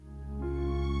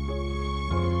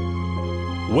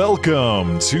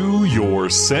Welcome to your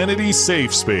sanity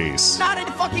safe space. Not a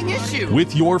fucking issue.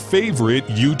 With your favorite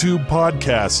YouTube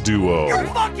podcast duo. You're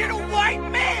fucking a white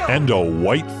male. And a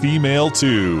white female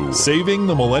too. Saving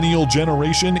the millennial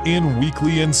generation in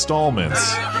weekly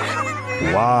installments.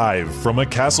 Live from a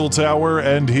castle tower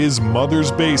and his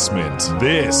mother's basement.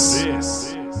 This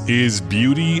is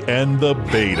Beauty and the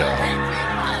Beta.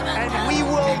 And we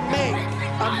will make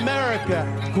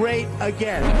America great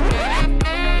again.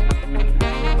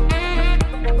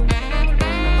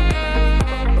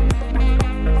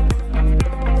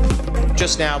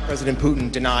 Just now, President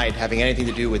Putin denied having anything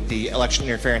to do with the election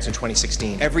interference in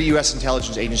 2016. Every U.S.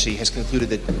 intelligence agency has concluded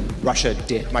that Russia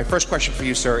did. My first question for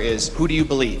you, sir, is who do you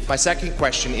believe? My second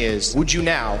question is, would you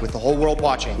now, with the whole world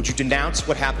watching, would you denounce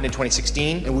what happened in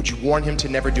 2016, and would you warn him to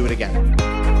never do it again?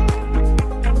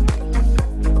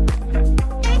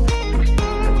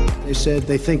 They said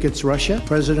they think it's Russia.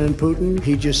 President Putin,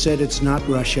 he just said it's not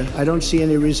Russia. I don't see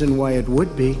any reason why it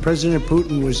would be. President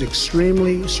Putin was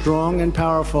extremely strong and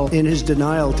powerful in his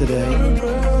denial today.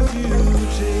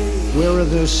 Where are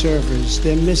those servers?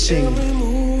 They're missing.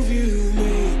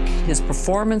 His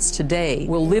performance today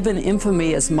will live in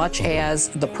infamy as much as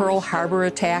the Pearl Harbor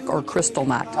attack or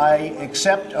Kristallnacht. I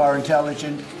accept our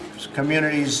intelligence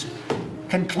community's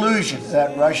conclusion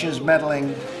that Russia's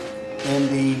meddling in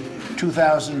the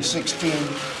 2016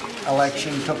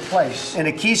 election took place. In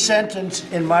a key sentence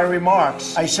in my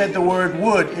remarks, I said the word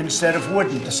would instead of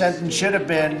wouldn't. The sentence should have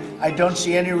been, I don't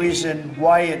see any reason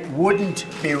why it wouldn't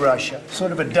be Russia.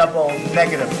 Sort of a double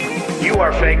negative. You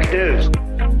are fake news.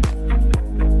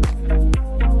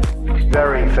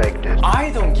 Very fake news. I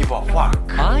don't give a fuck.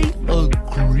 I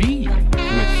agree with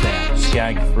that.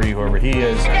 Skag-free, whoever he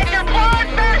is. Get your porn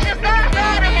fascist ass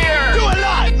out of here! Do it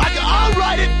live! I'll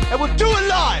write it, and we'll do it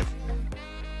live!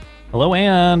 Hello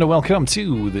and welcome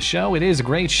to the show. It is a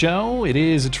great show. It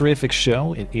is a terrific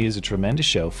show. It is a tremendous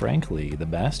show, frankly, the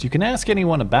best. You can ask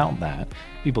anyone about that.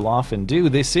 People often do.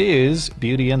 This is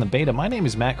Beauty and the Beta. My name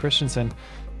is Matt Christensen.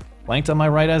 Flanked on my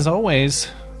right, as always,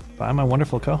 by my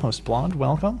wonderful co-host, Blonde.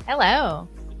 Welcome. Hello.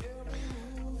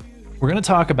 We're going to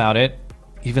talk about it,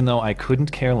 even though I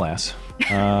couldn't care less.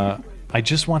 I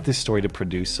just want this story to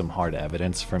produce some hard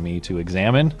evidence for me to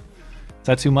examine. Is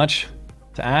that too much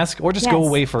to ask? Or just go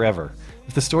away forever?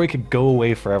 If the story could go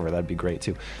away forever, that'd be great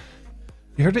too.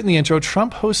 You heard it in the intro.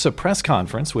 Trump hosts a press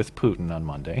conference with Putin on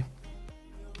Monday.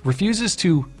 Refuses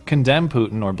to condemn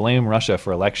Putin or blame Russia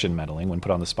for election meddling when put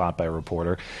on the spot by a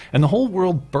reporter. And the whole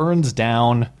world burns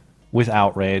down with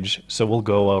outrage, so we'll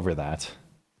go over that.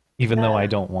 Even though I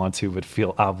don't want to, but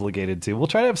feel obligated to. We'll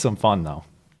try to have some fun, though.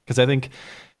 Because I think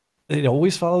it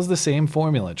always follows the same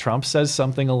formula. Trump says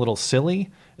something a little silly,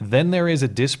 then there is a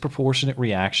disproportionate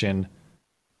reaction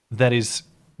that is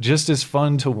just as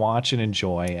fun to watch and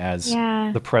enjoy as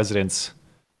the president's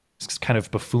kind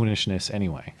of buffoonishness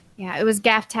anyway. Yeah, it was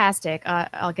gaff-tastic.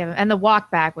 I'll give him. And the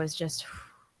walk back was just,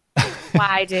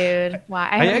 why, dude? Why?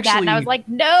 I heard that and I was like,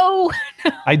 no.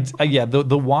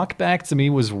 The walk back to me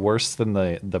was worse than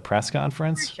the press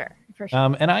conference. For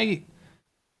sure. And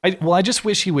I just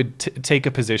wish he would take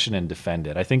a position and defend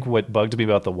it. I think what bugged me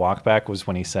about the walk back was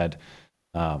when he said,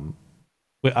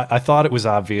 I thought it was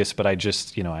obvious, but I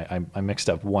just, I mixed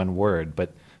up one word.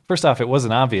 But first off, it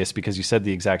wasn't obvious because you said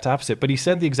the exact opposite. But he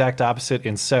said the exact opposite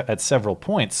at several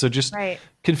points. So just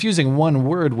confusing one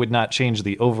word would not change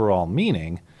the overall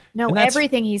meaning. No,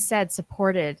 everything he said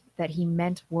supported that he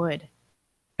meant would.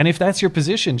 And if that's your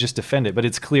position, just defend it. But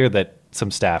it's clear that some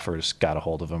staffers got a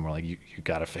hold of him. Or like, you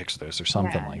got to fix this or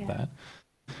something like that.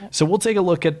 Yep. So we'll take a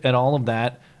look at all of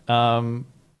that. And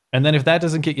then if that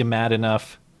doesn't get you mad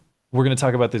enough, we're going to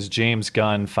talk about this James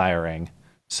Gunn firing.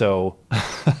 So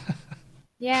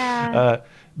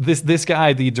this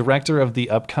guy, the director of the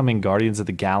upcoming Guardians of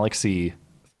the Galaxy,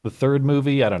 the third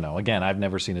movie, I don't know. Again, I've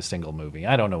never seen a single movie.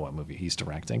 I don't know what movie he's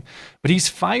directing. But he's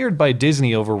fired by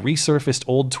Disney over resurfaced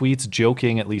old tweets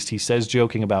joking, at least he says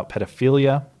joking, about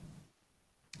pedophilia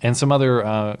and some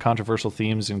other controversial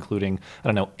themes, including,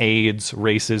 AIDS,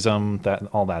 racism,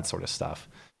 all that sort of stuff.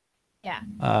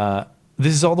 Yeah.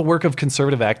 This is all the work of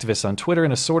conservative activists on Twitter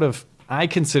and I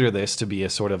consider this to be a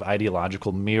sort of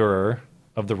ideological mirror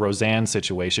of the Roseanne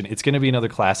situation. It's going to be another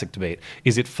classic debate.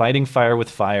 Is it fighting fire with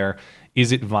fire?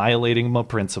 Is it violating my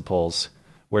principles?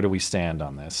 Where do we stand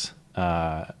on this?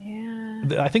 I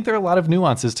think there are a lot of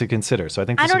nuances to consider. So I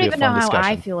think this will be a fun discussion. I don't even know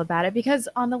how I feel about it because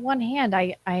on the one hand,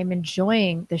 I am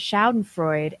enjoying the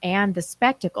Schadenfreude and the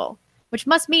spectacle, which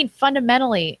must mean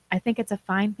fundamentally, I think it's a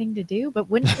fine thing to do, but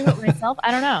wouldn't do it myself.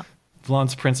 I don't know.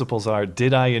 Blonde's principles are,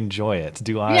 did I enjoy it?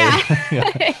 Do I?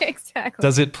 Yeah, exactly.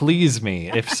 Does it please me?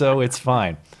 If so, it's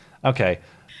fine. Okay.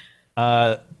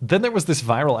 Then there was this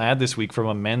viral ad this week from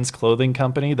a men's clothing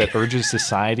company that urges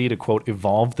society to, quote,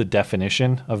 evolve the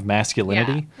definition of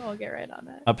masculinity. Yeah, we'll get right on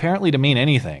that. Apparently to mean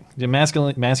anything.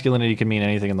 Masculinity can mean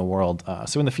anything in the world.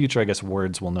 So in the future, I guess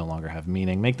words will no longer have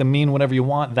meaning. Make them mean whatever you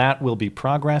want. That will be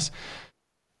progress.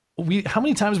 How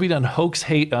many times have we done hoax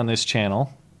hate on this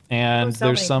channel? And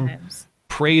there's some times.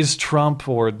 Praise Trump,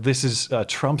 or this is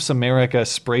Trump's America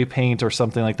spray paint or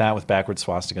something like that with backwards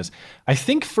swastikas. I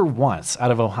think for once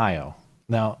out of Ohio,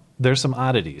 now there's some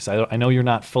oddities. I know you're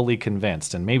not fully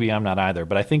convinced, and maybe I'm not either,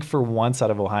 but I think for once out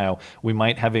of Ohio, we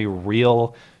might have a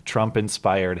real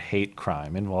Trump-inspired hate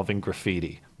crime involving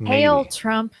graffiti. Maybe. Hail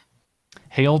Trump.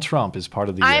 Hail Trump is part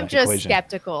of the I'm just equation.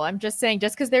 skeptical. I'm just saying,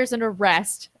 just because there's an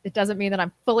arrest, it doesn't mean that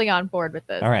I'm fully on board with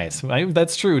this. All right. So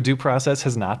that's true. Due process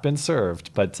has not been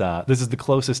served, but this is the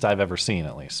closest I've ever seen,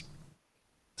 at least.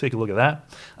 Take a look at that.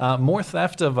 More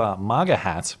theft of MAGA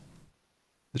hats.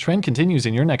 The trend continues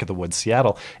in your neck of the woods,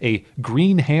 Seattle. A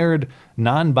green-haired,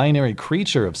 non-binary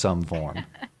creature of some form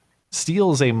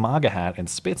steals a MAGA hat and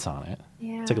spits on it.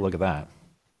 Yeah. Take a look at that.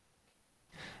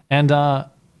 And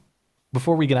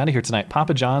before we get out of here tonight,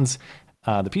 Papa John's,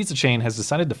 the pizza chain, has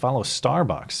decided to follow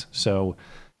Starbucks. So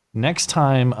next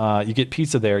time you get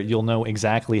pizza there, you'll know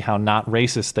exactly how not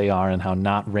racist they are and how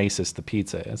not racist the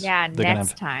pizza is. Yeah,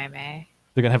 next time, eh?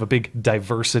 They're going to have a big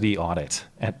diversity audit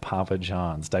at Papa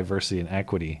John's, diversity and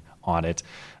equity audit.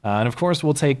 And of course,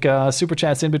 we'll take super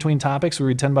chats in between topics. We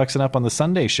read $10 and up on the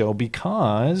Sunday show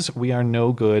because we are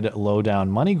no good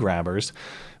low-down money grabbers.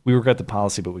 We regret the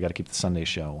policy, but we got to keep the Sunday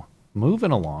show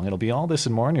moving along. It'll be all this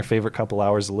and more in your favorite couple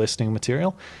hours of listening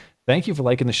material. Thank you for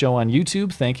liking the show on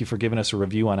YouTube. Thank you for giving us a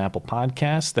review on Apple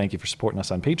Podcasts. Thank you for supporting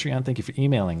us on Patreon. Thank you for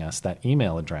emailing us. That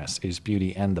email address is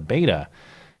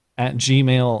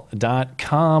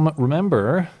beautyandthebeta@gmail.com.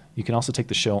 Remember, you can also take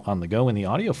the show on the go in the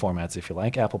audio formats if you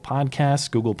like. Apple Podcasts,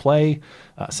 Google Play,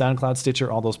 SoundCloud, Stitcher,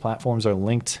 all those platforms are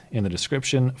linked in the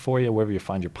description for you, wherever you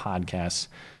find your podcasts.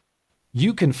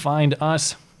 You can find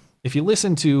us if you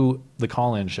listen to the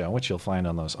call-in show, which you'll find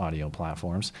on those audio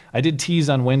platforms. I did tease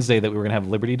on Wednesday that we were going to have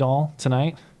Liberty Doll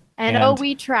tonight. And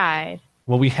we tried.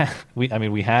 Well, we had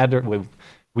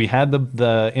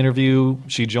the interview.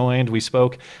 She joined. We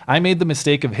spoke. I made the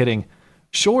mistake of hitting,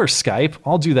 sure, Skype,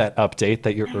 I'll do that update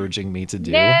that you're urging me to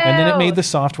do. No! And then it made the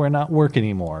software not work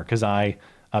anymore because I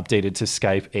updated to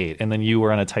Skype 8. And then you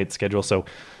were on a tight schedule. So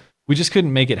we just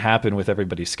couldn't make it happen with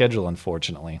everybody's schedule,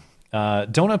 unfortunately.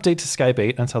 Don't update to Skype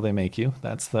 8 until they make you.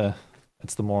 That's the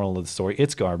moral of the story.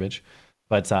 It's garbage.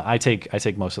 But I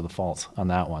take most of the fault on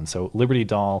that one. So Liberty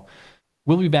Doll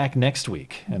will be back next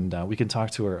week, and we can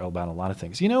talk to her about a lot of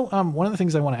things. You know, one of the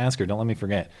things I want to ask her, don't let me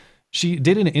forget, she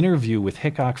did an interview with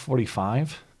Hickok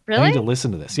 45. Really? I need to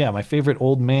listen to this. Yeah, my favorite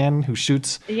old man who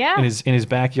shoots in his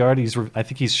backyard. I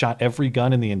think he's shot every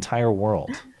gun in the entire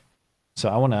world. So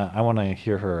I wanna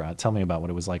hear her tell me about what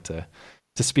it was like to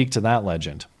speak to that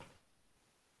legend.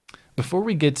 Before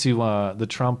we get to the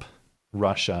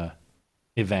Trump-Russia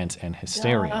event and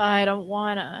hysteria. I don't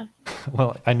want to.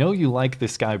 Well, I know you like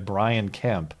this guy, Brian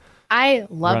Kemp. I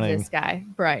love this guy,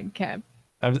 Brian Kemp.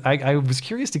 I was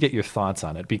curious to get your thoughts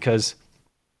on it because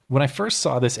when I first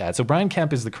saw this ad, so Brian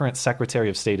Kemp is the current Secretary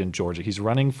of State in Georgia. He's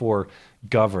running for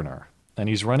governor, and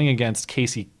he's running against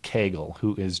Casey Cagle,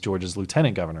 who is Georgia's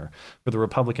lieutenant governor, for the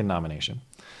Republican nomination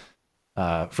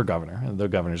for governor, the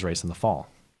governor's race in the fall.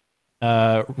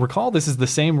 Recall this is the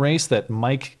same race that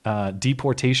Mike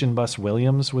Deportation Bus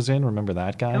Williams was in. Remember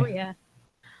that guy? Oh, yeah.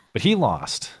 But he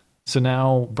lost. So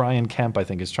now Brian Kemp, I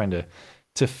think, is trying to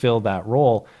fill that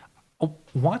role.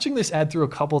 Watching this ad through a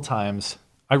couple times,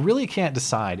 I really can't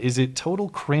decide. Is it total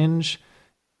cringe?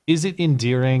 Is it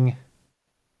endearing?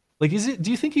 Like,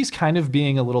 do you think he's kind of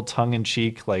being a little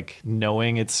tongue-in-cheek, like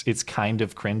knowing it's kind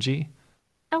of cringy?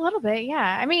 A little bit,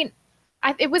 yeah. I mean,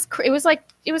 it was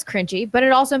cringy, but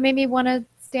it also made me want to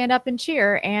stand up and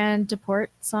cheer and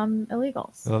deport some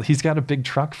illegals. Well, he's got a big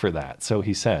truck for that, so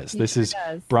he says. This is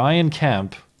does. Brian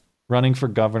Kemp running for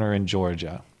governor in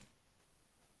Georgia.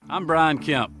 I'm Brian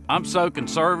Kemp. I'm so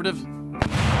conservative.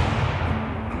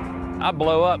 I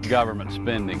blow up government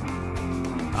spending.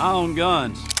 I own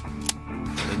guns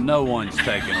that no one's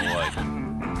taking away.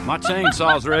 My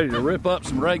chainsaw's ready to rip up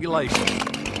some regulations.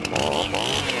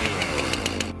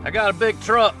 I got a big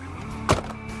truck,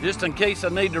 just in case I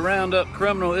need to round up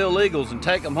criminal illegals and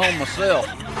take them home myself.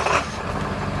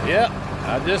 Yep,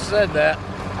 I just said that.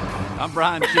 I'm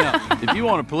Brian Kemp. If you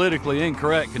want a politically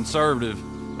incorrect conservative,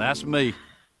 that's me.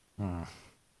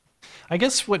 I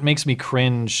guess what makes me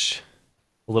cringe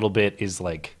a little bit is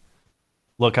like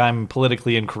look, I'm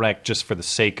politically incorrect just for the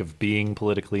sake of being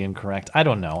politically incorrect. I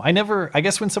don't know. I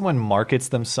guess when someone markets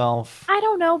themselves. I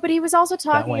don't know, but he was also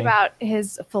talking about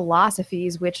his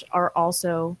philosophies, which are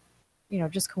also,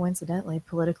 just coincidentally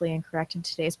politically incorrect in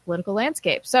today's political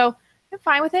landscape. So I'm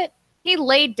fine with it. He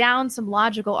laid down some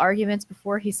logical arguments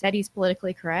before he said he's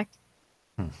politically correct.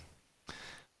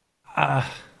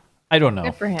 I don't know.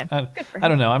 Good for him. I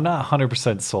don't know. I'm not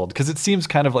 100% sold because it seems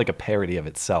kind of like a parody of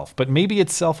itself. But maybe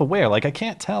it's self-aware. Like I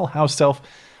can't tell how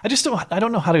I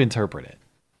don't know how to interpret it.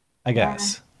 I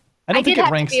guess. I don't think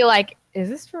it ranks. To be like, is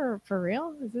this for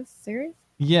real? Is this serious?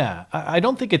 Yeah, I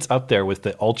don't think it's up there with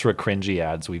the ultra cringy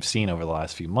ads we've seen over the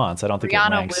last few months. I don't think it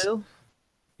ranks. Woo?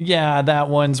 Yeah, that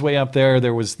one's way up there.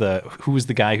 There was who was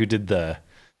the guy who did the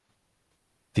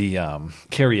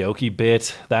karaoke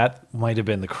bit. That might have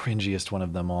been the cringiest one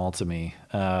of them all to me.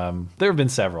 There have been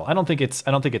several. I don't think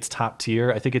it's top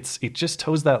tier. I think it just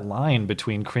toes that line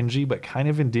between cringy but kind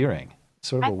of endearing.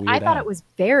 Sort of a weird I thought ad. it was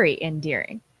very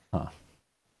endearing. Huh.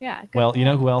 Yeah. Well, you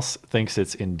know who else thinks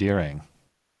it's endearing?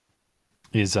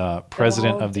 Is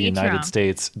President of the United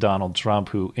States, Donald Trump,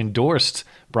 who endorsed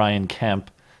Brian Kemp.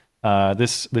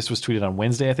 This was tweeted on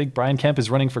Wednesday, I think. Brian Kemp is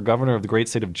running for governor of the great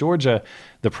state of Georgia.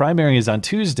 The primary is on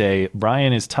Tuesday.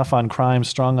 Brian is tough on crime,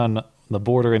 strong on the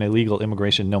border and illegal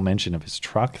immigration. No mention of his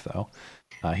truck, though.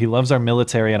 He loves our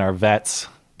military and our vets,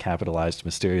 capitalized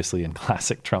mysteriously in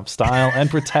classic Trump style, and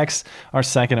protects our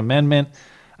Second Amendment.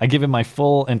 I give him my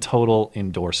full and total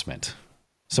endorsement.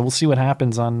 So we'll see what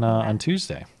happens on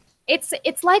Tuesday.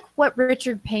 It's like what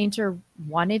Richard Painter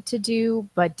wanted to do,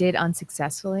 but did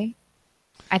unsuccessfully.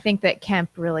 I think that Kemp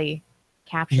really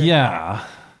captured that.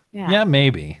 Yeah,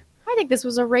 maybe. I think this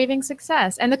was a raving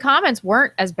success. And the comments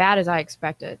weren't as bad as I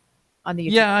expected on the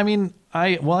YouTube. Yeah, I mean,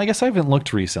 I guess I haven't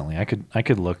looked recently. I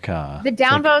could look. The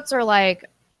downvotes are like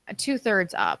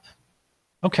 2/3 up.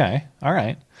 Okay, all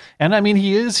right. And I mean,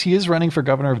 he is running for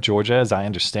governor of Georgia, as I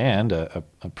understand, a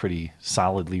pretty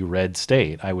solidly red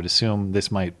state. I would assume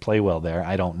this might play well there.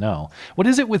 I don't know. What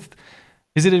is it with?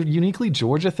 Is it a uniquely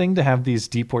Georgia thing to have these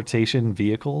deportation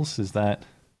vehicles? Is that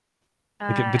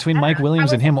between Mike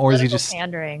Williams and him, or is he just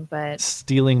pandering? But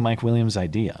stealing Mike Williams'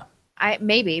 idea?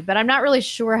 Maybe, but I'm not really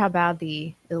sure how bad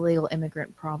the illegal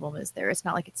immigrant problem is there. It's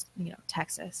not like it's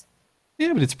Texas.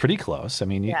 Yeah, but it's pretty close. I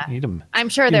mean, you need them. I'm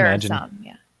sure there are some.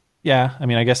 Yeah. Yeah, I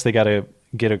mean, I guess they got to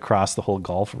get across the whole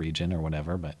Gulf region or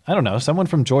whatever. But I don't know. Someone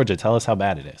from Georgia, tell us how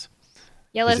bad it is.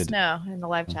 Yeah, let us know in the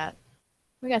live chat.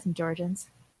 We got some Georgians.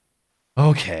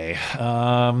 Okay.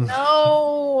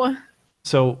 No.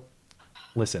 So,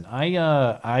 listen,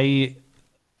 I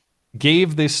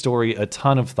gave this story a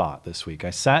ton of thought this week. I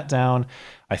sat down,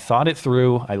 I thought it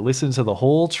through, I listened to the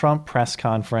whole Trump press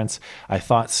conference. I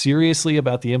thought seriously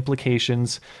about the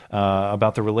implications,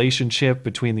 about the relationship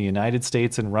between the United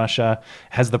States and Russia.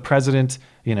 Has the president,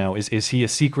 is he a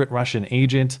secret Russian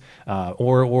agent,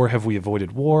 or have we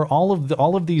avoided war?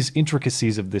 All of these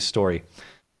intricacies of this story.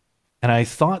 And I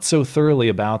thought so thoroughly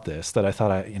about this that I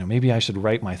thought, maybe I should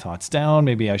write my thoughts down.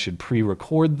 Maybe I should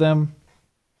pre-record them.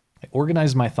 I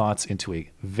organized my thoughts into a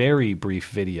very brief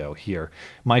video here.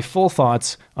 My full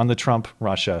thoughts on the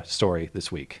Trump-Russia story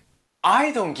this week.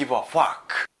 I don't give a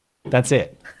fuck. That's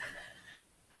it.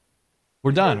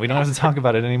 We're done. We don't have to talk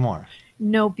about it anymore.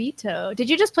 Nobito. Did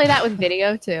you just play that with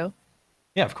video too?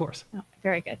 Yeah, of course. Oh,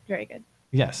 very good. Very good.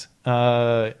 Yes.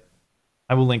 I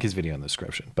will link his video in the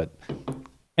description. But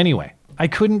anyway, I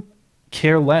couldn't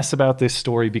care less about this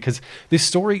story because this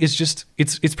story is just,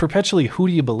 it's perpetually, who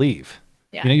do you believe?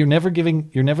 Yeah. You're never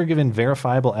given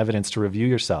verifiable evidence to review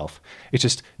yourself. It's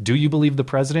just, do you believe the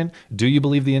president? Do you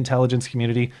believe the intelligence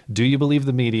community? Do you believe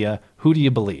the media? Who do you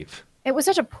believe? It was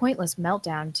such a pointless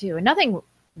meltdown too, and nothing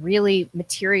really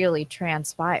materially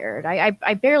transpired.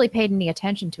 I barely paid any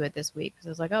attention to it this week because I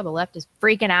was like, oh, the left is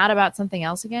freaking out about something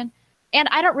else again. And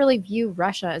I don't really view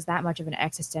Russia as that much of an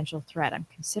existential threat. I'm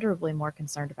considerably more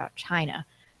concerned about China.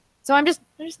 So I'm just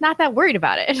not that worried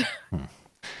about it.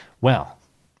 Well,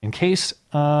 in case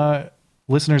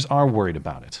listeners are worried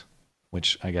about it,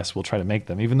 which I guess we'll try to make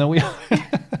them, even though we are.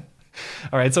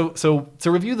 All right, so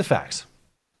to review the facts.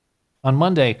 On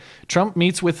Monday, Trump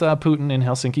meets with Putin in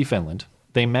Helsinki, Finland.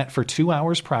 They met for 2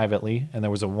 hours privately, and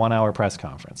there was a 1-hour press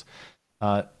conference.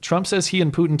 Trump says he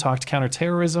and Putin talked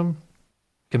counterterrorism,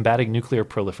 combating nuclear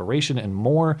proliferation, and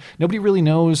more. Nobody really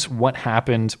knows what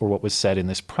happened or what was said in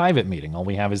this private meeting. All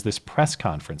we have is this press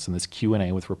conference and this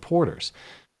Q&A with reporters.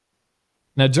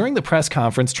 Now, during the press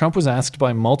conference, Trump was asked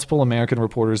by multiple American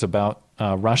reporters about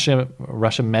Russia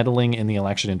meddling in the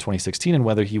election in 2016 and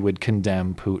whether he would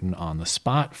condemn Putin on the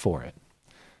spot for it.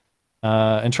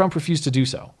 And Trump refused to do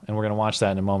so. And we're going to watch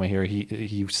that in a moment here.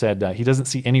 He said he doesn't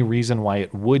see any reason why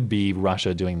it would be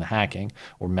Russia doing the hacking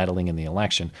or meddling in the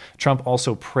election. Trump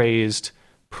also praised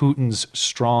Putin's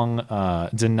strong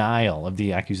denial of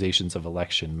the accusations of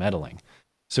election meddling.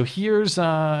 So here's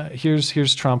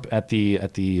Trump at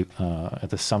the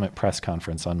summit press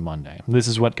conference on Monday. This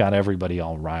is what got everybody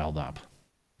all riled up.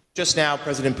 Just now,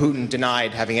 President Putin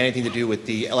denied having anything to do with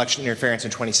the election interference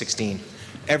in 2016.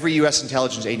 Every U.S.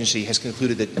 intelligence agency has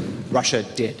concluded that Russia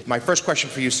did. My first question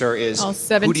for you, sir, is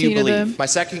who do you believe? My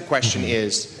second question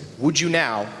is, would you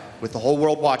now, with the whole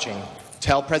world watching,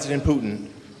 tell President Putin,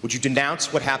 would you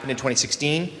denounce what happened in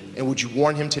 2016, and would you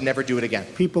warn him to never do it again?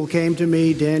 People came to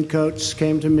me, Dan Coates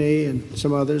came to me, and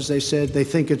some others. They said they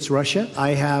think it's Russia.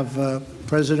 I have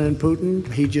President Putin.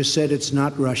 He just said it's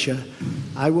not Russia.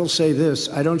 I will say this.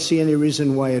 I don't see any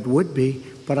reason why it would be,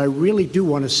 but I really do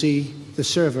want to see the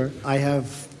server. I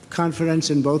have confidence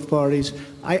in both parties.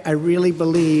 I really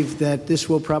believe that this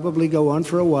will probably go on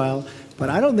for a while,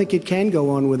 but I don't think it can go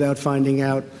on without finding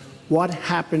out what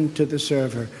happened to the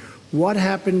server. What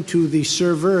happened to the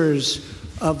servers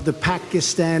of the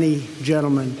Pakistani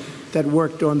gentlemen that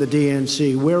worked on the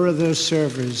DNC? Where are those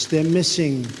servers? They're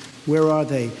missing. Where are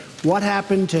they? What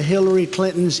happened to Hillary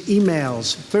Clinton's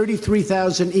emails?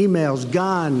 33,000 emails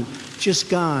gone, just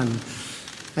gone.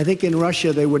 I think in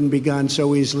Russia they wouldn't be gone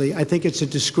so easily. I think it's a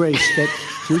disgrace that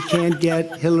we can't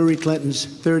get Hillary Clinton's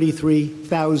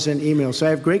 33,000 emails. So I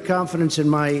have great confidence in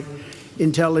my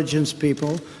intelligence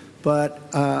people, but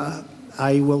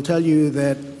I will tell you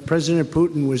that President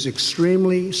Putin was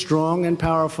extremely strong and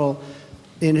powerful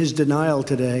in his denial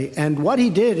today. And what he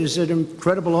did is an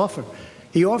incredible offer.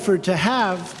 He offered to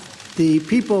have the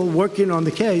people working on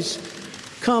the case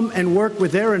come and work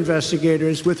with their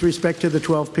investigators with respect to the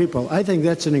 12 people. I think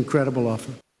that's an incredible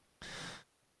offer.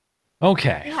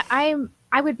 Okay. Yeah,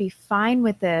 I would be fine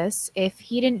with this if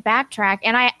he didn't backtrack.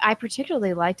 And I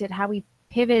particularly liked it how he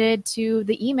pivoted to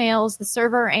the emails, the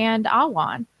server, and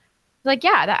Awan. Like,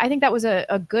 yeah, I think that was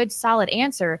a good, solid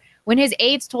answer. When his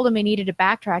aides told him he needed to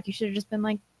backtrack, you should have just been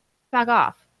like, back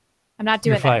off. I'm not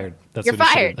doing You're fired. That's You're what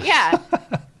fired. Yeah.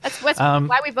 That's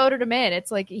why we voted him in.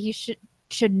 It's like he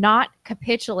should not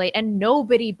capitulate. And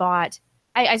nobody bought,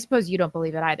 I suppose you don't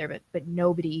believe it either, but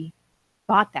nobody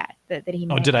bought that he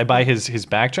Oh, did I buy his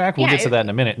backtrack? We'll get to that in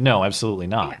a minute. No, absolutely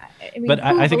not. Yeah, I mean, but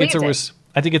I think it?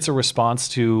 I think it's a response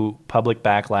to public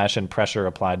backlash and pressure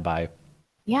applied by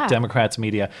Democrats,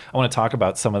 media. I want to talk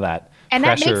about some of that and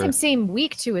pressure. That makes him seem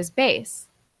weak to his base.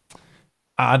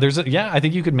 I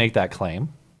think you could make that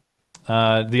claim.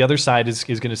 The other side is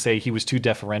going to say he was too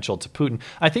deferential to Putin.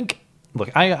 I think,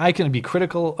 look, I can be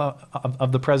critical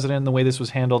of the president and the way this was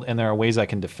handled, and there are ways I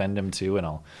can defend him too, and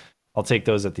I'll take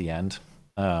those at the end.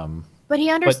 But he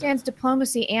understands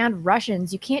diplomacy and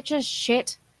Russians. You can't just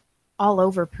shit all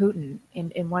over Putin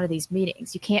in one of these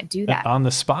meetings. You can't do that. On the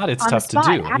spot, it's tough to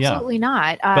do. Absolutely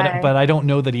not. But I don't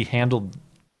know that he handled,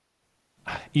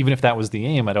 even if that was the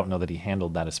aim, I don't know that he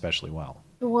handled that especially well.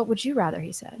 What would you rather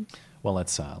he said? Well,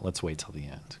 let's wait till the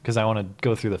end, because I want to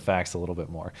go through the facts a little bit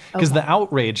more. Because the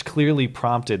outrage clearly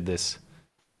prompted this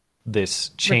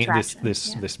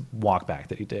walk back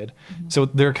that he did. Mm-hmm. So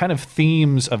there are kind of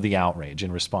themes of the outrage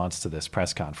in response to this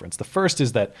press conference. The first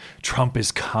is that Trump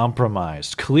is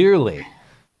compromised. Clearly,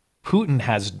 Putin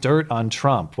has dirt on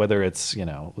Trump, whether it's,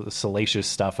 salacious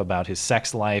stuff about his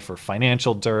sex life or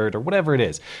financial dirt or whatever it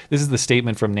is. This is the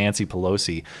statement from Nancy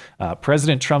Pelosi.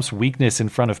 President Trump's weakness in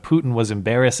front of Putin was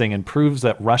embarrassing and proves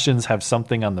that Russians have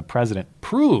something on the president.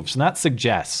 Proves, not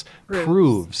suggests.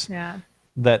 Proves. Yeah.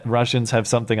 That Russians have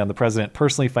something on the president,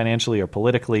 personally, financially, or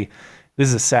politically. This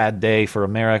is a sad day for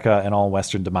America and all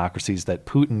Western democracies that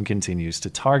Putin continues to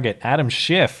target. Adam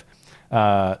Schiff,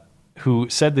 who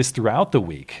said this throughout the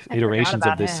week, iterations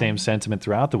of this same sentiment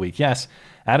throughout the week. Yes,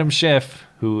 Adam Schiff,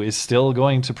 who is still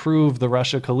going to prove the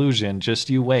Russia collusion, just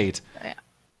you wait.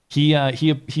 Yeah.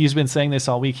 He's been saying this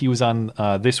all week. He was on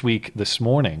This Week this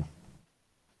morning,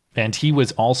 and he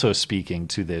was also speaking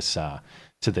to this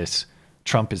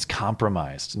Trump is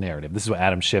compromised narrative. This is what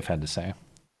Adam Schiff had to say.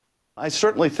 I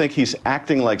certainly think he's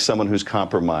acting like someone who's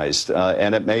compromised,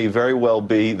 and it may very well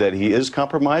be that he is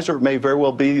compromised, or it may very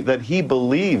well be that he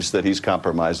believes that he's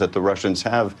compromised, that the Russians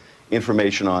have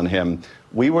information on him.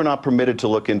 We were not permitted to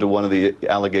look into one of the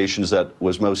allegations that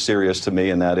was most serious to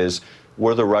me, and that is,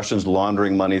 were the Russians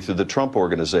laundering money through the Trump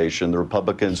Organization? The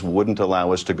Republicans wouldn't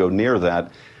allow us to go near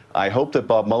that. I hope that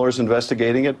Bob Mueller's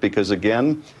investigating it, because,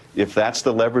 again, if that's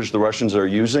the leverage the Russians are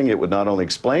using, it would not only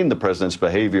explain the president's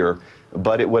behavior,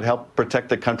 but it would help protect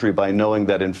the country by knowing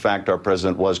that, in fact, our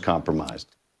president was compromised.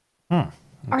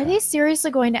 Are they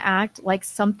seriously going to act like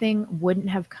something wouldn't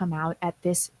have come out at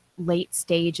this late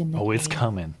stage in the game? It's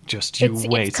coming. Just you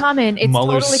wait. It's coming. It's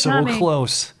Mueller's totally so coming.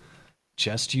 close.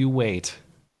 Just you wait.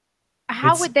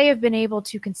 How would they have been able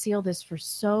to conceal this for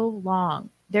so long?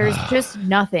 There's just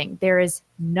nothing. There is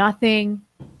nothing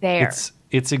there.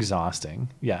 It's exhausting.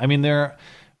 Yeah, I mean,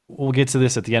 we'll get to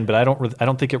this at the end, but I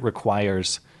don't think it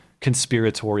requires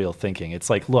conspiratorial thinking. It's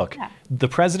like, look, the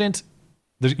president,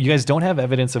 you guys don't have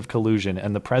evidence of collusion,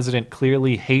 and the president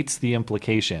clearly hates the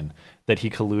implication that he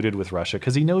colluded with Russia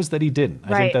because he knows that he didn't.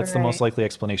 I think that's the most likely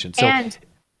explanation. So,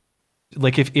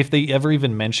 like, if they ever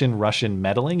even mention Russian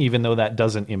meddling, even though that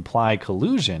doesn't imply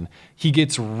collusion, he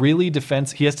gets really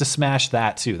defensive. He has to smash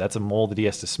that too. That's a mole that he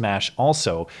has to smash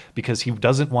also because he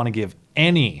doesn't want to give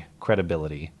any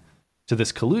credibility to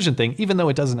this collusion thing, even though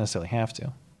it doesn't necessarily have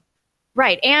to.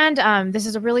 Right. And this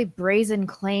is a really brazen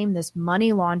claim, this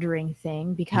money laundering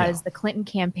thing, because the Clinton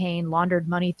campaign laundered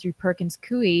money through Perkins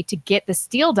Coie to get the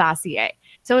Steele dossier.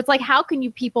 So it's like, how can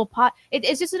you people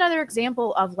it's just another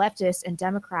example of leftists and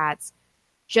Democrats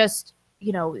just,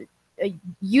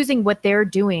 using what they're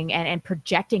doing and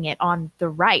projecting it on the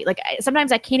right. Like,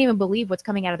 sometimes I can't even believe what's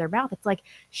coming out of their mouth. It's like,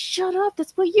 shut up.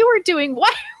 That's what you were doing.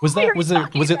 What was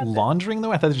it laundering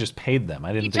though? I thought they just paid them.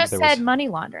 I didn't think there was. Just said money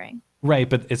laundering. Right,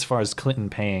 but as far as Clinton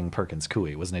paying Perkins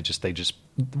Coie, wasn't it just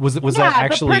was that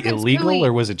actually illegal,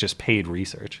 or was it just paid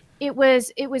research? It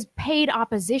was paid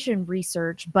opposition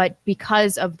research, but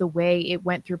because of the way it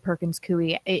went through Perkins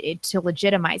Coie, to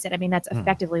legitimize it. I mean, that's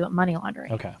effectively what money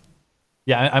laundering. Okay,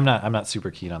 yeah, I'm not super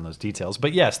keen on those details,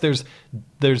 but yes,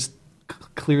 there's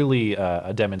clearly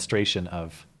a demonstration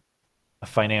of a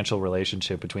financial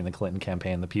relationship between the Clinton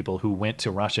campaign and the people who went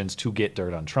to Russians to get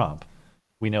dirt on Trump.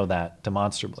 We know that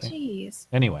demonstrably. Jeez.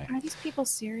 Anyway. Are these people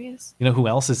serious? You know who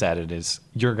else is at it is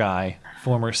your guy,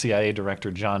 former CIA Director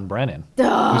John Brennan,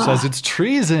 who says it's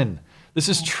treason. This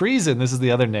is treason. This is the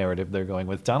other narrative they're going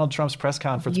with. Donald Trump's press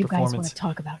conference performance. You guys want to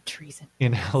talk about treason.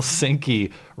 In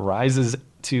Helsinki rises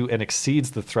to and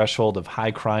exceeds the threshold of high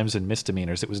crimes and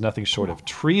misdemeanors. It was nothing short of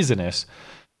treasonous.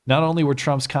 Not only were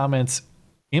Trump's comments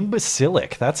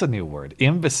imbecilic, that's a new word,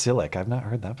 imbecilic. I've not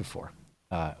heard that before.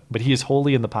 But he is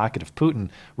wholly in the pocket of Putin.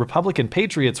 Republican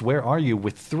patriots, where are you?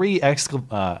 With 3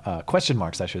 question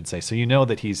marks, I should say. So you know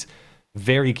that he's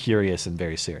very curious and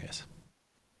very serious.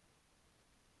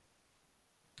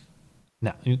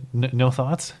 Now, no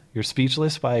thoughts? You're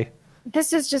speechless by...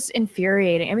 This is just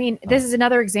infuriating. I mean, this is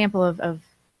another example of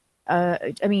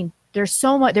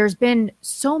there's been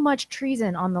so much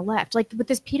treason on the left. Like with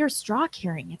this Peter Strzok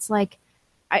hearing, it's like,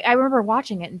 I remember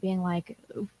watching it and being like,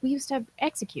 we used to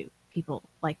execute people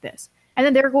like this, and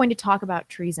then they're going to talk about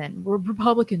treason. We're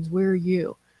Republicans, where are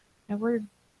you? And we're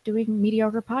doing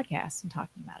mediocre podcasts and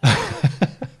talking about it.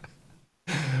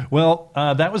 Well,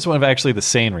 that was one of actually the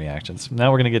sane reactions.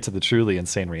 Now we're going to get to the truly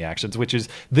insane reactions, which is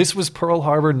this was Pearl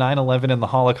Harbor, 9/11, and the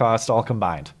Holocaust all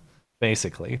combined.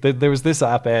 Basically, there was this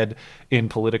op-ed in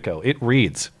Politico. It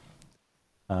reads,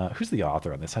 who's the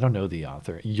author on this? I don't know the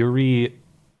author. Yuri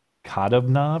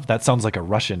Kadobnov. That sounds like a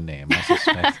Russian name,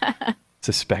 I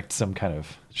suspect some kind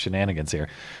of shenanigans here.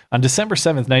 On December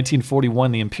 7th,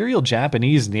 1941, the Imperial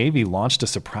Japanese Navy launched a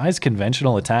surprise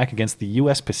conventional attack against the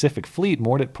U.S. Pacific Fleet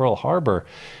moored at Pearl Harbor.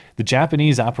 The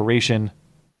Japanese operation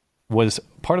was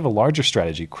part of a larger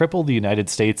strategy, cripple the United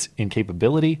States in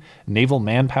capability, naval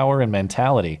manpower, and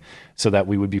mentality, so that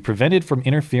we would be prevented from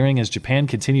interfering as Japan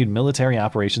continued military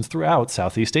operations throughout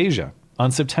Southeast Asia. On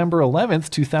September 11th,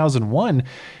 2001,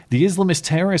 the Islamist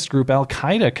terrorist group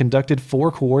Al-Qaeda conducted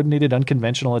 4 coordinated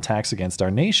unconventional attacks against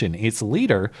our nation. Its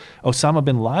leader, Osama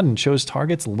bin Laden, chose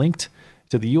targets linked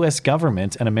to the U.S.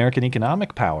 government and American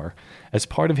economic power as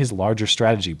part of his larger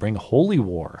strategy, bring holy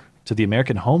war to the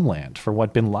American homeland for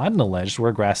what bin Laden alleged were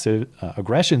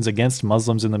aggressions against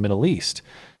Muslims in the Middle East.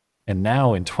 And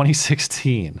now in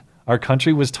 2016... our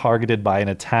country was targeted by an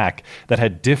attack that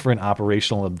had different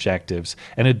operational objectives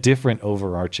and a different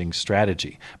overarching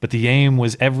strategy. But the aim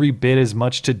was every bit as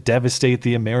much to devastate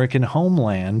the American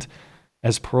homeland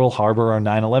as Pearl Harbor or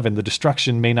 9/11. The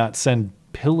destruction may not send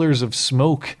pillars of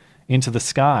smoke into the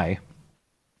sky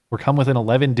or come with an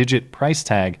 11-digit price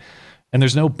tag, and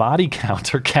there's no body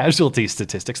count or casualty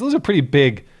statistics. Those are pretty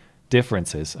big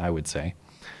differences, I would say.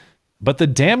 But the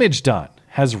damage done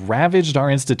has ravaged our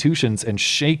institutions and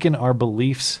shaken our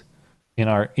beliefs in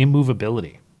our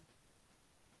immovability.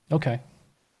 Okay.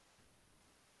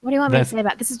 What do you want me to say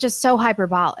about this? Is just so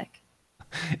hyperbolic.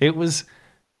 It was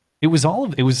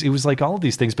like all of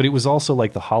these things, but it was also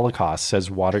like the Holocaust,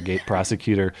 says Watergate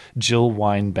prosecutor Jill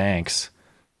Wine Banks.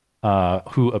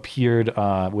 who appeared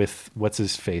with what's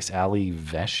his face, Ali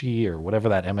Veshi or whatever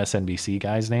that MSNBC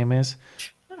guy's name is.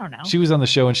 I don't know. She was on the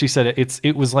show and she said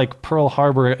it was like Pearl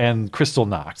Harbor and Crystal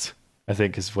Knocked, I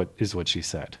think is what she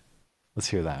said. Let's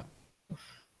hear that.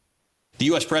 The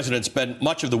U.S. president spent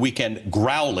much of the weekend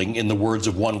growling, in the words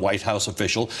of one White House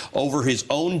official, over his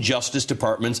own Justice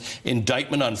Department's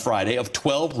indictment on Friday of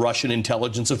 12 Russian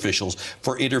intelligence officials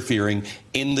for interfering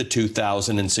in the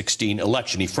 2016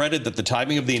 election. He fretted that the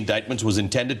timing of the indictments was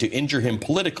intended to injure him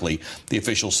politically, the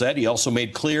official said. He also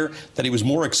made clear that he was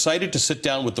more excited to sit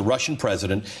down with the Russian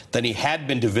president than he had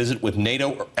been to visit with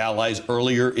NATO allies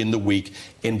earlier in the week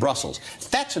in Brussels.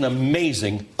 That's an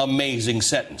amazing, amazing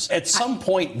sentence. At some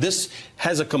point, this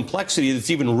has a complexity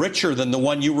that's even richer than the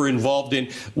one you were involved in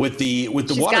with the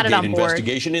Watergate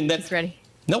investigation. In that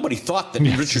nobody thought that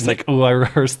Richard. She's like, oh, I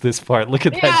rehearsed this part. Look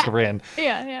at that grin.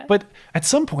 Yeah. But at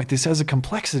some point, this has a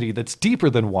complexity that's deeper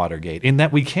than Watergate, in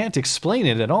that we can't explain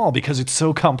it at all because it's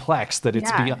so complex that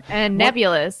it's beyond and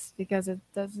nebulous because it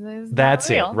doesn't. That's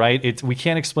it, right? We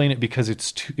can't explain it because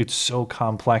it's so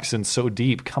complex and so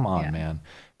deep. Come on, man.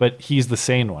 But he's the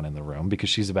sane one in the room because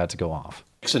she's about to go off.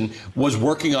 Nixon was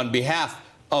working on behalf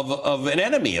of an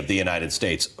enemy of the United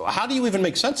States. How do you even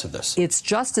make sense of this? It's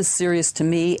just as serious to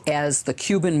me as the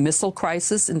Cuban Missile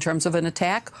Crisis in terms of an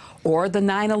attack or the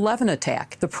 9/11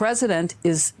 attack. The president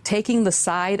is taking the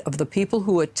side of the people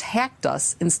who attacked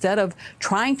us instead of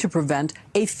trying to prevent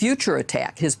a future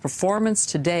attack. His performance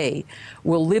today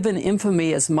will live in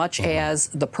infamy as much as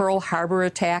the Pearl Harbor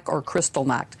attack or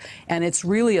Kristallnacht. And it's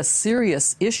really a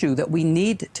serious issue that we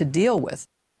need to deal with.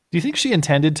 Do you think she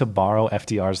intended to borrow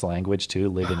FDR's language to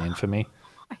live in infamy?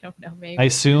 I don't know, maybe. I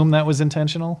assume that was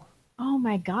intentional. Oh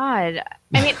my God.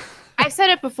 I mean, I've said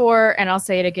it before and I'll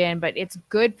say it again, but it's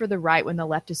good for the right when the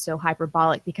left is so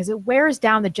hyperbolic because it wears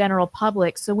down the general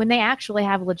public. So when they actually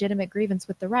have a legitimate grievance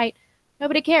with the right,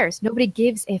 nobody cares. Nobody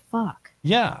gives a fuck.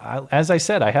 Yeah, as I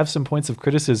said, I have some points of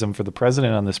criticism for the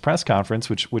president on this press conference,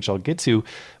 which I'll get to.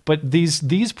 But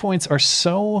these points are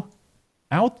so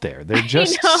out there. They're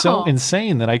just so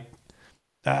insane that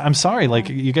I'm sorry. Like,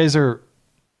 you guys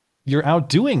you're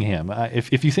outdoing him.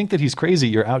 If you think that he's crazy,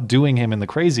 you're outdoing him in the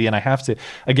crazy. And I have to,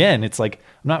 again, it's like,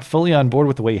 I'm not fully on board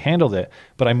with the way he handled it,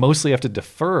 but I mostly have to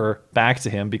defer back to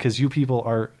him because you people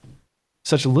are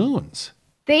such loons.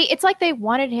 It's like they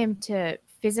wanted him to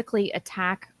physically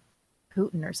attack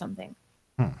Putin or something.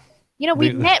 You know,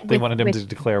 we met they wanted him to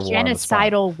declare war on the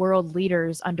spot. Genocidal world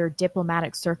leaders under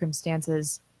diplomatic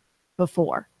circumstances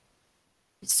before.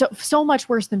 So much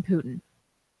worse than Putin.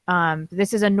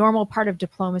 This is a normal part of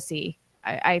diplomacy.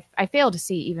 I fail to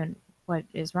see even what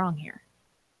is wrong here.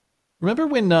 Remember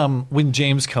when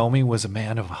James Comey was a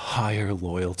man of higher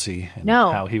loyalty and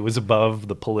how he was above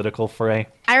the political fray?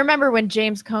 I remember when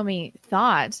James Comey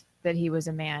thought that he was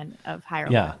a man of higher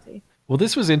loyalty. Well,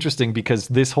 this was interesting because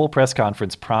this whole press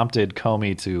conference prompted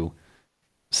Comey to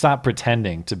stop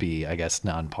pretending to be, I guess,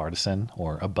 nonpartisan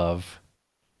or above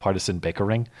partisan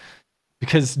bickering,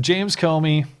 because James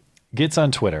Comey gets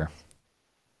on Twitter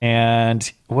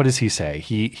and what does he say?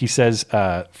 He says,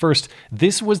 first,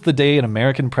 this was the day an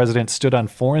American president stood on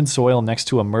foreign soil next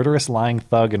to a murderous lying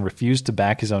thug and refused to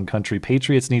back his own country.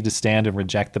 Patriots need to stand and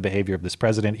reject the behavior of this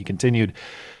president. He continued,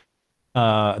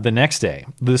 the next day,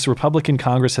 this Republican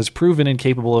Congress has proven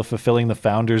incapable of fulfilling the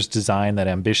founders' design that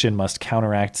ambition must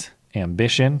counteract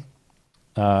ambition.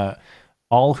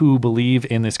 All who believe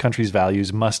in this country's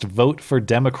values must vote for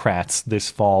Democrats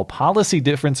this fall. Policy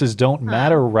differences don't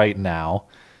matter right now.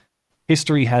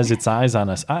 History has its eyes on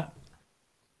us. I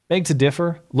beg to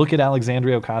differ. Look at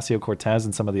Alexandria Ocasio-Cortez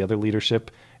and some of the other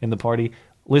leadership in the party.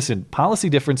 Listen, policy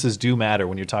differences do matter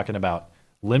when you're talking about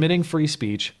limiting free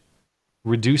speech,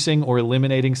 reducing or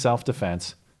eliminating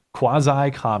self-defense,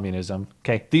 quasi-communism.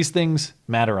 Okay, these things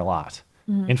matter a lot.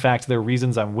 In fact, there are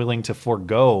reasons I'm willing to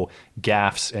forego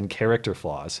gaffes and character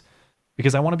flaws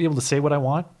because I want to be able to say what I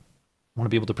want. I want to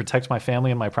be able to protect my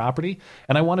family and my property.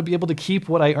 And I want to be able to keep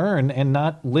what I earn and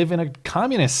not live in a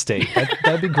communist state.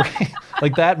 That'd be great.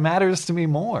 Like, that matters to me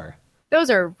more. Those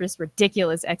are just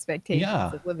ridiculous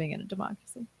expectations of living in a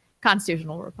democracy.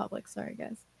 Constitutional republic. Sorry,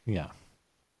 guys. Yeah.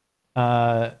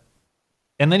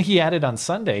 And then he added on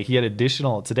Sunday, he had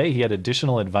additional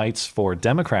advice for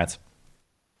Democrats.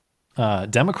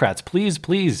 Democrats,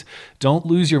 please don't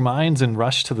lose your minds and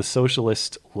rush to the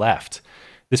socialist left.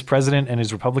 This president and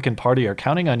his Republican Party are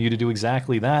counting on you to do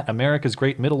exactly that. America's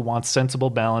great middle wants sensible,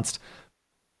 balanced,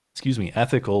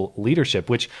 ethical leadership,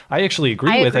 which I actually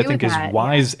agree with. I think is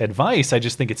wise advice. I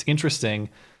just think it's interesting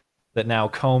that now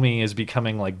Comey is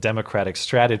becoming like Democratic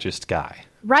strategist guy.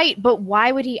 Right, but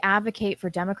why would he advocate for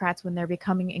Democrats when they're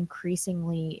becoming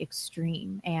increasingly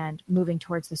extreme and moving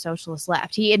towards the socialist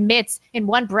left? He admits in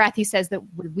one breath, he says that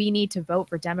we need to vote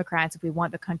for Democrats if we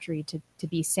want the country to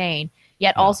be sane,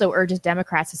 yet also urges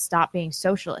Democrats to stop being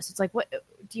socialists. It's like, what?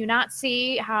 Do you not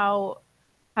see how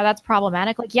that's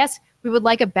problematic? Like, yes, we would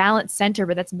like a balanced center,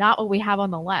 but that's not what we have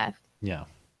on the left. Yeah.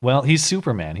 Well, he's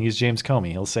Superman. He's James Comey.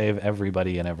 He'll save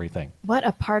everybody and everything. What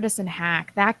a partisan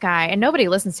hack. That guy. And nobody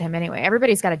listens to him anyway.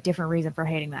 Everybody's got a different reason for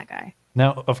hating that guy.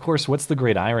 Now, of course, what's the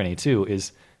great irony, too,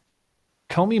 is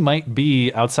Comey might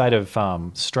be, outside of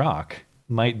Strzok,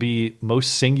 might be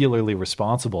most singularly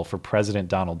responsible for President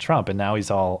Donald Trump, and now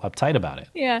he's all uptight about it.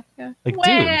 Yeah. Like,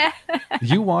 dude,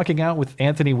 you walking out with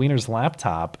Anthony Weiner's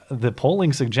laptop, the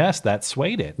polling suggests that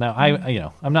swayed it. Now,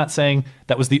 I'm not saying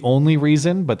that was the only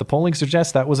reason, but the polling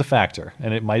suggests that was a factor,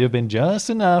 and it might have been just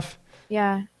enough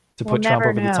to put Trump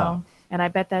over the top. And I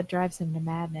bet that drives him to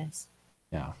madness.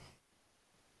 Yeah.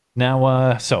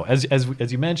 Now, so as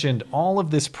you mentioned, all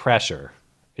of this pressure,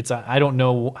 I don't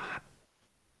know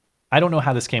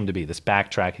how this came to be, this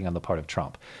backtracking on the part of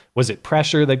Trump. Was it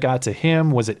pressure that got to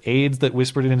him? Was it aides that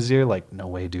whispered in his ear, like, no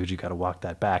way, dude, you got to walk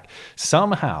that back?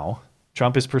 Somehow,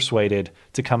 Trump is persuaded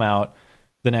to come out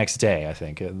the next day, I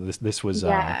think. This was,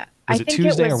 was it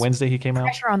Tuesday or Wednesday he came out?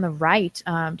 Pressure on the right.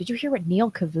 Did you hear what Neil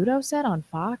Cavuto said on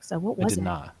Fox? What was it? I did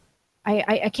not.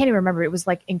 I can't even remember. It was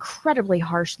like incredibly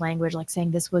harsh language, like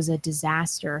saying this was a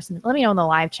disaster or something. Let me know in the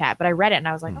live chat. But I read it and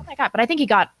I was like, oh my God. But I think he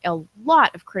got a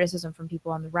lot of criticism from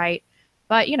people on the right.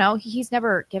 But, he's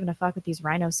never given a fuck what these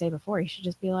rhinos say before. He should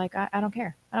just be like, I don't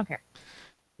care. I don't care.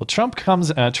 Well, Trump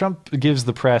gives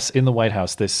the press in the White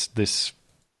House this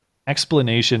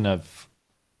explanation of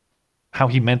how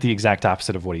he meant the exact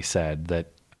opposite of what he said.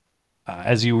 That,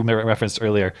 as you referenced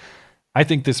earlier, I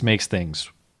think this makes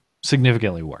things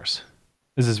significantly worse.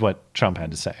 This is what Trump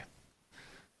had to say.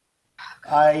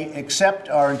 I accept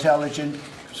our intelligence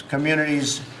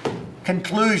community's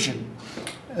conclusion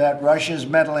that Russia's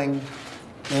meddling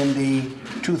in the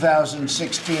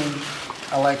 2016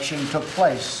 election took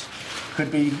place.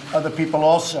 Could be other people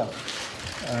also.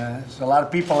 There's a lot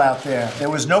of people out there. There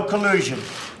was no collusion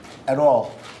at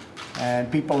all.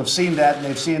 And people have seen that, and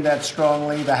they've seen that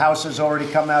strongly. The House has already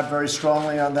come out very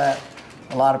strongly on that.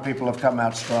 A lot of people have come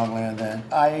out strongly on that.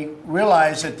 I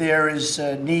realize that there is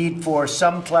a need for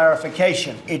some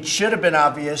clarification. It should have been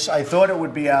obvious. I thought it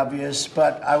would be obvious,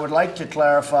 but I would like to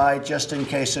clarify just in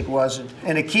case it wasn't.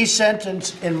 In a key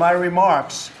sentence in my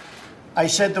remarks, I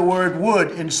said the word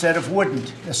would instead of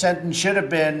wouldn't. The sentence should have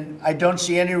been, I don't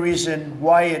see any reason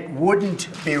why it wouldn't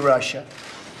be Russia.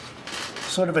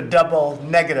 Sort of a double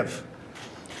negative.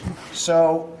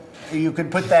 So you can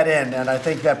put that in, and I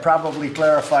think that probably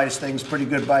clarifies things pretty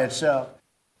good by itself.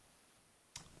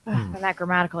 And that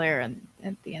grammatical error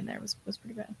at the end there was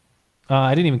pretty bad.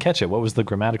 I didn't even catch it. What was the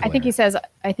grammatical error? I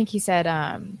think he said,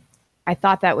 I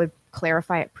thought that would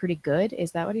clarify it pretty good.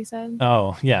 Is that what he said?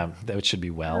 Oh, yeah, that should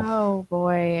be well. Oh,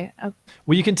 boy. Oh.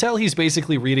 Well, you can tell he's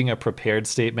basically reading a prepared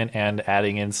statement and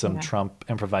adding in some Trump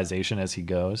improvisation as he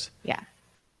goes. Yeah.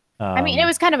 I mean, it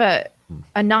was kind of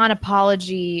a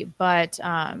non-apology, but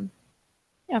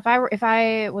if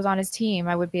I was on his team,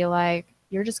 I would be like,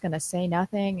 you're just going to say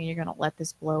nothing and you're going to let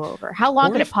this blow over. How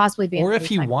long could it possibly be? Or if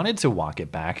he wanted to walk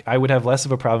it back, I would have less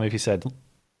of a problem if he said,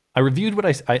 I reviewed what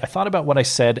I thought about what I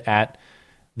said at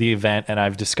the event, and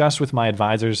I've discussed with my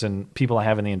advisors and people I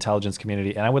have in the intelligence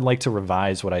community, and I would like to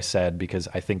revise what I said because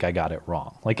I think I got it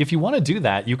wrong. Like, if you want to do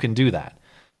that, you can do that.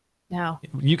 No.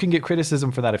 You can get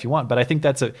criticism for that if you want, but I think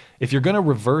if you're going to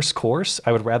reverse course,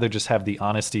 I would rather just have the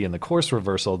honesty in the course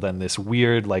reversal than this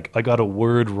weird, like, I got a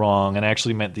word wrong and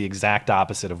actually meant the exact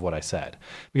opposite of what I said.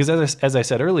 Because as I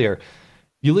said earlier,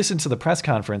 you listen to the press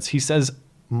conference, he says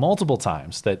multiple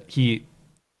times that he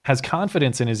has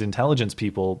confidence in his intelligence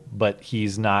people, but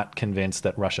he's not convinced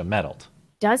that Russia meddled.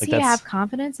 Does he have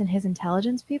confidence in his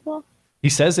intelligence people? He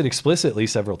says it explicitly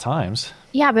several times.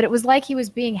 Yeah, but it was like he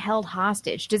was being held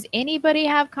hostage. Does anybody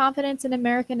have confidence in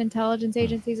American intelligence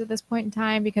agencies at this point in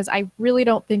time? Because I really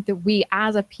don't think that we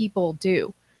as a people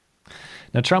do.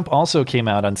 Now, Trump also came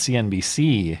out on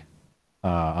CNBC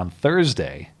on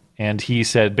Thursday, and he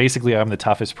said, basically, I'm the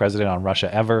toughest president on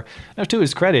Russia ever. Now, to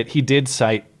his credit, he did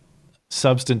cite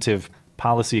substantive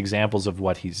policy examples of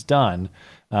what he's done,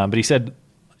 but he said,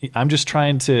 I'm just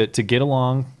trying to get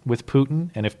along with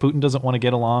Putin, and if Putin doesn't want to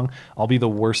get along, I'll be the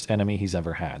worst enemy he's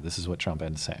ever had. This is what Trump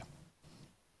had to say.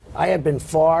 I have been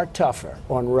far tougher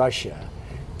on Russia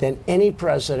than any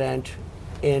president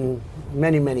in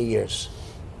many, many years,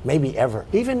 maybe ever.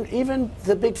 Even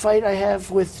the big fight I have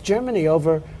with Germany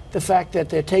over the fact that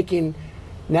they're taking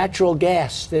natural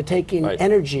gas, they're taking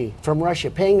energy from Russia,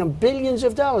 paying them billions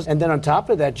of dollars. And then on top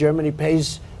of that, Germany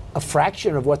pays a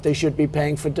fraction of what they should be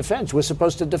paying for defense. We're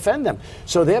supposed to defend them.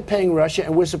 So they're paying Russia,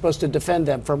 and we're supposed to defend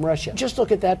them from Russia. Just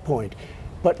look at that point.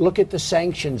 But look at the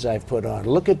sanctions I've put on.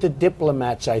 Look at the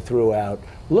diplomats I threw out.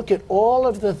 Look at all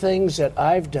of the things that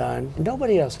I've done.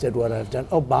 Nobody else did what I've done.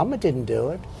 Obama didn't do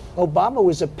it. Obama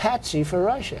was a patsy for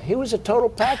Russia. He was a total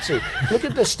patsy. Look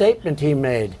at the statement he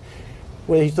made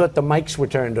where he thought the mics were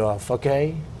turned off,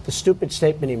 okay? The stupid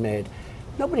statement he made.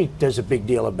 Nobody does a big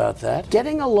deal about that.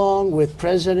 Getting along with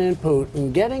President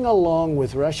Putin, getting along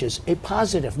with Russia is a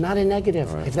positive, not a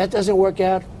negative. If that doesn't work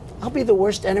out, I'll be the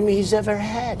worst enemy he's ever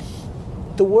had.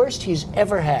 The worst he's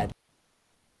ever had.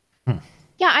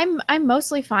 Yeah, I'm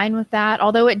mostly fine with that.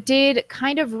 Although it did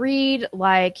kind of read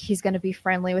like he's going to be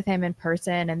friendly with him in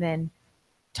person and then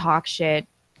talk shit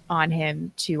on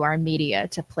him to our media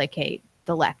to placate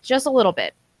the left just a little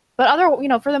bit. But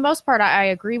for the most part, I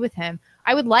agree with him.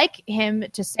 I would like him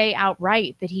to say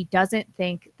outright that he doesn't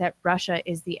think that Russia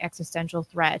is the existential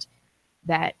threat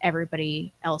that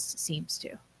everybody else seems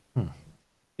to.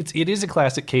 It is a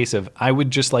classic case of I would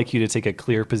just like you to take a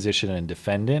clear position and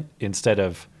defend it instead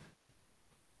of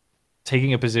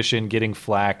taking a position, getting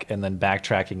flack, and then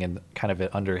backtracking in kind of an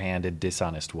underhanded,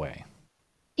 dishonest way.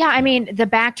 Yeah, I mean, the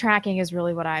backtracking is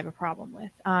really what I have a problem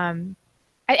with.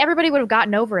 Everybody would have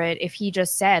gotten over it if he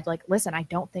just said, like, listen, I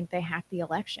don't think they hacked the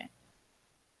election.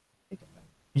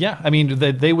 Yeah, I mean,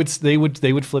 they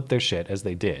would flip their shit as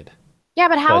they did. Yeah,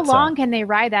 but how long can they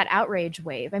ride that outrage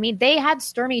wave? I mean, they had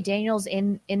Stormy Daniels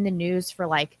in the news for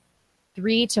like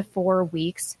 3 to 4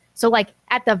 weeks. So, like,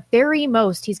 at the very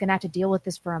most, he's going to have to deal with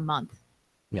this for a month.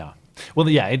 Yeah. Well,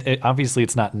 yeah, obviously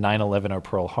it's not 9/11 or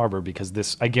Pearl Harbor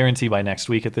because I guarantee by next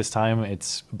week at this time,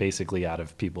 it's basically out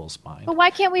of people's mind. But why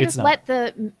can't we just let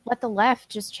the left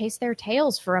just chase their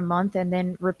tails for a month and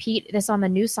then repeat this on the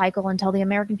news cycle until the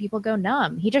American people go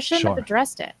numb? He just shouldn't have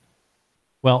addressed it.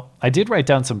 Well, I did write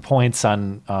down some points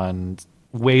on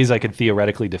ways I could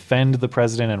theoretically defend the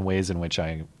president and ways in which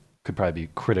I could probably be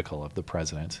critical of the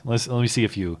president. Let me see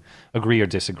if you agree or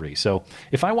disagree. So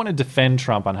if I want to defend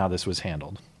Trump on how this was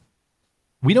handled,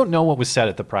 we don't know what was said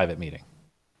at the private meeting.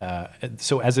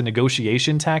 So as a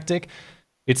negotiation tactic,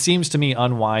 it seems to me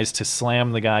unwise to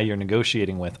slam the guy you're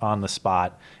negotiating with on the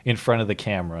spot in front of the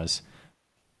cameras.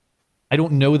 I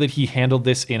don't know that he handled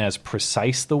this in as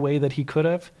precise the way that he could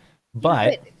have.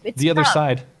 But the other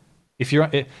side, if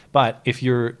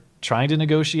you're trying to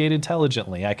negotiate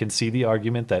intelligently, I can see the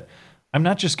argument that I'm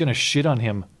not just going to shit on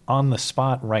him on the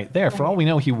spot right there. For all we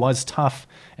know, he was tough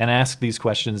and asked these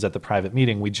questions at the private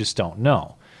meeting. We just don't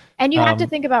know. And you have to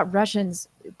think about Russians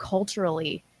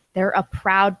culturally. They're a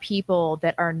proud people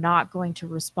that are not going to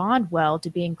respond well to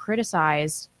being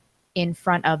criticized in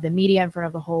front of the media, in front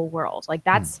of the whole world. Like,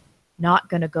 that's not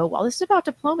going to go well. This is about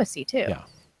diplomacy, too. Yeah.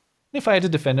 If I had to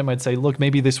defend him, I'd say, look,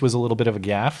 maybe this was a little bit of a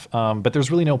gaffe, but there's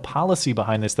really no policy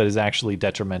behind this that is actually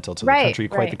detrimental to the country.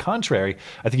 Quite the contrary.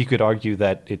 I think you could argue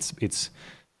that it's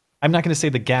I'm not going to say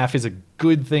the gaffe is a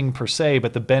good thing per se,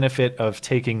 but the benefit of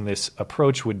taking this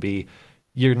approach would be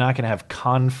you're not going to have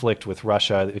conflict with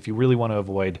Russia. If you really want to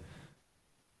avoid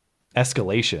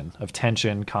escalation of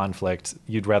tension, conflict,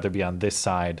 you'd rather be on this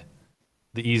side,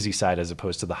 the easy side, as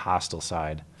opposed to the hostile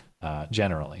side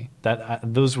generally.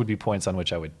 Those would be points on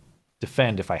which I would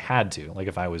defend if I had to, like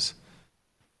if I was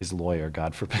his lawyer,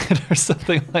 God forbid, or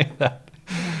something like that.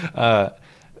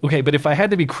 Okay, but if I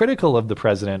had to be critical of the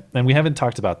president, and we haven't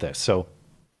talked about this, so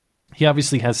he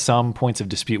obviously has some points of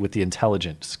dispute with the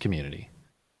intelligence community.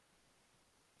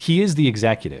 He is the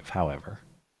executive, however.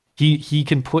 He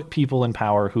can put people in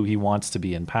power who he wants to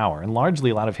be in power, and largely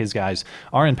a lot of his guys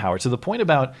are in power. To the point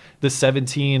about the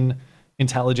 17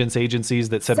 intelligence agencies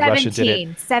that said Russia did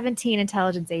it. 17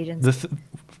 intelligence agencies.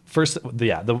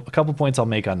 The couple points I'll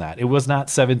make on that. It was not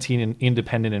 17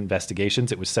 independent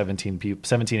investigations. It was 17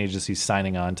 agencies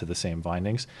signing on to the same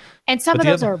findings. And some of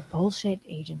those are bullshit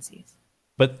agencies.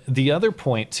 But the other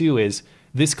point, too, is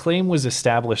this claim was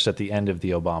established at the end of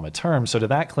the Obama term. So to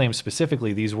that claim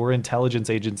specifically, these were intelligence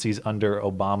agencies under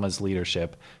Obama's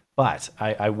leadership. But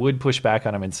I would push back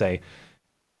on him and say,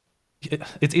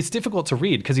 it's difficult to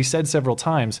read because he said several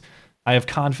times, I have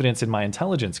confidence in my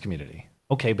intelligence community.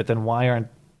 Okay, but then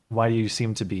why do you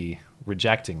seem to be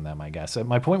rejecting them, I guess?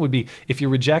 My point would be, if you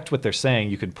reject what they're saying,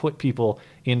 you could put people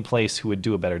in place who would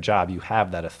do a better job. You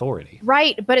have that authority.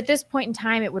 Right, but at this point in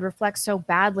time, it would reflect so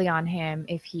badly on him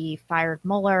if he fired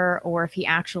Mueller or if he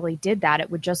actually did that. It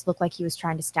would just look like he was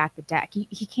trying to stack the deck.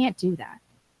 He can't do that.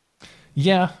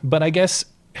 Yeah, but I guess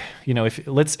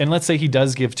let's say he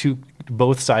does give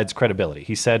both sides credibility.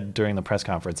 He said during the press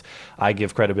conference, I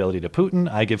give credibility to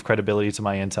Putin, I give credibility to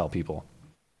my intel people.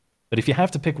 But if you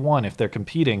have to pick one, if they're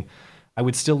competing, I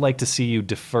would still like to see you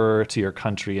defer to your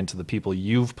country and to the people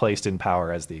you've placed in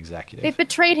power as the executive. They've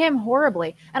betrayed him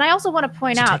horribly. And I also want to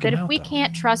point out that if we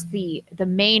can't trust the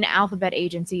main alphabet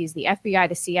agencies, the FBI,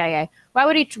 the CIA, why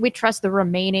would we trust the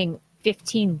remaining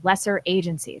 15 lesser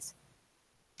agencies?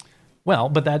 Well,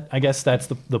 but I guess that's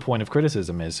the point of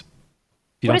criticism is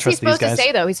you what don't is trust he supposed these guys? to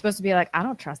say, though? He's supposed to be like, I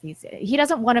don't trust these. He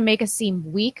doesn't want to make us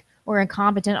seem weak or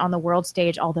incompetent on the world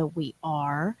stage, although we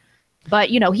are. But,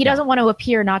 he doesn't want to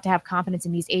appear not to have confidence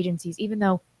in these agencies, even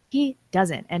though he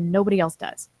doesn't and nobody else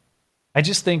does. I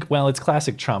just think, it's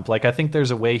classic Trump. Like, I think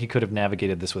there's a way he could have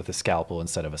navigated this with a scalpel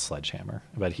instead of a sledgehammer.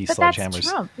 But that's Trump.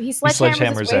 He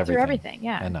sledgehammers his way through everything.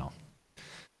 Yeah. I know.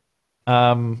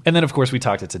 And then, of course, we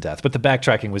talked it to death. But the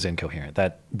backtracking was incoherent.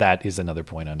 That is another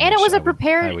point on. And it was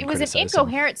it was an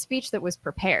incoherent speech that was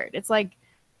prepared. It's like,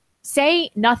 say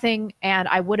nothing, and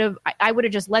I would have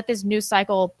just let this news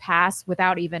cycle pass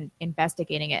without even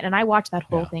investigating it. And I watched that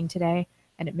whole thing today,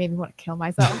 and it made me want to kill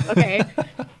myself. Okay,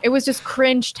 it was just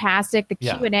cringe-tastic. The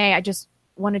Q&A, I just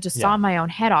wanted to saw my own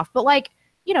head off. But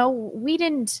we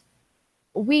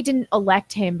didn't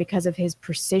elect him because of his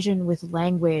precision with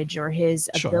language or his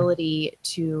ability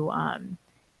to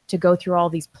go through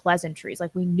all these pleasantries.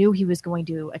 Like, we knew he was going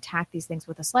to attack these things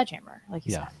with a sledgehammer, like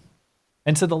you said.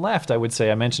 And to the left, I would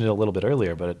say, I mentioned it a little bit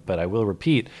earlier, but I will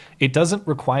repeat, it doesn't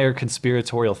require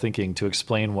conspiratorial thinking to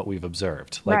explain what we've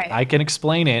observed. Like, I can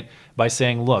explain it by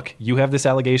saying, look, you have this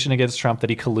allegation against Trump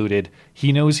that he colluded.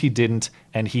 He knows he didn't,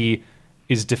 and he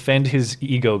is defend his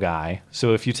ego guy.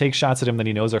 So if you take shots at him that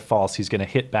he knows are false, he's going to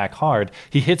hit back hard.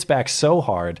 He hits back so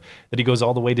hard that he goes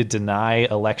all the way to deny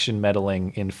election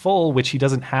meddling in full, which he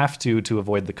doesn't have to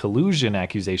avoid the collusion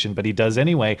accusation, but he does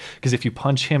anyway, because if you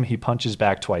punch him, he punches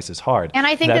back twice as hard. And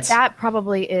I think that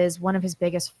probably is one of his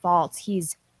biggest faults.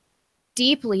 He's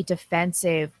deeply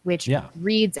defensive, which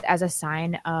reads as a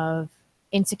sign of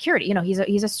insecurity.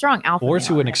 He's a strong alpha. Or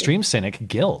to an extreme cynic,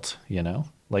 guilt,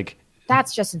 like...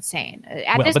 That's just insane.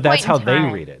 But that's how they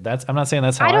read it. I'm not saying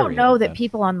that's how I don't know that but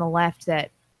people on the left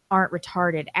that aren't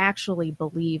retarded actually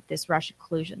believe this Russian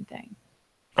collusion thing.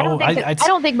 I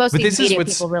don't think most of these media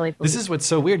people really believe. This is what's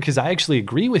so weird, because I actually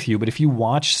agree with you. But if you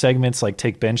watch segments like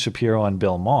take Ben Shapiro and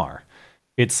Bill Maher,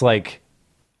 it's like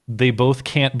they both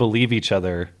can't believe each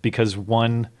other because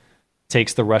one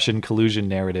takes the Russian collusion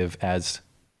narrative as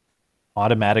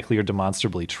automatically or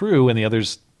demonstrably true, and the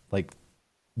other's like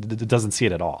doesn't see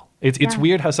it at all. It's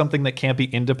weird how something that can't be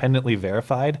independently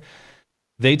verified,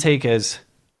 they take as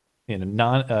as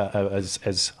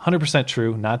 100%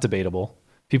 true, not debatable.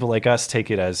 People like us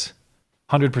take it as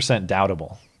 100%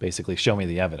 doubtable. Basically, show me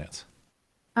the evidence.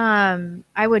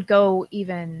 I would go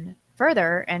even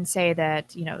further and say that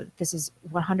this is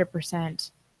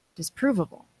 100%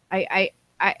 disprovable.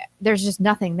 There's just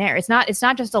nothing there. It's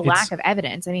not just a lack of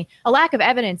evidence. I mean, a lack of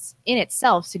evidence in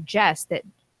itself suggests that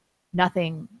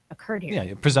nothing occurred here.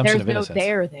 Yeah, presumption of innocence.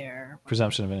 There.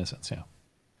 Presumption of innocence, yeah.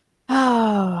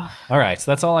 Oh. All right,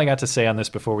 so that's all I got to say on this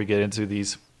before we get into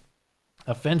these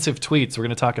offensive tweets. We're going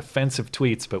to talk offensive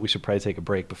tweets, but we should probably take a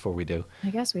break before we do.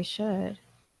 I guess we should.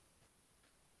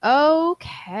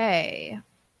 Okay.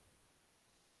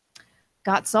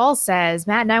 Got Saul says,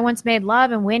 Matt and I once made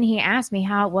love, and when he asked me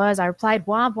how it was, I replied,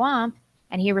 womp womp.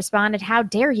 And he responded, how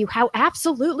dare you? How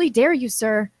absolutely dare you,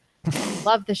 sir?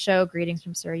 Love the show. Greetings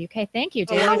from Surrey, UK. Thank you,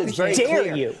 dude. How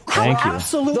dare you? Thank you. How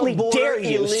absolutely dare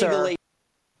you, sir?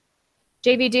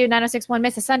 JV Dude 9061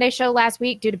 missed a Sunday show last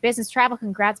week due to business travel.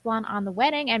 Congrats, Blonde, on the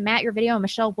wedding. And Matt, your video on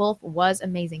Michelle Wolf was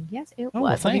amazing. Yes, it was.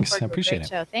 Well, thanks. I appreciate it.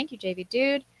 Show. Thank you, JV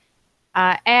Dude.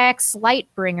 X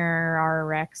Lightbringer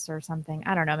RX or something.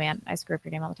 I don't know, man. I screw up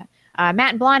your name all the time. Matt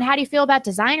and Blonde, how do you feel about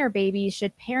designer babies?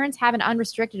 Should parents have an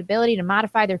unrestricted ability to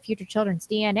modify their future children's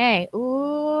DNA?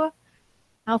 Ooh.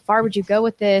 How far would you go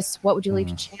with this? What would you leave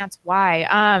to chance?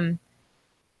 Why?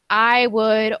 I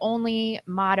would only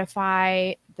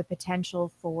modify the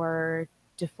potential for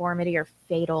deformity or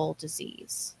fatal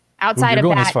disease. Outside you're of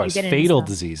going that, as far as fatal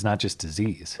disease, not just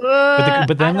disease.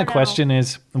 But then the question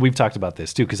is, we've talked about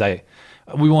this too, because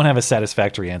we won't have a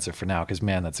satisfactory answer for now, because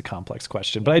man, that's a complex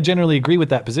question. But I generally agree with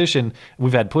that position.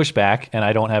 We've had pushback, and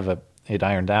I don't have it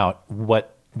ironed out.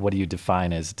 What do you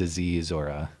define as disease or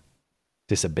a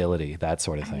disability, that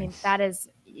sort of thing? I mean, that is,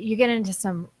 you get into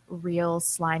some real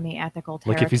slimy ethical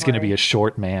territory. Like if he's going to be a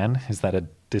short man, is that a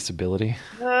disability?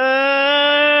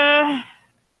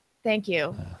 Thank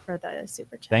you for the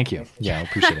super chat. Thank you. Yeah, I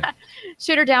appreciate it.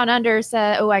 Shooter Down Under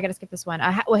said, I got to skip this one.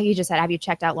 He just said, have you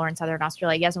checked out Lauren, Southern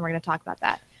Australia? Yes, and we're going to talk about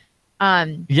that.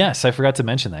 Yes, I forgot to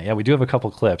mention that. Yeah, we do have a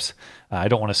couple clips. I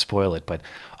don't want to spoil it, but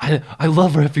I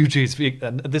love refugees.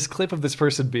 This clip of this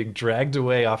person being dragged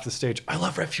away off the stage. I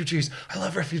love refugees. I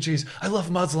love refugees. I love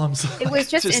Muslims. It was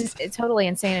just totally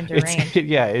insane and deranged.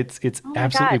 It's Oh my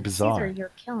absolutely God, bizarre. Caesar,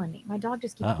 you're killing me. My dog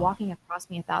just keeps walking across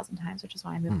me 1,000 times, which is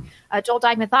why I moved. Joel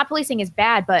Dykman, thought policing is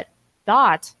bad, but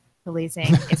thought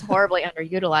policing is horribly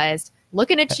underutilized.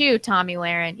 Looking at you, Tommy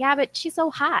Lahren. Yeah, but she's so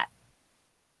hot.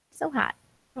 So hot.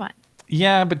 Come on.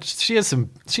 Yeah, but she has some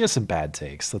bad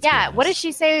takes. What did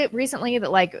she say recently?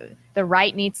 That like the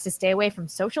right needs to stay away from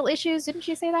social issues? Didn't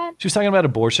she say that? She was talking about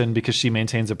abortion because she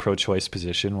maintains a pro-choice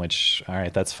position, which, all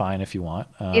right, that's fine if you want.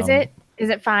 Is it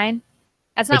fine?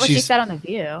 That's not what she said on The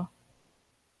View.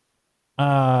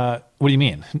 What do you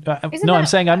mean? I'm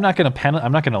saying I'm not going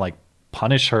to like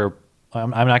punish her.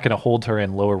 I'm not going to hold her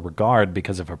in lower regard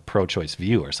because of her pro-choice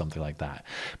view or something like that.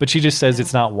 But she just says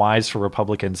it's not wise for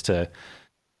Republicans to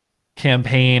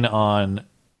campaign on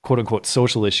quote unquote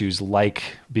social issues like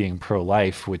being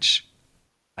pro-life, which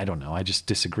I don't know. I just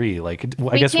disagree. Like,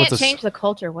 I guess we can't change the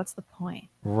culture. What's the point?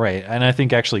 Right. And I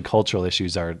think actually cultural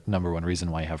issues are number one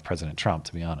reason why you have President Trump,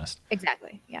 to be honest.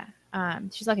 Exactly. Yeah.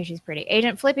 She's lucky she's pretty.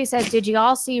 Agent Flippy says, did you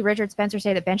all see Richard Spencer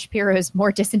say that Ben Shapiro is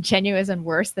more disingenuous and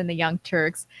worse than the Young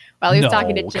Turks? While he was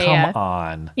talking to JF, come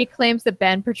on. He claims that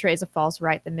Ben portrays a false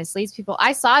right that misleads people.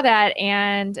 I saw that,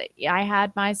 and I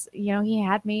had he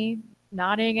had me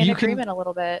nodding in agreement a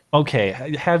little bit.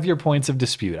 Okay, have your points of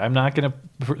dispute. I'm not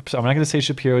gonna say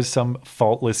Shapiro is some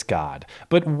faultless god,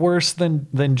 but worse than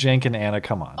Cenk and Anna.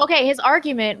 Come on. Okay, his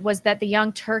argument was that the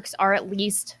Young Turks are at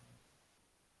least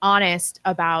honest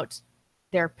about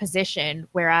their position,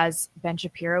 whereas Ben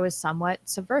Shapiro is somewhat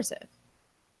subversive.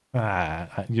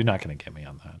 You're not going to get me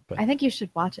on that. But I think you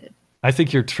should watch it. I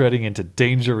think you're treading into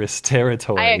dangerous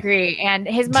territory. I agree. And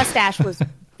his mustache was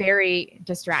very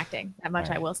distracting. That much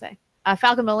I will say.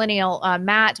 Falcon Millennial,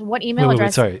 Matt, what email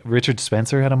address? Sorry, Richard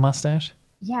Spencer had a mustache?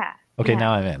 Yeah. Okay, yeah.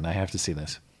 Now I'm in. I have to see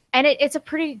this. And it's a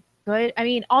pretty good,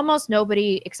 almost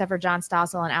nobody except for John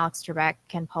Stossel and Alex Trebek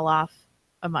can pull off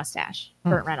a mustache.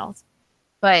 Burt Reynolds.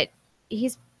 But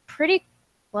he's pretty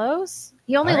close.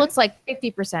 He only looks like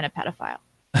 50% a pedophile.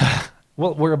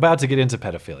 Well, we're about to get into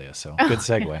pedophilia, so good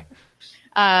segue.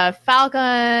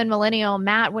 Falcon, Millennial,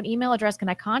 Matt, what email address can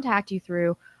I contact you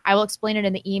through? I will explain it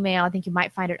in the email. I think you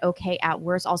might find it okay at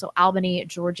worst. Also, Albany,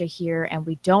 Georgia here, and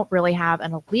we don't really have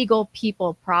an illegal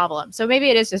people problem. So maybe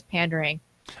it is just pandering.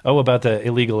 Oh, about the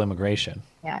illegal immigration.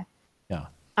 Yeah. Yeah.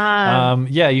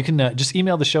 You can just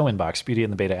email the show inbox,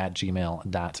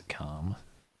 beautyandthebeta@gmail.com.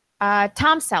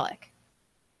 Tom Selleck.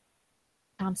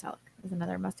 Tom Selleck is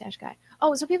another mustache guy.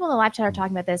 Oh, so people in the live chat are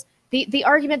talking about this. The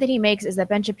argument that he makes is that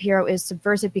Ben Shapiro is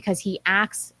subversive because he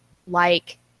acts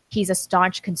like he's a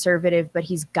staunch conservative, but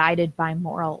he's guided by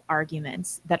moral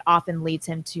arguments that often leads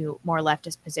him to more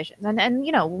leftist positions. And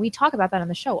we talk about that on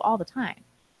the show all the time.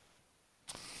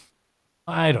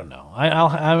 I don't know.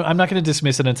 I'm not going to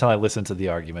dismiss it until I listen to the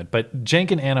argument. But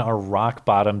Cenk and Anna are rock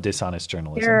bottom dishonest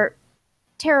journalism. They're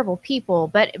terrible people,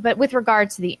 but with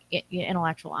regards to the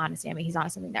intellectual honesty, he's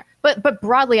honest something there. But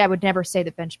broadly, I would never say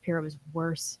that Ben Shapiro is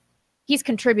worse. He's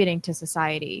contributing to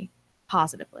society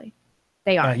positively.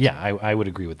 They are. I would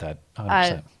agree with that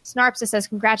 100%. Snarps says,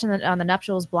 congrats on the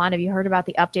nuptials, Blonde. Have you heard about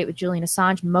the update with Julian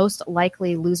Assange most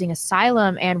likely losing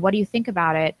asylum? And what do you think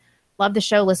about it? Love the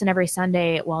show. Listen every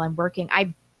Sunday while I'm working.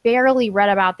 I barely read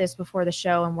about this before the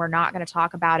show, and we're not going to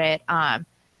talk about it. And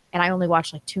I only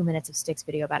watched like 2 minutes of Sticks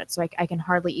video about it, so I can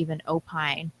hardly even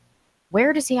opine.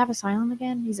 Where does he have asylum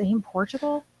again? He's in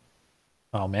Portugal?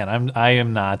 Oh man, I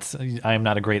am not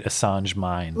a great Assange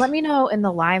mind. Let me know in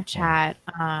the live chat.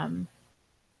 Can't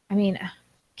we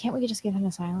just give him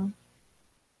asylum?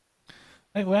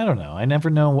 I don't know. I never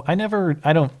know. I'm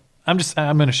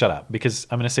going to shut up because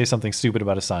I'm going to say something stupid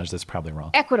about Assange that's probably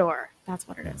wrong. Ecuador. That's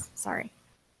what it is. Sorry.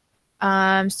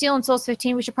 Steel and Souls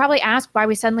 15. We should probably ask why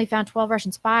we suddenly found 12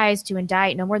 Russian spies to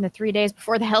indict no more than 3 days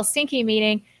before the Helsinki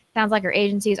meeting. Sounds like our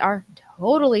agencies are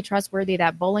totally trustworthy.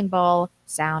 That bowling ball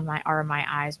sound are my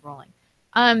eyes rolling.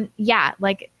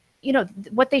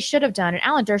 What they should have done, and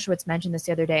Alan Dershowitz mentioned this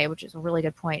the other day, which is a really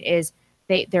good point, is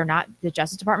they're not, the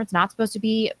Justice Department's not supposed to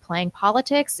be playing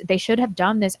politics. They should have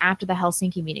done this after the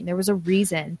Helsinki meeting. There was a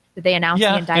reason that they announced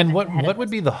the indictment. And what would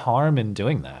be the harm in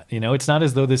doing that? It's not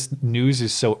as though this news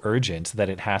is so urgent that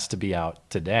it has to be out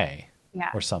today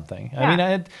or something.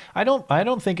 Yeah. I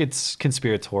don't think it's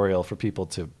conspiratorial for people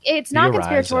to. It's not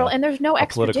conspiratorial, and there's no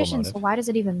extradition, so why does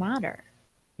it even matter?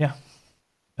 Yeah.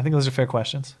 I think those are fair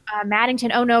questions.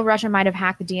 Maddington, oh no, Russia might have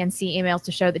hacked the DNC emails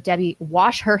to show that Debbie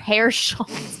wash her hair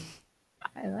shawls.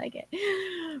 I like it.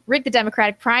 Rig the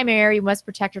Democratic primary. You must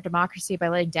protect your democracy by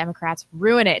letting Democrats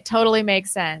ruin it. Totally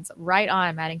makes sense. Right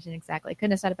on, Maddington. Exactly.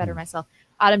 Couldn't have said it better myself.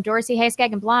 Autumn Dorsey, hey,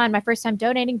 Skag and Blonde. My first time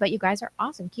donating, but you guys are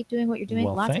awesome. Keep doing what you're doing.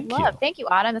 Well, Lots of thank love. you. Thank you,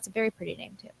 Autumn. That's a very pretty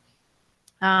name, too.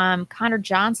 Connor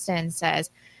Johnston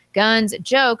says, Gunn's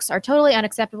jokes are totally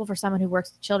unacceptable for someone who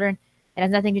works with children. It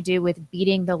has nothing to do with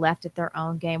beating the left at their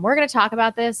own game. We're going to talk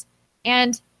about this,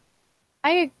 and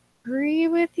I agree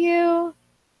with you,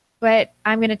 but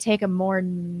I'm going to take a more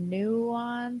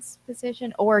nuanced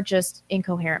position or just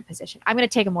incoherent position. I'm going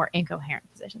to take a more incoherent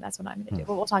position. That's what I'm going to do,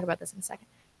 but we'll talk about this in a second.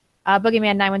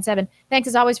 Boogeyman 917, thanks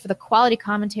as always for the quality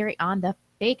commentary on the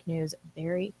fake news.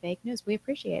 Very fake news. We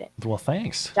appreciate it. Well,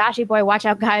 thanks. Joshy boy, watch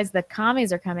out, guys. The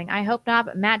commies are coming. I hope not,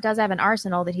 but Matt does have an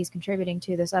arsenal that he's contributing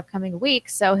to this upcoming week,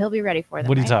 so he'll be ready for them.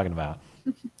 What are you right? talking about?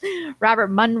 Robert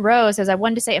Munro says, I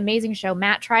wanted to say amazing show.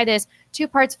 Matt, try this. 2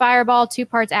 parts Fireball, 2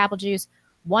 parts apple juice,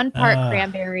 1 part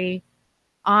cranberry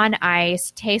on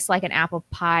ice. Tastes like an apple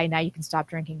pie. Now you can stop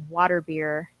drinking water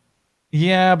beer.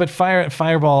 Yeah, but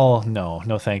Fireball, no,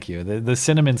 thank you. The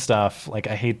cinnamon stuff, like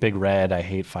I hate Big Red, I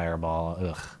hate Fireball.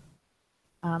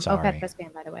 Ugh. Sorry. OPEC Best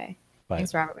Band, by the way. But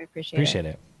thanks, Robert. We appreciate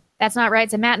it. That's not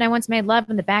right. So Matt and I once made love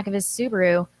in the back of his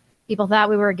Subaru. People thought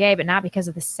we were gay, but not because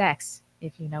of the sex,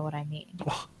 if you know what I mean.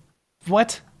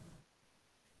 What?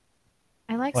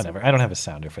 I like Whatever. Subarus. I don't have a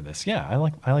sounder for this. Yeah, I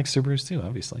like Subarus too,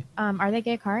 obviously. Are they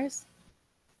gay cars?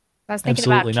 I was thinking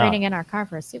Absolutely about not. trading in our car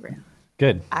for a Subaru.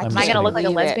 Good. Am I going to look like a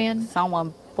believe that lesbian?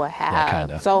 Someone would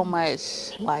kinda. have so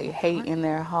much like hate in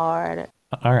their heart.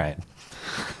 All right.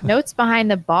 Notes behind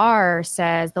the bar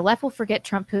says the left will forget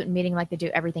Trump-Putin meeting like they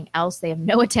do everything else. They have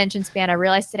no attention span. I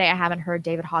realized today I haven't heard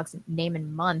David Hogg's name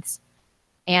in months,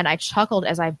 and I chuckled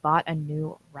as I bought a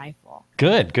new rifle.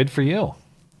 Good for you.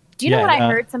 Do you know what I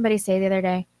heard somebody say the other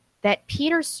day? That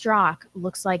Peter Strzok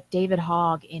looks like David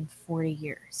Hogg in 40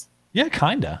 years. Yeah,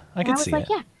 kinda. I can see was like,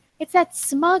 it. yeah, it's that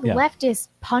smug Yeah. leftist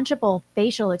punchable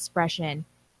facial expression.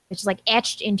 It's just like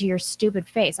etched into your stupid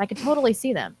face. I could totally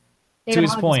see them. To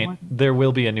his point, there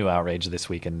will be a new outrage this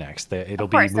week and next. It'll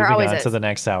be course, there moving always on is. to the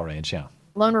next outrage. Yeah.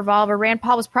 Lone Revolver. Rand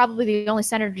Paul was probably the only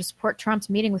senator to support Trump's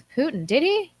meeting with Putin. Did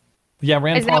he? Yeah,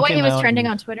 Rand Is Paul that why he came was out trending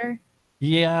and- on Twitter?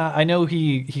 Yeah, I know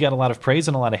he got a lot of praise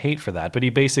and a lot of hate for that, but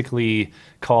he basically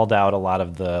called out a lot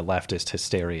of the leftist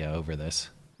hysteria over this.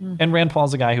 Mm. And Rand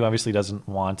Paul's a guy who obviously doesn't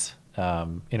want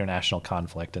international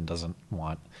conflict and doesn't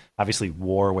want, obviously,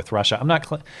 war with Russia. I'm not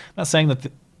saying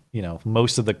that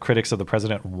most of the critics of the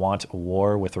president want a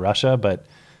war with Russia, but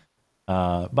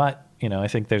I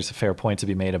think there's a fair point to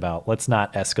be made about let's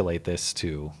not escalate this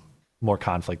to more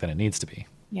conflict than it needs to be.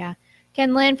 Yeah.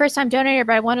 Ken Lynn, first time donator,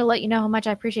 but I want to let you know how much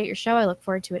I appreciate your show. I look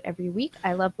forward to it every week.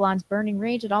 I love Blonde's burning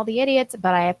rage at all the idiots,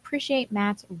 but I appreciate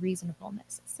Matt's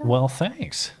reasonableness. So Well,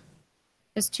 thanks.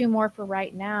 just 2 more for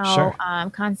right now. Sure.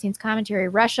 Constantine's commentary: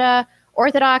 Russia,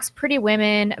 Orthodox, pretty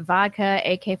women, vodka,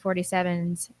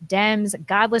 AK-47s, Dems,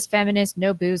 godless feminists,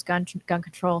 no booze, gun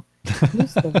control.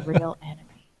 Who's the real enemy?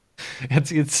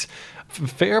 It's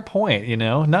fair point,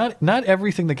 Not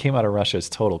everything that came out of Russia is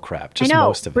total crap. Just I know.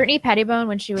 most of it. Brittany Pettibone,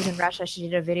 when she was in Russia, she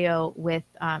did a video with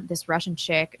this Russian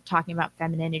chick talking about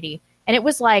femininity, and it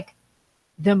was like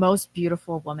the most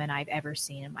beautiful woman I've ever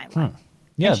seen in my life.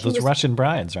 Yeah, And she those was- Russian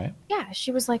brides, right? Yeah,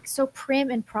 she was like so prim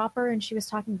and proper, and she was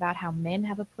talking about how men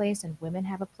have a place and women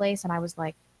have a place, and I was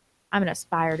like, I'm gonna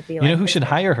aspire to be like. You know who this should bitch.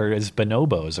 hire her is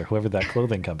Bonobos or whoever that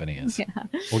clothing company is. Yeah.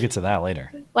 We'll get to that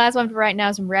later. Last one for right now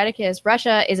is from Redicus.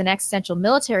 Russia is an existential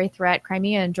military threat.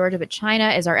 Crimea and Georgia, but China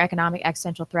is our economic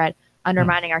existential threat,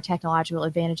 undermining our technological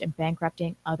advantage and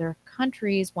bankrupting other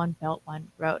countries. One belt, one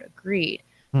road. Agreed.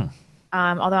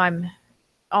 Although I'm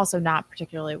also not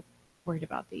particularly worried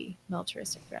about the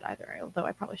militaristic threat either, although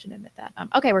I probably shouldn't admit that.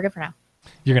 Okay, we're good for now.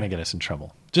 You're going to get us in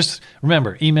trouble. Just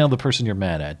remember, email the person you're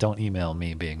mad at. Don't email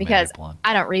me being Because mad at Blonde.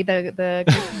 I don't read the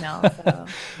email. So.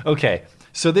 Okay,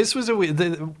 so this was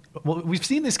we've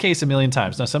seen this case a million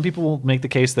times. Now, some people will make the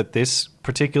case that this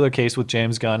particular case with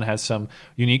James Gunn has some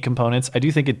unique components. I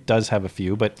do think it does have a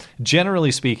few, but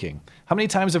generally speaking, how many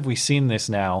times have we seen this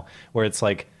now where it's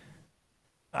like,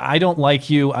 I don't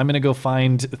like you, I'm going to go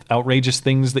find outrageous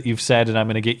things that you've said, and I'm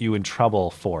going to get you in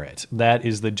trouble for it. That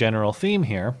is the general theme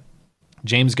here.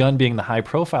 James Gunn being the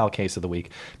high-profile case of the week.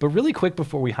 But really quick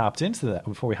before we hop into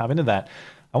that,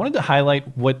 I wanted to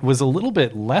highlight what was a little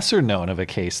bit lesser known of a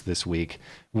case this week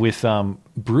with Milwaukee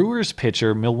Brewers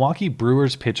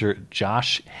pitcher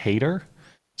Josh Hader.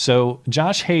 So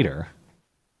Josh Hader,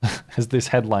 as this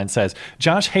headline says,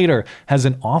 Josh Hader has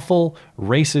an awful,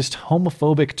 racist,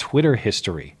 homophobic Twitter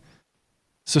history.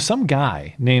 So some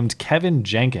guy named Kevin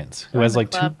Jenkins, who has like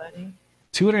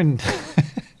 200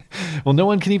 Well, no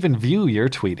one can even view your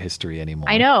tweet history anymore.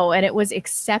 I know, and it was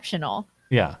exceptional.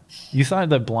 Yeah. You thought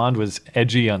that Blonde was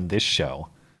edgy on this show.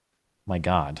 My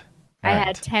God. I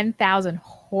had 10,000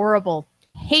 horrible,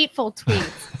 hateful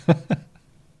tweets.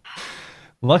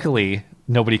 Luckily,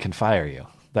 nobody can fire you.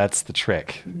 That's the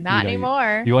trick. Not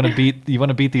anymore. You want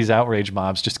to beat these outrage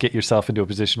mobs, just get yourself into a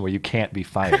position where you can't be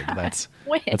fired. That's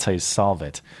how you solve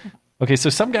it. Okay, so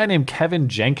some guy named Kevin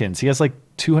Jenkins, he has like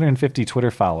 250 Twitter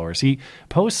followers. He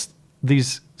posts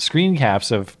these screen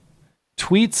caps of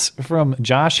tweets from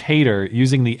Josh Hader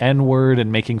using the N-word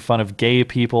and making fun of gay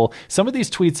people. Some of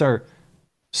these tweets are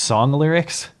song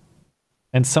lyrics,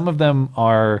 and some of them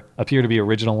appear to be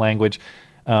original language.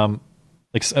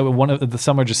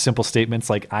 Some are just simple statements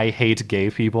like "I hate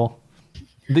gay people."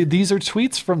 These are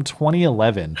tweets from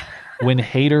 2011 when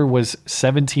Hader was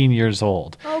 17 years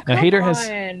old. Oh, now come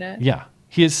Hader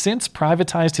he has since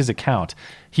privatized his account.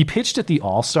 He pitched at the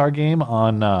All-Star game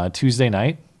on Tuesday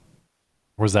night.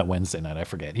 Or was that Wednesday night? I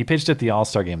forget. He pitched at the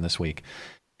All-Star game this week.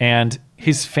 And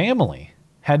his family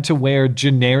had to wear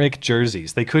generic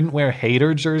jerseys. They couldn't wear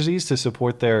Hader jerseys to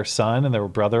support their son and their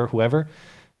brother, whoever,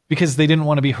 because they didn't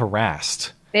want to be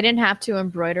harassed. They didn't have to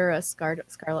embroider a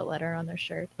scarlet letter on their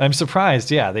shirt. I'm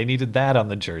surprised. Yeah, they needed that on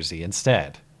the jersey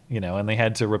instead. And they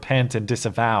had to repent and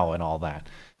disavow and all that.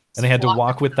 And they had to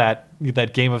walk with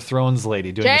that Game of Thrones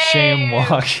lady doing the shame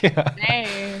walk.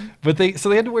 Yeah. But they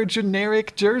had to wear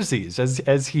generic jerseys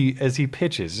as he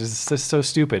pitches. It's just so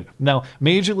stupid. Now,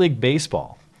 Major League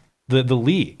Baseball, the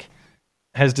league,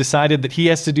 has decided that he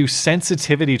has to do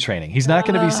sensitivity training. He's not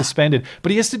going to be suspended,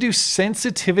 but he has to do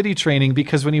sensitivity training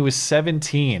because when he was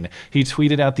 17, he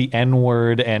tweeted out the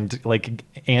N-word and like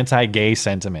anti-gay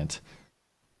sentiment.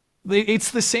 It's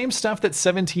the same stuff that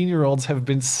 17-year-olds have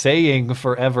been saying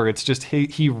forever. It's just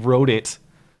he wrote it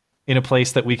in a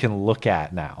place that we can look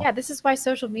at now. Yeah, this is why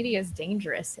social media is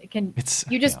dangerous.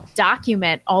 You just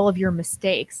document all of your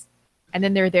mistakes, and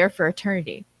then they're there for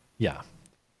eternity. Yeah.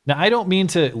 Now, I don't mean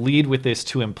to lead with this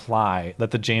to imply that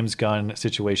the James Gunn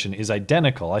situation is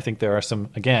identical. I think there are some,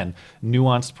 again,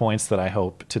 nuanced points that I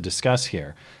hope to discuss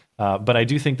here. But I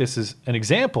do think this is an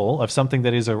example of something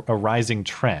that is a rising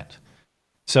trend.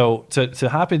 So to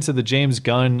hop into the James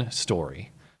Gunn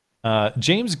story,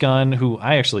 James Gunn, who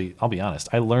I'll be honest,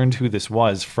 I learned who this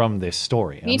was from this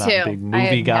story. Me I'm not too. a big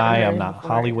movie guy. I'm not a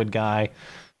Hollywood guy.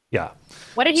 Yeah.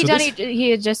 What had he done? He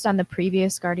had just done the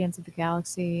previous Guardians of the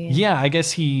Galaxy. Yeah, I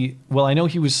guess I know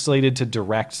he was slated to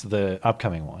direct the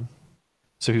upcoming one.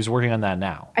 So he was working on that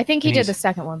now. I think he did the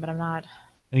second one, but I'm not.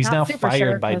 And he's now super fired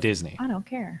sure by Disney. I don't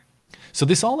care. So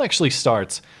this all actually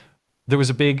starts. There was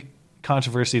a big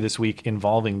controversy this week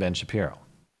involving Ben Shapiro.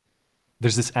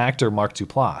 There's this actor, Mark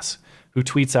Duplass, who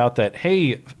tweets out that,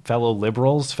 hey, fellow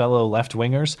liberals, fellow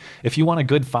left-wingers, if you want a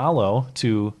good follow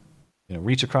to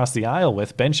reach across the aisle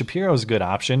with, Ben Shapiro's a good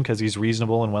option because he's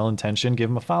reasonable and well-intentioned. Give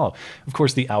him a follow. Of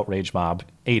course, the outrage mob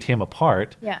ate him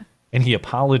apart. Yeah. And he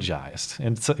apologized.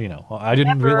 And so, I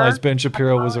didn't realize Ben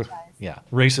Shapiro was a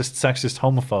racist, sexist,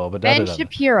 homophobe. Ben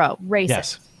Shapiro, racist.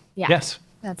 Yes. Yeah. Yes.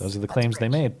 Those are the claims they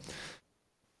made.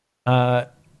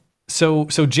 So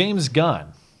James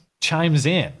Gunn chimes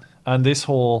in on this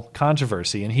whole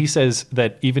controversy, and he says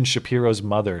that even Shapiro's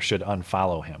mother should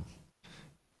unfollow him.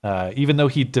 Even though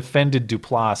he defended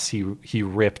Duplass, he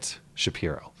ripped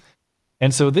Shapiro.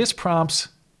 And so this prompts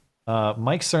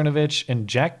Mike Cernovich and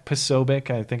Jack Posobiec.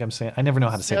 I never know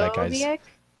how to say that guy's.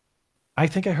 I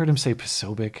think I heard him say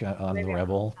Posobiec on The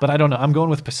Rebel, but I don't know. I'm going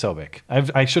with Posobiec.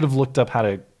 I should have looked up how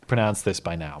to pronounce this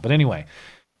by now. But anyway,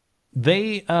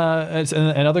 they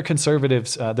and other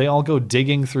conservatives, they all go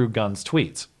digging through Gunn's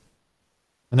tweets.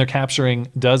 And they're capturing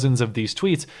dozens of these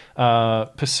tweets.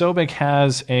 Posobiec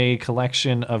has a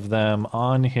collection of them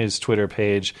on his Twitter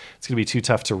page. It's going to be too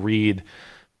tough to read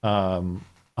on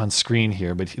screen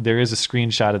here, but there is a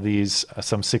screenshot of these,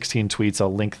 some 16 tweets.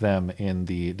 I'll link them in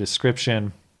the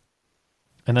description.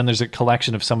 And then there's a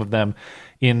collection of some of them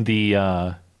in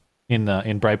the in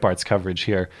Breitbart's coverage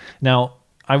here. Now,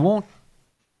 I'm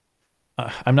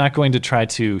not going to try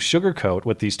to sugarcoat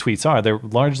what these tweets are. They're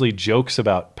largely jokes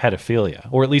about pedophilia,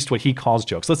 or at least what he calls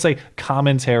jokes. Let's say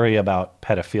commentary about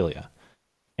pedophilia.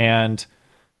 And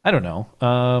I don't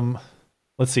know.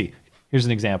 Let's see. Here's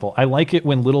an example. I like it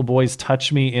when little boys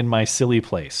touch me in my silly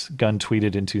place, Gunn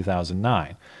tweeted in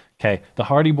 2009. Okay. The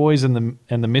Hardy Boys and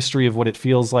the mystery of what it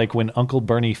feels like when Uncle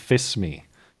Bernie fists me,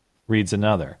 reads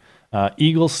another.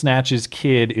 Eagle snatches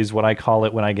kid is what I call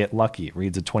it when I get lucky,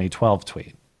 reads a 2012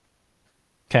 tweet.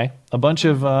 Okay, a bunch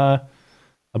of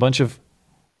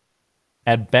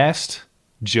at best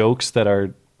jokes that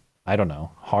are, I don't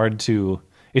know, hard to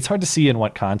It's hard to see in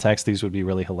what context these would be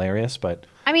really hilarious, but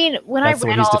I mean, when that's I the way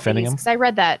read he's all defending these, him. because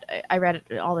I read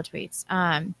all the tweets.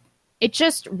 It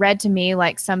just read to me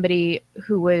like somebody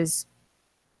who was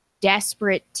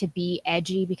desperate to be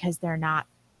edgy because they're not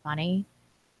funny.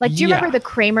 Like, do you remember the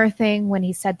Kramer thing when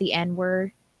he said the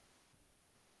N-word?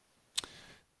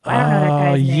 I don't know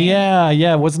that guy's name.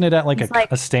 Yeah. Wasn't it at like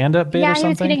a stand-up bit or something? Yeah, he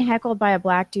was getting heckled by a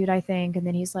black dude, I think, and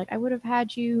then he's like, "I would have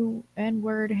had you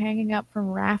N-word hanging up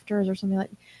from rafters or something like."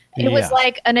 It was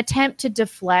like an attempt to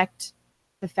deflect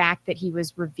the fact that he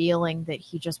was revealing that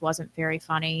he just wasn't very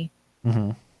funny,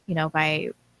 you know, by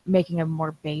making a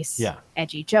more base,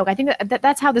 edgy joke. I think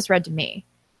that's how this read to me.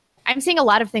 I'm seeing a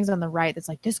lot of things on the right that's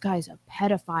like, this guy's a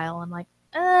pedophile. I'm like,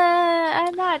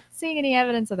 I'm not seeing any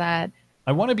evidence of that.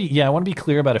 I want to be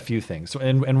clear about a few things.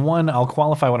 And one, I'll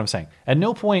qualify what I'm saying. At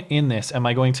no point in this am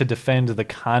I going to defend the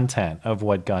content of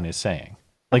what Gunn is saying.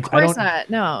 Like, of course not.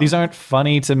 No. These aren't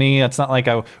funny to me. It's not like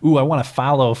I want to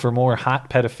follow for more hot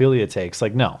pedophilia takes.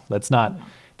 Like, no, that's not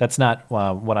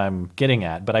what I'm getting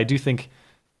at. But I do think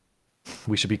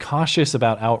we should be cautious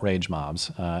about outrage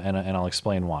mobs, and I'll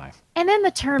explain why. And then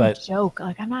the term joke,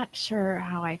 like, I'm not sure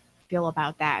how I feel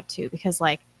about that too, because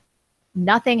like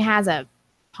nothing has a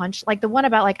punch. Like the one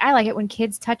about like, I like it when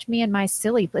kids touch me in my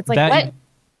silly. It's like, what?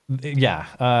 Yeah.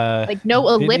 Like no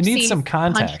ellipses. It needs some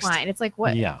context. Punchline. It's like,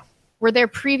 what? Yeah. Were there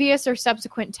previous or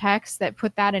subsequent texts that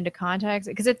put that into context?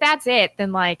 Because if that's it,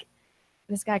 then like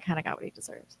this guy kind of got what he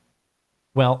deserves.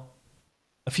 Well,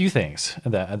 a few things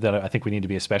that I think we need to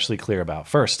be especially clear about.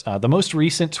 First, the most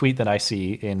recent tweet that I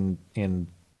see in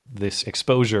this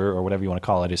exposure, or whatever you want to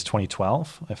call it, is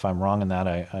 2012. If I'm wrong in that,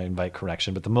 I invite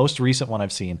correction. But the most recent one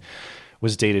I've seen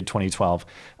was dated 2012.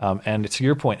 And to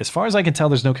your point, as far as I can tell,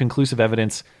 there's no conclusive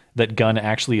evidence that Gunn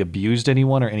actually abused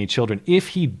anyone or any children. If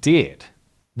he did,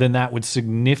 then that would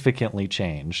significantly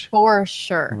change for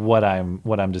sure what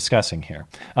I'm discussing here.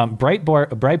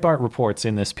 Breitbart reports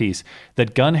in this piece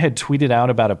that Gunn had tweeted out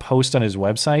about a post on his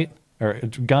website, or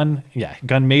Gunn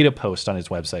made a post on his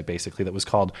website basically that was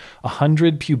called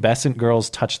 100 Pubescent Girls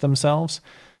Touch Themselves.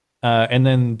 And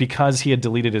then because he had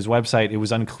deleted his website, it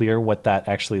was unclear what that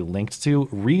actually linked to.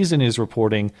 Reason is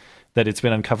reporting that it's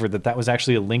been uncovered that was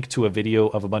actually a link to a video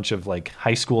of a bunch of like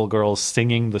high school girls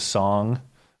singing the song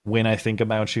 "When I Think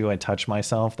About You, I Touch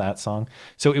Myself," that song.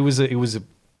 So it was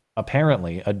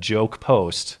apparently a joke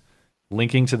post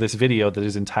linking to this video that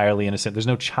is entirely innocent. There's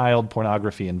no child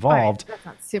pornography involved. Right, that's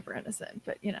not super innocent,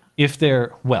 but you know.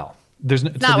 There's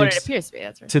not what it appears to be.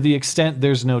 That's right. To the extent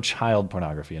there's no child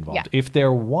pornography involved. Yeah. If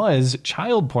there was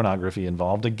child pornography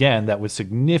involved, again, that would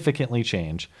significantly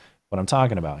change what I'm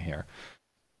talking about here.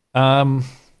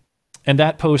 And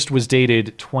that post was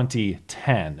dated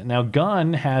 2010. Now,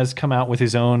 Gunn has come out with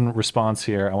his own response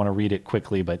here. I want to read it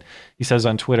quickly, but he says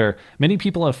on Twitter, many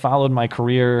people who have followed my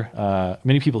career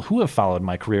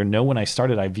know when I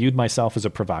started, I viewed myself as a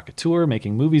provocateur,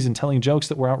 making movies and telling jokes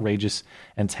that were outrageous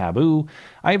and taboo.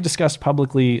 As I've discussed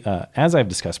publicly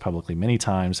many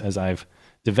times, as I've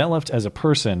developed as a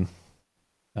person,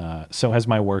 so has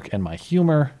my work and my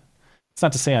humor. It's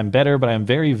not to say I'm better, but I'm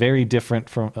very, very different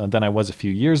than I was a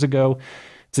few years ago.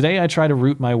 Today, I try to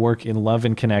root my work in love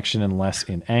and connection and less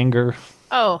in anger.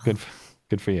 Oh. Good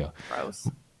for you. Gross.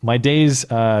 My days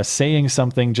saying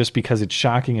something just because it's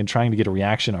shocking and trying to get a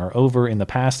reaction are over. In the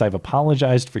past, I've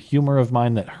apologized for humor of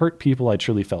mine that hurt people. I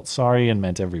truly felt sorry and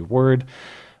meant every word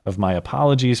of my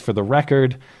apologies. For the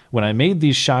record, when I made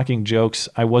these shocking jokes,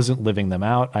 I wasn't living them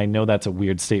out. I know that's a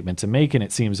weird statement to make, and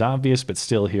it seems obvious, but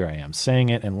still here I am saying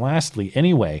it. And lastly,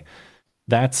 anyway,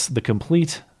 that's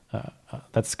completely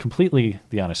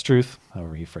the honest truth,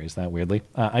 however he phrased that weirdly.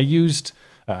 I used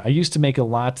to make a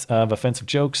lot of offensive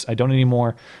jokes. I don't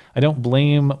anymore. I don't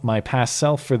blame my past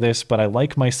self for this, but I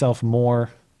like myself more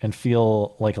and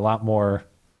feel like a lot more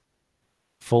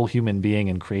full human being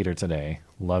and creator today.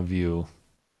 Love you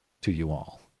to you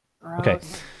all. Gross. Okay.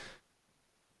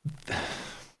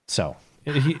 So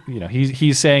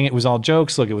he's saying it was all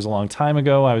jokes. Look, it was a long time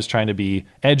ago. I was trying to be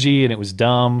edgy and it was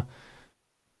dumb.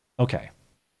 Okay.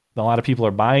 A lot of people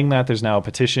are buying that. There's now a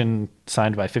petition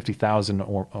signed by 50,000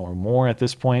 or more at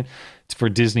this point for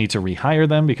Disney to rehire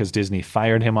them because Disney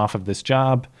fired him off of this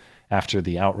job after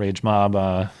the outrage mob,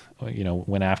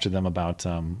 went after them about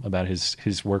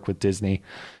his work with Disney.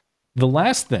 The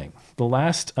last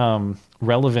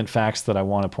relevant facts that I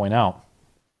want to point out,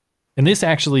 and this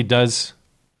actually does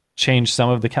change some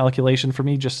of the calculation for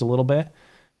me just a little bit.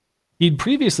 He'd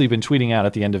previously been tweeting out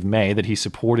at the end of May that he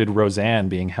supported Roseanne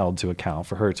being held to account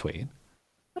for her tweet.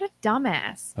 What a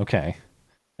dumbass. Okay.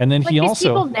 And then like he these also...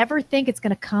 people never think it's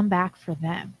going to come back for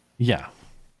them. Yeah.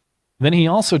 Then he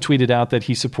also tweeted out that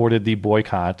he supported the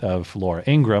boycott of Laura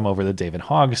Ingraham over the David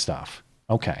Hogg stuff.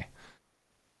 Okay.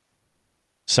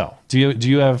 So, do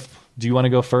you want to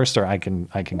go first, or I can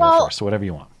go first, so whatever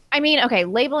you want. I mean, okay,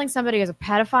 labeling somebody as a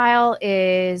pedophile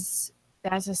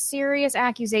that's a serious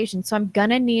accusation. So I'm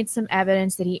gonna need some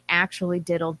evidence that he actually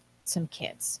diddled some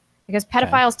kids, because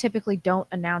pedophiles typically don't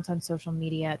announce on social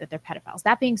media that they're pedophiles.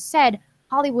 That being said,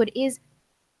 Hollywood is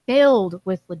filled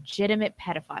with legitimate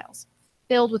pedophiles.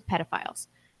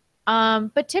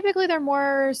 But typically they're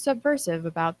more subversive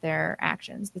about their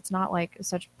actions. It's not like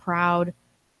such proud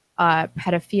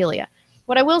pedophilia.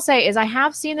 What I will say is I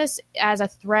have seen this as a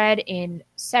thread in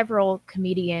several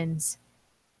comedians'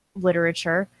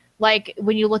 literature. Like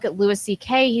when you look at Louis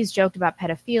C.K., he's joked about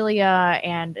pedophilia,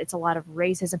 and it's a lot of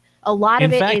racism. A lot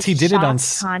of it is in fact, he did it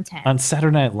content. on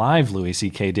Saturday Night Live. Louis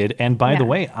C.K. did, and by the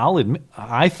way, I'll admit,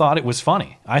 I thought it was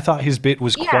funny. I thought his bit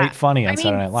was quite funny on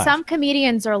Saturday Night Live. Some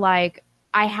comedians are like,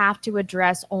 I have to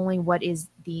address only what is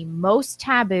the most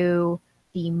taboo,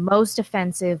 the most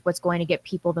offensive, what's going to get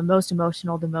people the most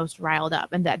emotional, the most riled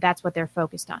up, and that's what they're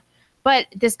focused on. But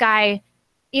this guy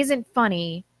isn't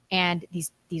funny, and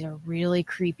these are really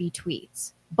creepy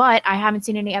tweets. But I haven't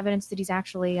seen any evidence that he's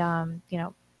actually, done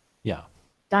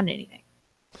anything.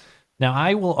 Now,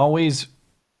 I always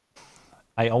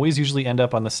usually end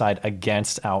up on the side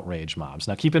against outrage mobs.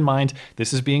 Now, keep in mind,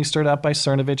 this is being stirred up by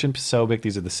Cernovich and Posobiec.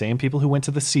 These are the same people who went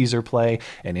to the Caesar play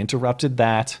and interrupted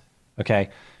that. Okay,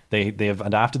 they have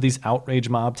adopted these outrage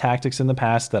mob tactics in the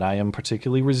past that I am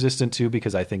particularly resistant to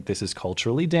because I think this is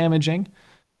culturally damaging.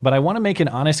 But I want to make an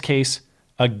honest case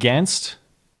against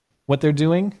what they're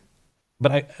doing,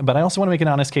 but I also want to make an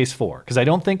honest case for, because I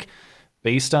don't think,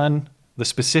 based on the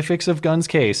specifics of Gunn's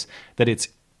case, that it's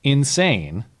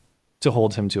insane to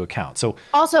hold him to account. So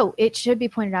also, it should be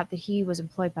pointed out that he was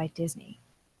employed by Disney.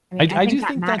 I do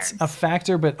think that's a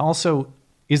factor, but also,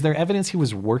 is there evidence he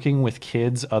was working with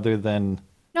kids other than...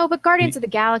 No, but Guardians of the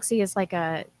Galaxy is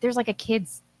there's like a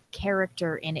kid's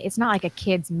character in it. It's not like a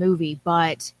kid's movie,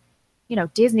 but,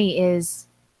 Disney is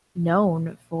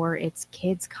known for its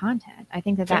kids content. I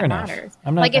think that matters.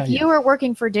 Like if you were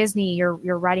working for Disney, you're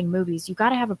writing movies, you got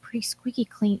to have a pretty squeaky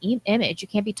clean image. You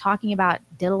can't be talking about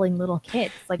diddling little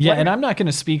kids. And I'm not going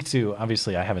to speak to,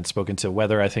 obviously I haven't spoken to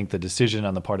whether I think the decision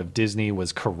on the part of Disney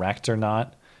was correct or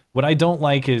not. What I don't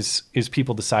like is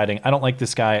people deciding, I don't like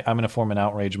this guy, I'm going to form an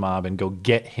outrage mob and go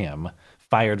get him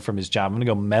fired from his job. I'm going to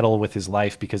go meddle with his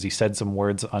life because he said some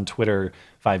words on Twitter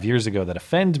 5 years ago that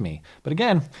offend me. But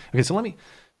again, okay, so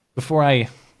before I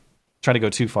try to go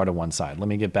too far to one side, let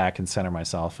me get back and center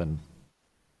myself and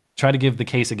try to give the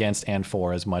case against and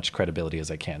for as much credibility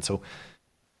as I can. So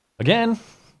again,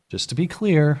 just to be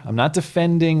clear, I'm not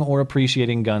defending or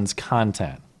appreciating Gunn's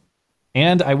content.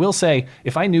 And I will say,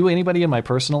 if I knew anybody in my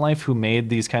personal life who made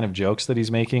these kind of jokes that he's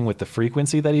making with the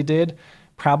frequency that he did,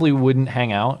 probably wouldn't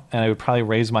hang out, and I would probably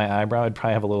raise my eyebrow. I'd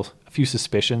probably have a few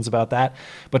suspicions about that.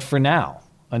 But for now,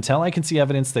 until I can see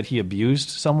evidence that he abused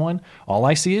someone, all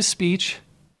I see is speech,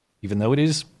 even though it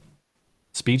is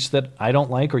speech that I don't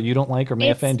like or you don't like or may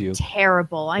offend you. It's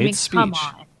terrible. I mean, come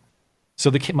on.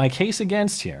 So my case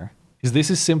against here is this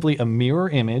is simply a mirror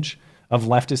image of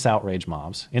leftist outrage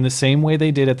mobs in the same way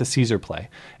they did at the Caesar play.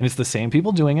 And it's the same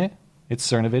people doing it. It's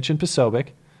Cernovich and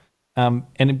Posobiec.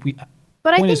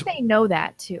 But I think they know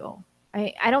that too.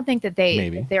 I don't think that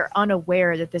they're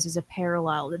unaware that this is a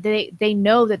parallel. They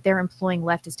know that they're employing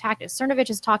leftist tactics. Cernovich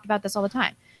has talked about this all the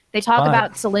time. They talk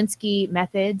about Zelensky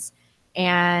methods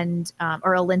and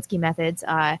or Alinsky methods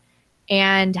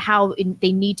and how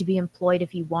they need to be employed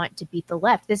if you want to beat the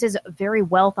left. This is a very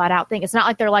well thought out thing. It's not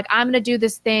like they're like, I'm going to do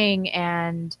this thing,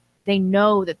 and they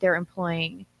know that they're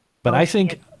employing. But I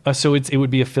think so. It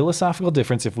would be a philosophical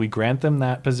difference if we grant them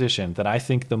that position, that I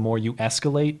think the more you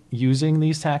escalate using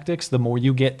these tactics, the more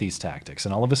you get these tactics.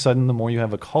 And all of a sudden, the more you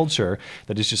have a culture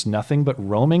that is just nothing but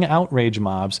roaming outrage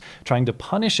mobs trying to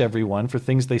punish everyone for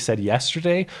things they said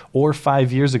yesterday or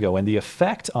 5 years ago. And the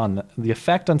effect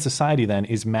on society then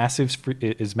is massive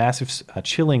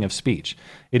chilling of speech.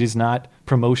 It is not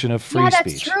promotion of free speech. Yeah,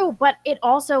 that's true. But it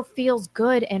also feels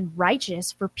good and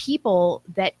righteous for people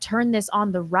that turn this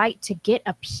on the right to get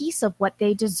a piece of what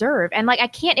they deserve. And I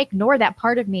can't ignore that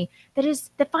part of me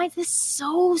that finds this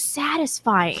so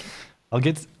satisfying. I'll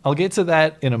get to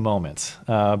that in a moment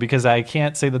because I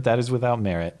can't say that is without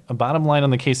merit. A bottom line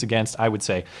on the case against, I would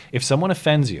say, if someone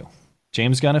offends you,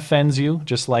 James Gunn offends you,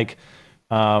 just like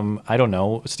I don't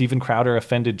know, Steven Crowder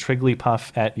offended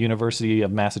Trigglypuff at University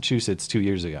of Massachusetts 2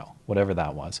 years ago, whatever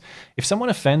that was. If someone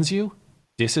offends you,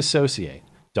 disassociate.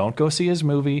 Don't go see his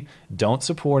movie. Don't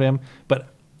support him.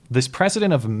 But this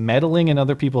precedent of meddling in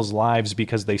other people's lives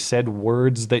because they said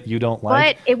words that you don't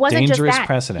like. But it wasn't dangerous just that.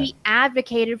 Precedent. He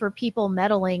advocated for people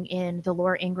meddling in the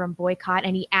Laura Ingraham boycott,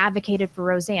 and he advocated for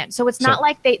Roseanne. So it's not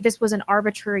like this was an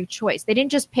arbitrary choice. They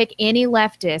didn't just pick any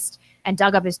leftist and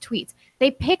dug up his tweets.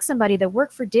 They picked somebody that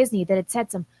worked for Disney that had said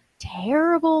some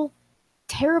terrible,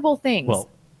 terrible things. Well,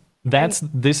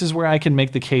 this is where I can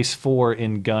make the case for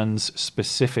in Gunn's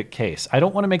specific case. I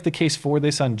don't want to make the case for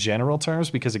this on general terms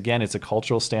because, again, it's a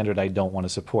cultural standard I don't want to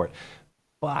support.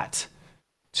 But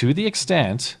to the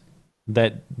extent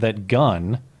that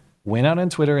Gunn went out on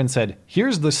Twitter and said,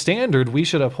 here's the standard we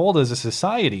should uphold as a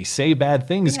society, say bad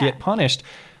things, get punished,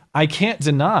 I can't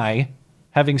deny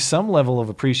having some level of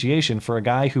appreciation for a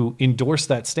guy who endorsed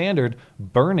that standard,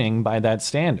 burning by that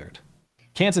standard.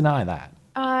 Can't deny that.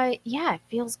 Yeah, it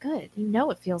feels good. You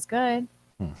know it feels good.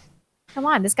 Come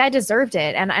on, this guy deserved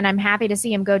it, and I'm happy to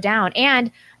see him go down. And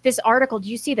this article, do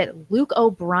you see that Luke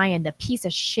O'Brien, the piece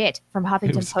of shit from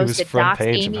Huffington Post that doxed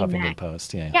Amy Mack,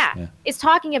 Post. is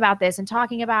talking about this and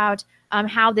talking about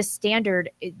how this standard,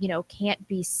 can't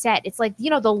be set. It's like,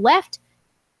 the left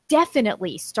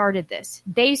definitely started this.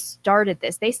 They started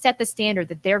this. They set the standard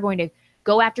that they're going to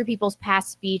go after people's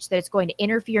past speech, that it's going to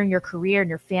interfere in your career, in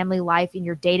your family life, in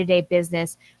your day-to-day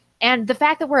business. And the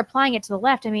fact that we're applying it to the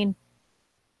left, I mean,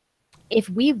 if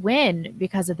we win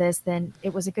because of this, then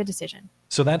it was a good decision.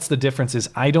 So that's the difference is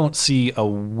I don't see a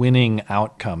winning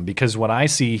outcome because what I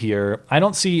see here, I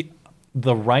don't see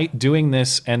the right doing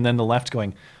this and then the left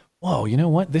going, whoa, you know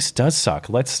what? This does suck.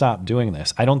 Let's stop doing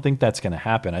this. I don't think that's going to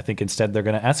happen. I think instead they're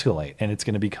going to escalate and it's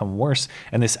going to become worse.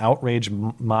 And this outrage,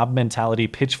 mob mentality,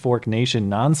 pitchfork nation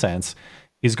nonsense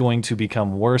is going to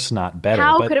become worse, not better.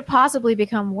 How could it possibly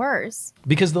become worse?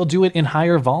 Because they'll do it in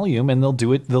higher volume and they'll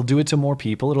do it to more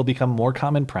people. It'll become more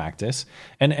common practice.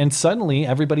 And suddenly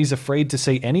everybody's afraid to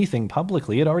say anything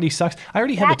publicly. It already sucks. I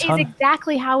already have a ton. That is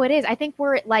exactly how it is. I think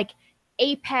we're at like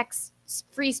apex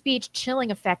free speech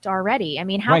chilling effect already. I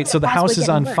mean, how right? So the house is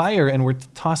on worse? fire, and we're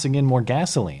tossing in more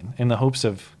gasoline in the hopes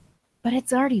of. But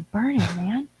it's already burning,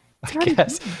 man.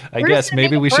 I guess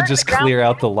maybe we should just clear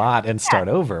out the lot and start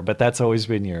over. But that's always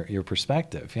been your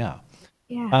perspective, yeah.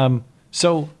 Yeah.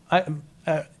 So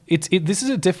this is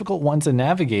a difficult one to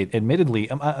navigate. Admittedly,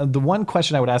 the one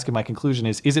question I would ask in my conclusion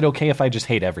is it okay if I just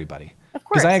hate everybody? Of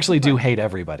course, because I actually do hate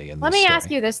everybody in this Let me story.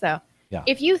 ask you this though: Yeah.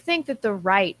 If you think that the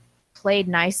right played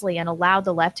nicely and allowed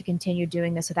the left to continue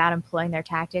doing this without employing their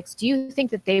tactics, do you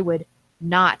think that they would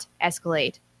not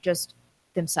escalate just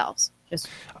themselves?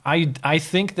 I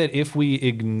think that if we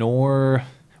ignore,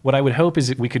 what I would hope is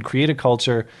that we could create a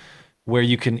culture where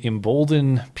you can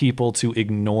embolden people to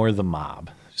ignore the mob.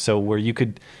 So where you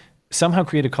could somehow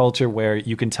create a culture where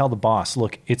you can tell the boss,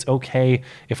 look, it's okay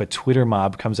if a Twitter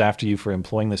mob comes after you for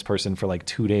employing this person for like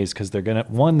 2 days because they're going to,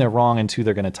 one, they're wrong, and two,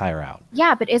 they're going to tire out.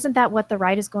 Yeah, but isn't that what the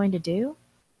right is going to do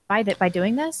by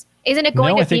doing this? Isn't it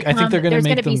going to become, I think they're going there's to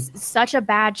going make to be them... such a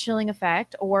bad chilling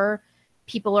effect, or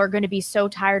people are going to be so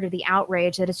tired of the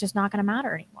outrage that it's just not going to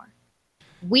matter anymore?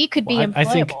 We could be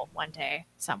employable one day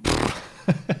somewhere.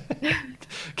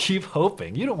 Keep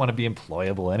hoping. You don't want to be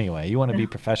employable anyway. You want to be a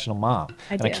professional mom.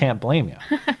 I can't blame you.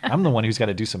 I'm the one who's got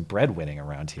to do some breadwinning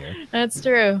around here. That's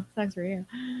true. Sucks for you.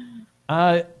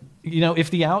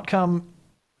 If the outcome,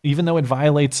 even though it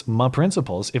violates my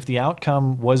principles, if the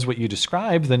outcome was what you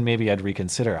described, then maybe I'd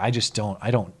reconsider. I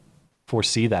don't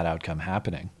foresee that outcome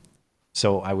happening.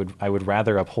 So I would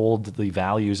rather uphold the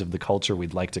values of the culture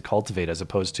we'd like to cultivate as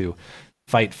opposed to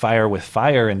fight fire with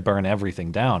fire and burn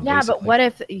everything down. Yeah, basically. but what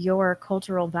if your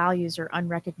cultural values are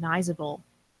unrecognizable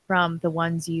from the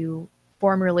ones you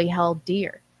formerly held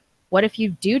dear? What if you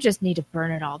do just need to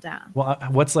burn it all down? Well,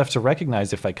 what's left to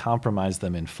recognize if I compromise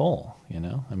them in full?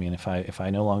 I mean, if I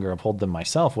no longer uphold them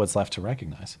myself, what's left to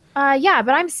recognize? Yeah,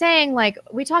 but I'm saying, like,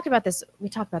 we talk about this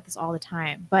all the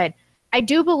time, but I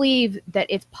do believe that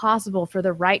it's possible for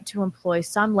the right to employ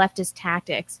some leftist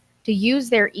tactics to use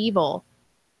their evil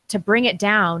to bring it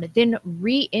down, then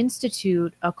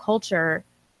reinstitute a culture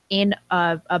in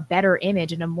a better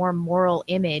image, in a more moral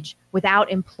image,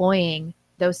 without employing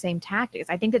those same tactics.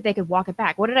 I think that they could walk it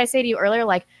back. What did I say to you earlier?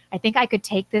 Like, I think I could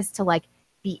take this to like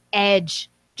the edge,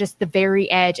 just the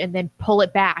very edge, and then pull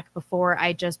it back before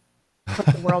I just put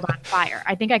the world on fire.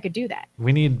 I think I could do that.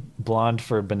 We need blonde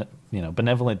for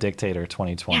benevolent dictator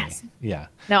 2020. Yes. Yeah.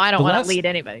 No, I don't want to lead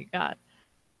anybody. God.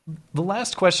 The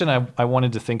last question I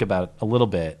wanted to think about a little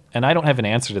bit, and I don't have an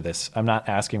answer to this. I'm not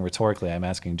asking rhetorically. I'm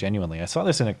asking genuinely. I saw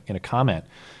this in a comment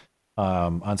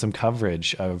on some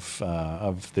coverage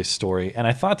of this story, and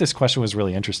I thought this question was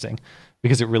really interesting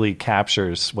because it really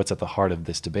captures what's at the heart of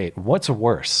this debate. What's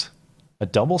worse, a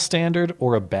double standard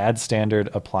or a bad standard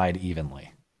applied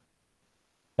evenly?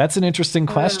 That's an interesting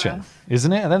question,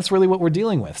 isn't it? That's really what we're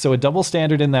dealing with. So a double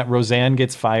standard in that Roseanne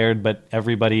gets fired, but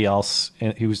everybody else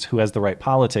who has the right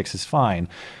politics is fine.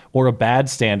 Or a bad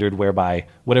standard whereby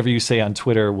whatever you say on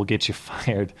Twitter will get you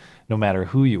fired no matter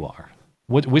who you are.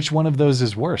 Which one of those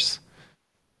is worse?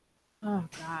 Oh,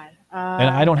 God. And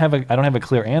I don't have a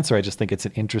clear answer. I just think it's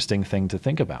an interesting thing to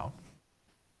think about.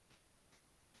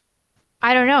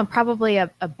 I don't know. Probably a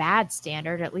bad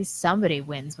standard. At least somebody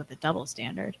wins with a double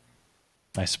standard.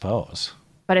 I suppose.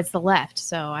 But it's the left,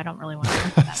 so I don't really want to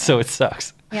think about So it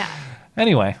sucks. Yeah.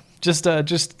 Anyway, just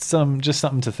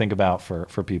something to think about for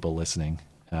people listening.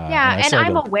 And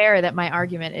I'm aware that my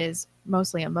argument is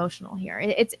mostly emotional here.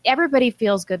 It's everybody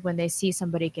feels good when they see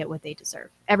somebody get what they deserve.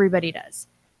 Everybody does.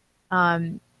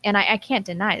 And I can't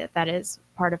deny that is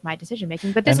part of my decision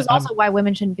making. But this is also why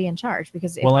women shouldn't be in charge.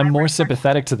 Because I'm more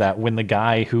sympathetic to that when the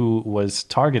guy who was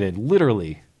targeted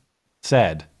literally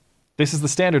said, "This is the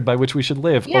standard by which we should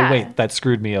live." Yeah. Oh, wait, that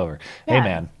screwed me over. Yeah. Hey,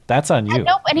 man, that's on you.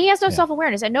 And he has no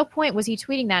self-awareness. At no point was he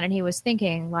tweeting that and he was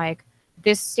thinking, like,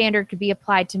 this standard could be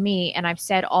applied to me, and I've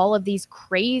said all of these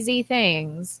crazy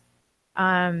things.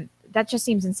 That just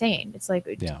seems insane. It's like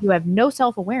you have no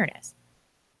self-awareness.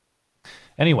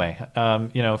 Anyway,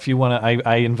 if you want to,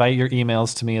 I invite your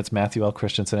emails to me. It's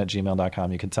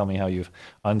MatthewLChristiansen@gmail.com. You can tell me how you've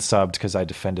unsubbed because I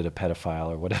defended a pedophile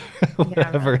or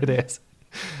whatever it is.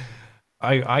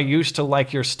 I used to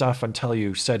like your stuff until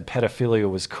you said pedophilia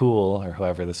was cool, or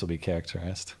however this will be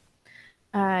characterized.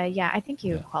 I think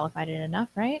you qualified it enough,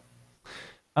 right?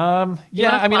 I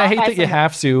hate that you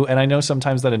have to, and I know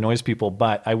sometimes that annoys people,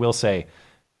 but I will say,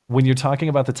 when you're talking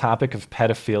about the topic of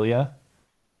pedophilia,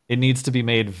 it needs to be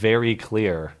made very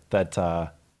clear that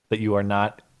you are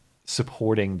not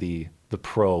supporting the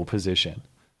pro position.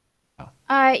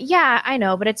 I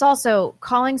know, but it's also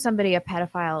calling somebody a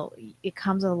pedophile. It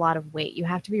comes with a lot of weight. You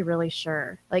have to be really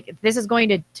sure. Like, this is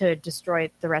going to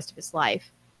destroy the rest of his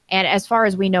life. And as far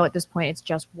as we know at this point, it's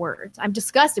just words. I'm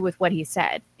disgusted with what he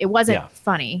said. It wasn't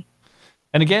funny.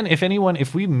 And again,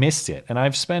 if we missed it, and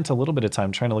I've spent a little bit of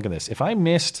time trying to look at this, if I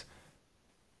missed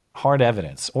hard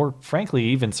evidence, or frankly,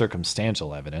 even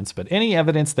circumstantial evidence, but any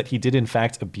evidence that he did in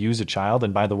fact abuse a child,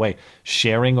 and by the way,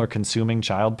 sharing or consuming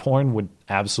child porn would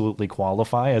absolutely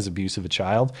qualify as abuse of a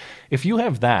child. If you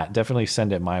have that, definitely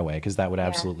send it my way, because that would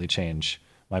absolutely change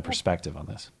my perspective on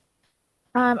this.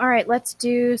 All right, let's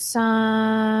do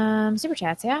some super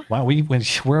chats, yeah? Wow, we're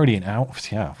already an hour.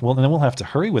 Yeah, well, and then we'll have to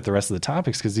hurry with the rest of the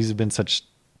topics, because these have been such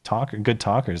good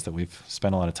talkers that we've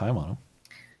spent a lot of time on them.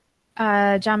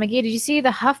 John McGee, did you see the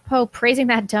HuffPo praising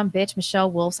that dumb bitch Michelle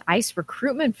Wolf's ICE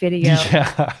recruitment video?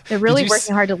 Yeah. They're really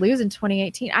working hard to lose in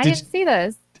 2018. I didn't see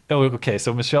this. Oh, okay.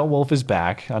 So Michelle Wolf is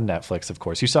back on Netflix, of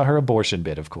course. You saw her abortion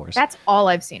bit, of course. That's all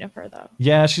I've seen of her, though.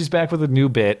 Yeah, she's back with a new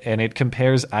bit, and it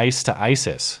compares ICE to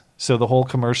ISIS. So the whole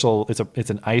commercial, it's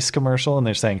an ICE commercial, and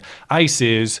they're saying ICE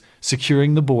is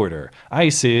securing the border.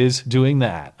 ICE is doing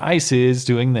that. ICE is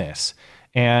doing this.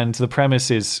 And the premise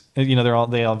is, they're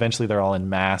all in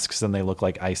masks and they look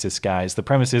like ISIS guys. The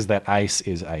premise is that ICE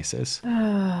is ISIS.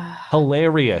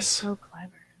 Hilarious. So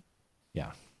clever.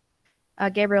 Yeah.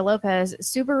 Gabriel Lopez,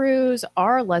 Subarus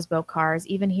are lesbo cars.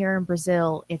 Even here in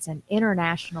Brazil, it's an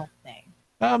international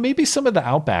thing. Maybe some of the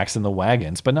Outbacks and the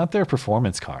wagons, but not their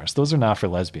performance cars. Those are not for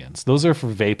lesbians. Those are for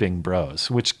vaping bros,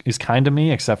 which is kind of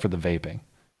me, except for the vaping.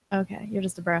 Okay, you're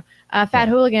just a bro. Fat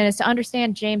Hooligan is to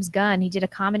understand James Gunn. He did a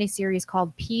comedy series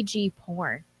called PG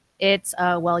Porn. It's,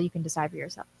 you can decide for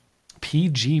yourself.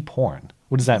 PG Porn?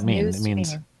 What does that mean? It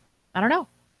means... I don't know.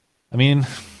 I mean,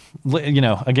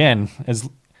 again,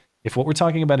 if what we're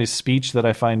talking about is speech that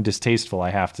I find distasteful, I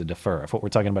have to defer. If what we're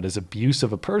talking about is abuse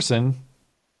of a person,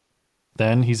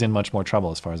 then he's in much more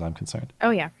trouble as far as I'm concerned. Oh,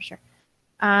 yeah, for sure.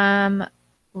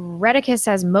 Redicus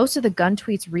says most of the Gunn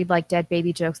tweets read like dead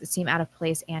baby jokes that seem out of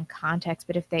place and context,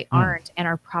 but if they aren't and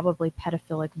are probably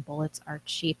pedophilic, bullets are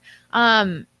cheap.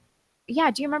 Do you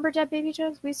remember dead baby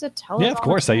jokes? We used to tell. Yeah, of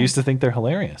course. I used to think they're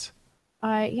hilarious.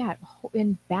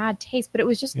 In bad taste, but it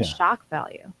was just the shock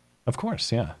value. Of course,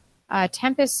 yeah.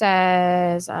 Tempest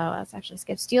says, let's actually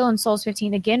skip. Steel and Souls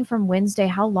 15 again from Wednesday.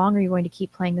 How long are you going to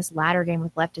keep playing this ladder game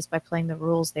with leftists by playing the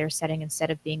rules they're setting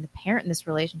instead of being the parent in this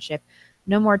relationship?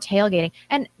 No more tailgating.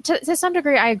 And to some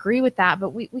degree, I agree with that,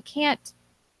 but we can't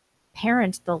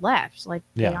parent the left. I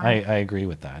agree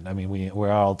with that. I mean,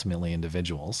 we're ultimately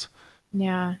individuals.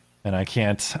 Yeah. And I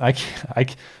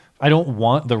don't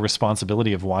want the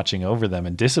responsibility of watching over them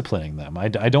and disciplining them. I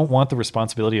don't want the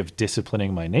responsibility of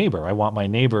disciplining my neighbor. I want my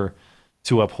neighbor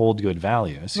to uphold good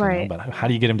values. Right. But how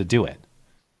do you get him to do it?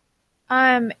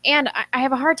 And I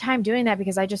have a hard time doing that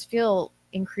because I just feel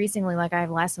increasingly like I have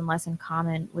less and less in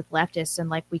common with leftists, and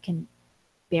like we can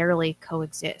barely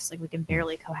coexist. Like we can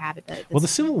barely cohabit. Well, the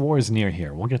Civil War is near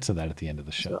here. We'll get to that at the end of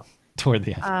the show. Toward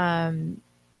the end.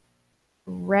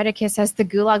 Redicus says the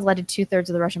Gulag led to 2/3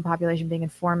 of the Russian population being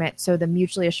informant, so the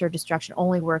mutually assured destruction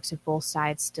only works if both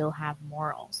sides still have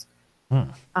morals.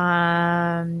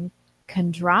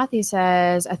 Kondrathi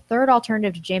says a third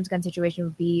alternative to James Gunn situation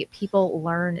would be people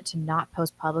learn to not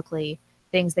post publicly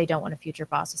things they don't want a future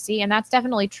boss to see. And that's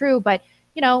definitely true. But,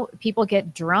 you know, people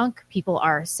get drunk. People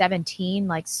are 17.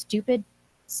 Like, stupid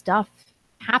stuff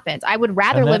happens. I would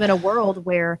rather live in a world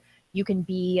where you can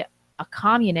be a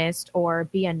communist or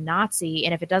be a Nazi,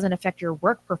 and if it doesn't affect your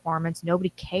work performance,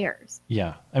 nobody cares.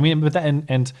 Yeah. I mean, but that,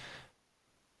 and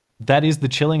that is the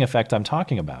chilling effect I'm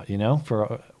talking about, you know,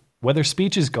 for whether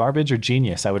speech is garbage or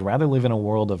genius. I would rather live in a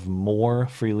world of more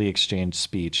freely exchanged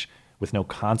speech with no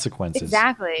consequences,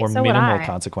 exactly, or so minimal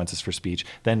consequences for speech,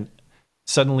 than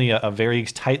suddenly a very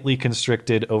tightly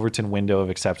constricted Overton window of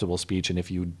acceptable speech. And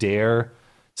if you dare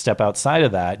step outside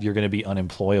of that, you're going to be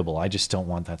unemployable. I just don't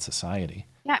want that society.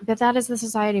 Yeah, but that is the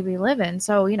society we live in.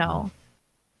 So, you know,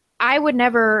 I would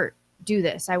never do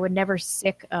this. I would never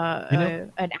sick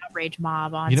an outrage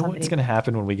mob on. You know somebody. what's going to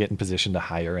happen when we get in position to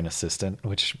hire an assistant,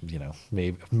 which, you know,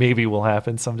 maybe will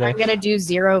happen someday. I'm going to do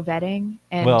zero vetting.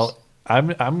 And well, I'm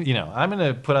going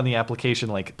to put on the application,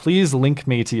 like, please link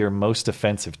me to your most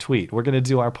offensive tweet. We're going to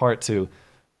do our part to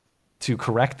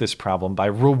correct this problem by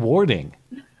rewarding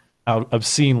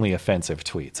obscenely offensive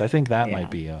tweets. I think that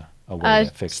might be a way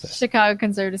to fix this. Chicago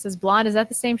Conservative says, Blonde, is that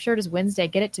the same shirt as Wednesday?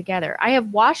 Get it together. I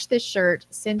have washed this shirt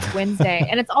since Wednesday,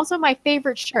 and it's also my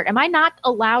favorite shirt. Am I not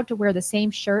allowed to wear the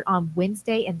same shirt on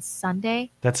Wednesday and Sunday?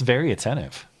 That's very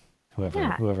attentive.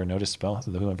 Whoever noticed,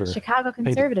 whoever Chicago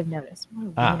Conservative noticed. What a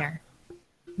wiener.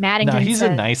 Maddington no, he's says,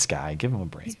 a nice guy. Give him a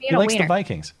break. He a likes wiener. the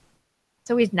Vikings.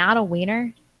 So he's not a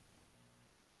wiener?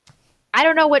 I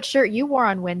don't know what shirt you wore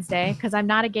on Wednesday because I'm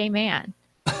not a gay man.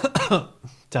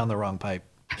 Down the wrong pipe.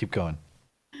 Keep going.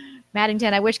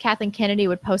 Maddington, I wish Kathleen Kennedy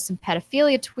would post some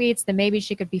pedophilia tweets. Then maybe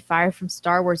she could be fired from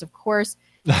Star Wars, of course.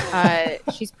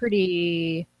 She's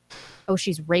pretty... Oh,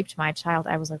 she's raped my child.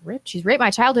 I was like, ripped? She's raped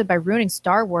my childhood by ruining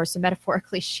Star Wars. So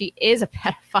metaphorically, she is a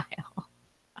pedophile.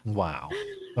 Wow.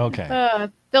 Okay.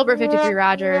 Filbert 53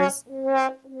 Rogers.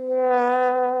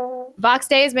 Vox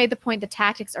Day has made the point that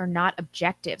tactics are not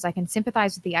objectives. I can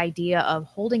sympathize with the idea of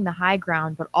holding the high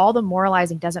ground, but all the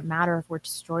moralizing doesn't matter if we're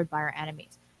destroyed by our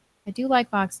enemies. I do like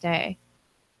Vox Day.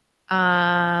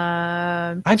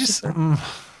 I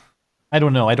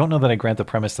don't know. I don't know that I grant the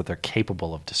premise that they're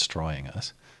capable of destroying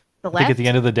us. I think at the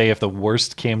end of the day, if the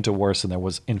worst came to worse and there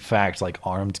was, in fact, like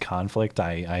armed conflict,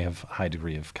 I have a high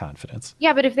degree of confidence.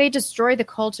 Yeah, but if they destroy the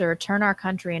culture, turn our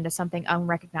country into something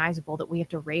unrecognizable that we have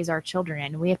to raise our children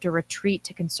in, we have to retreat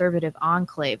to conservative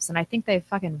enclaves, and I think they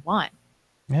fucking won.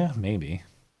 Yeah, maybe.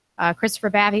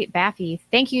 Christopher Baffy,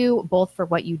 thank you both for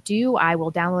what you do. I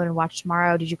will download and watch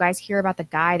tomorrow. Did you guys hear about the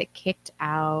guy that kicked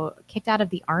out of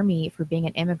the army for being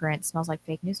an immigrant? Smells like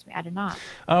fake news to me. I did not.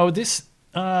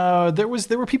 Oh, there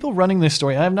were people running this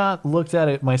story. I have not looked at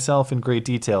it myself in great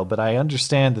detail, but I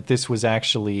understand that this was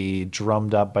actually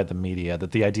drummed up by the media,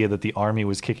 that the idea that the army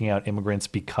was kicking out immigrants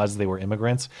because they were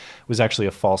immigrants was actually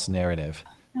a false narrative.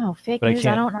 No, fake but news.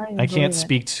 I can't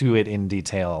speak to it in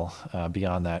detail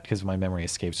beyond that because my memory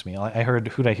escapes me. I heard,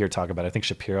 who did I hear talk about it? I think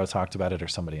Shapiro talked about it or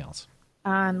somebody else.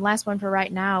 Last one for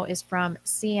right now is from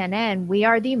CNN. We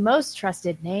are the most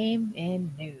trusted name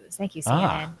in news. Thank you,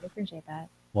 CNN. We appreciate that.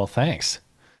 Well, thanks.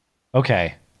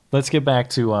 Okay, let's get back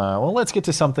to let's get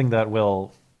to something that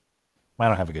will. I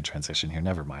don't have a good transition here.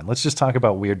 Never mind. Let's just talk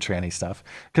about weird tranny stuff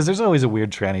because there's always a weird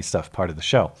tranny stuff part of the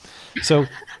show. So,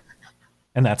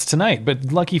 and that's tonight.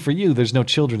 But lucky for you, there's no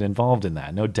children involved in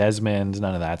that. No Desmond,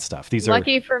 none of that stuff. These are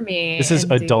lucky for me. This is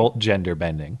adult gender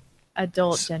bending.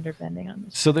 Adult gender bending on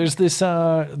this. So there's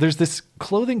this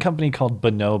clothing company called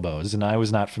Bonobos, and I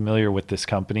was not familiar with this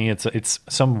company. It's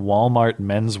some Walmart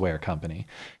menswear company,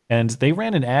 and they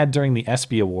ran an ad during the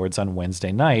ESPY Awards on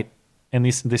Wednesday night, and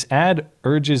this ad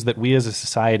urges that we as a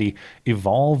society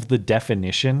evolve the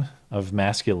definition of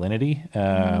masculinity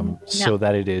so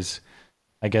that it is,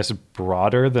 I guess,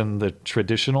 broader than the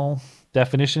traditional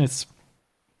definition. It's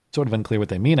sort of unclear what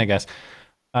they mean, I guess.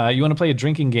 You want to play a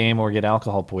drinking game or get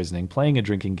alcohol poisoning, playing a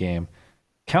drinking game,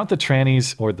 count the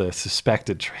trannies or the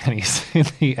suspected trannies in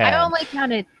the ad.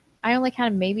 I only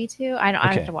counted maybe two. I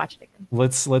have to watch it again.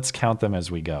 Let's count them as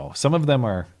we go. Some of them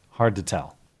are hard to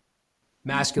tell.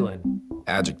 Masculine.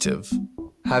 Adjective.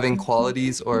 Having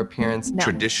qualities or appearance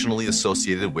traditionally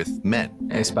associated with men.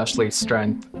 Especially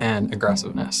strength and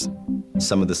aggressiveness.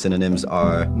 Some of the synonyms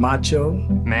are macho,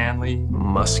 manly,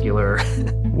 muscular,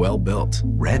 well-built,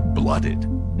 red-blooded.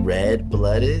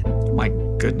 Red-blooded? My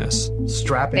goodness.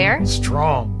 Strapping, Fair?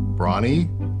 strong, brawny,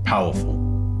 powerful.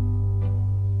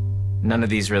 None of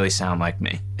these really sound like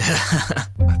me.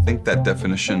 I think that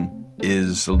definition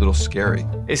is a little scary.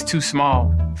 It's too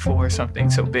small for something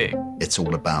so big. It's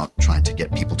all about trying to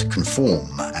get people to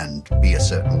conform and be a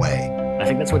certain way. I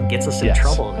think that's what gets us in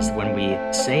trouble, is when we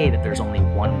say that there's only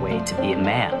one way to be a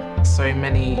man. So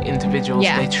many individuals,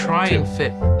 Yeah. they try and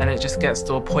fit, and it just gets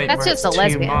to a point That's where just it's a too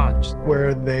lesbian. much.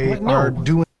 Where they No. are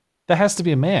doing... That has to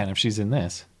be a man if she's in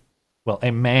this. Well,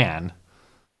 a man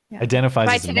identifies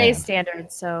By as a today's man.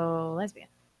 standards, so lesbian.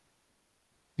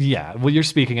 Yeah, well, you're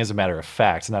speaking as a matter of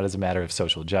fact, not as a matter of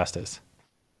social justice.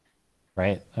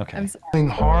 Right? Okay. doing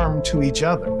harm to each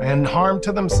other and harm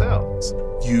to themselves.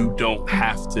 You don't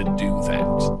have to do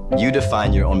that. You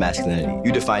define your own masculinity.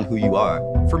 You define who you are.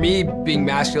 For me, being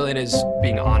masculine is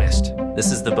being honest. This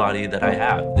is the body that I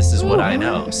have. This is what I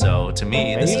know. So to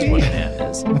me, this is what a man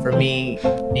is. For me,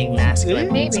 being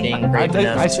masculine means Maybe. being brave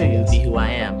enough I say to yes. be who I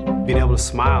am. Being able to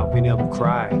smile, being able to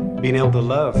cry, being able to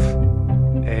love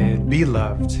and be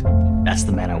loved. That's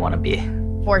the man I want to be.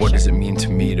 For What sure. does it mean to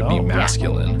me to be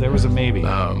masculine? There was a maybe.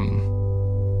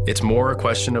 It's more a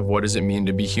question of what does it mean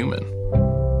to be human?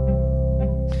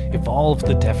 Evolve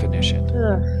the definition.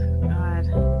 Ugh, God.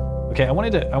 Okay, I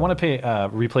want to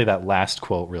replay that last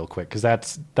quote real quick because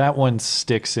that one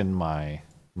sticks in my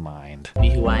mind.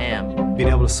 Be who I am. Being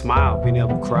able to smile, being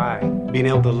able to cry, being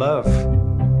able to love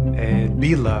and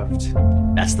be loved.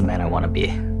 That's the man I want to be.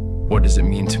 What does it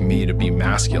mean to me to be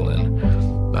masculine?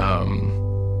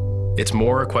 It's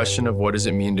more a question of what does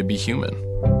it mean to be human?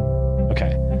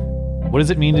 Okay. What does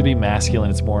it mean to be masculine?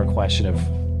 It's more a question of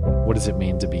what does it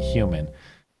mean to be human?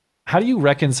 How do you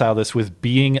reconcile this with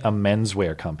being a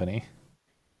menswear company?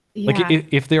 Yeah. Like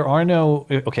if there are no,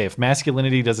 okay, if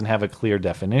masculinity doesn't have a clear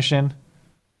definition,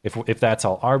 if that's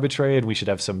all arbitrary and we should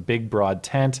have some big broad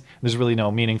tent, there's really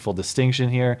no meaningful distinction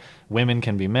here. Women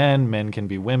can be men can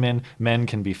be women, men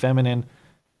can be feminine.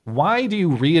 Why do you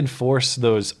reinforce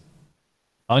those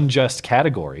unjust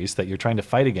categories that you're trying to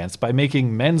fight against by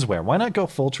making menswear? Why not go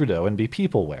full Trudeau and be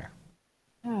people wear?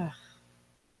 Ugh.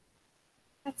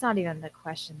 That's not even the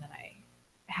question that I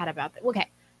had about that. Okay.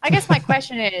 I guess my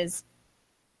question is,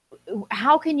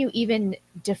 how can you even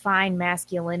define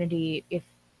masculinity if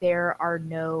there are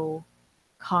no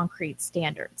concrete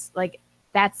standards? Like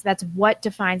that's what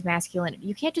defines masculinity.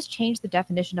 You can't just change the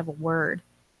definition of a word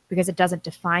because it doesn't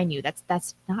define you.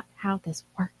 That's not how this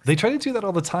works. They try to do that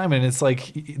all the time, and it's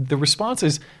like the response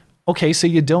is, okay, so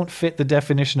you don't fit the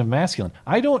definition of masculine.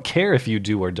 I don't care if you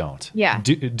do or don't. Yeah.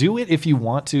 Do it if you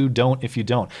want to, don't if you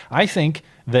don't. I think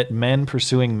that men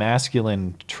pursuing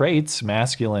masculine traits,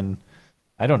 masculine,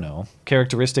 I don't know,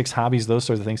 characteristics, hobbies, those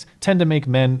sorts of things, tend to make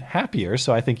men happier,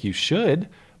 so I think you should.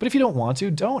 But if you don't want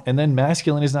to, don't. And then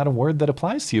masculine is not a word that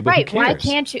applies to you, but right. who cares? Why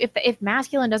can't you, if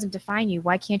masculine doesn't define you,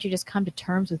 why can't you just come to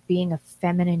terms with being a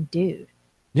feminine dude?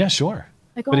 Yeah, sure.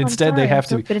 Like, but oh, instead I'm they sorry, have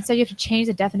to. But instead you have to change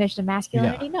the definition of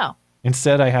masculinity? Yeah. No.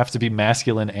 Instead, I have to be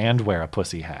masculine and wear a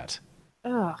pussy hat.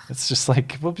 Ugh. It's just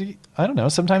like, well, I don't know.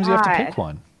 Sometimes you have to pick God.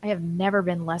 one. I have never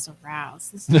been less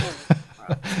aroused. This is so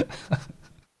gross.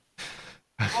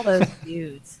 All those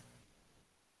dudes.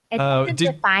 It doesn't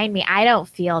define me. I don't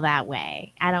feel that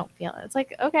way. I don't feel it. It's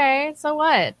like, okay, so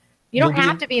what? You don't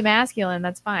have to be masculine.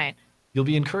 That's fine. You'll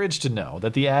be encouraged to know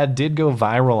that the ad did go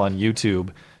viral on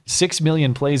YouTube. 6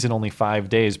 million plays in only 5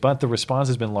 days, but the response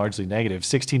has been largely negative.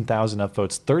 16,000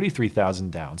 upvotes,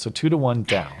 33,000 down. So 2-to-1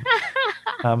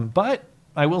 down. But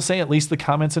I will say at least the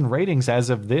comments and ratings as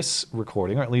of this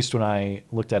recording, or at least when I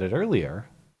looked at it earlier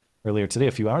today,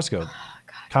 a few hours ago,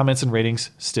 comments and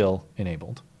ratings still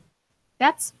enabled.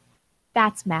 That's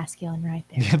masculine right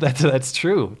there. Yeah, that's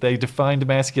true. They defined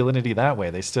masculinity that way.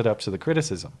 They stood up to the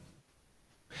criticism.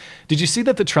 Did you see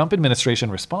that the Trump administration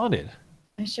responded?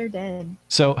 I sure did.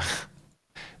 So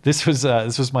this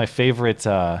was my favorite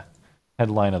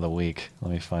headline of the week.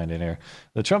 Let me find it here.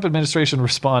 The Trump administration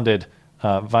responded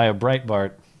via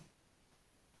Breitbart.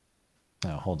 Oh,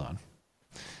 hold on.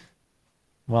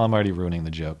 Well, I'm already ruining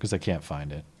the joke because I can't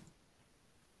find it.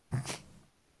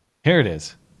 Here it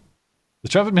is. The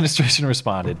Trump administration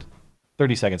responded.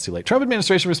 30 seconds too late. Trump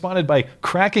administration responded by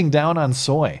cracking down on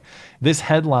soy. This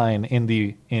headline in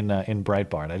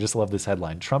Breitbart. I just love this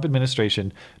headline. Trump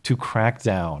administration to crack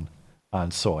down on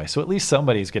soy. So at least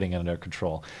somebody's getting it under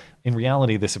control. In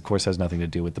reality, this of course has nothing to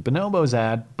do with the Bonobos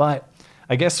ad, but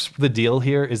I guess the deal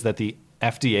here is that the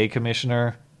FDA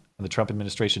commissioner and the Trump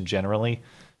administration generally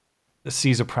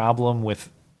sees a problem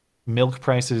with Milk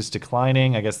prices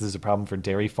declining. I guess this is a problem for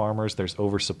dairy farmers. There's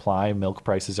oversupply. Milk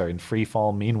prices are in free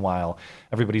fall. Meanwhile,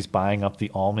 everybody's buying up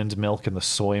the almond milk and the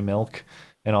soy milk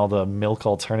and all the milk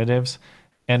alternatives.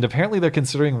 And apparently they're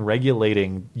considering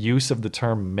regulating use of the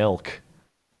term milk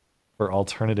for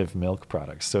alternative milk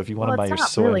products. So if you want to buy your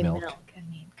soy milk, I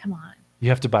mean, come on. you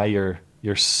have to buy your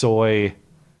soy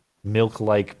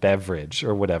milk-like beverage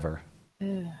or whatever.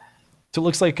 Ugh. So it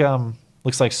looks like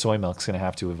soy milk's going to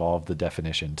have to evolve the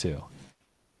definition too.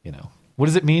 You know, what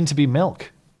does it mean to be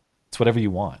milk? It's whatever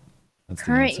you want. That's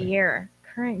Current year.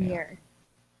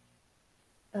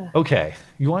 Ugh. Okay,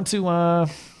 you want to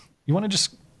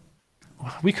just,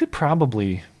 we could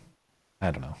probably,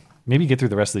 I don't know, maybe get through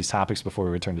the rest of these topics before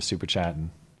we return to Super Chat and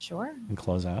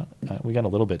close out. We got a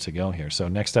little bit to go here. So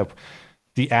next up,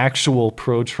 the actual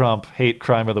pro-Trump hate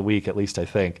crime of the week, at least I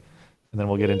think. And then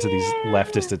we'll get into these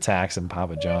leftist attacks and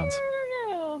Papa John's.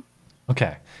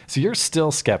 Okay, so you're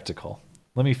still skeptical.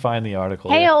 Let me find the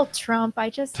article. Hail Trump!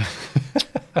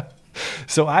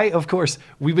 So of course,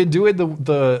 we've been doing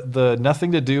the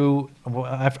nothing to do.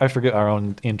 I forget our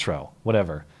own intro.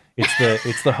 Whatever.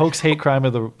 It's the hoax hate crime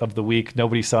of the week.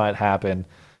 Nobody saw it happen,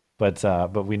 but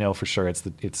we know for sure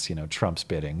it's Trump's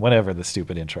bidding. Whatever the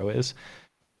stupid intro is,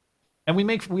 and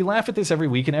we laugh at this every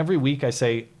week. And every week I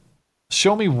say,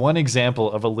 show me one example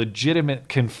of a legitimate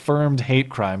confirmed hate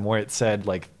crime where it said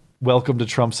like, welcome to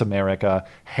Trump's America,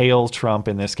 hail Trump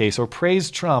in this case, or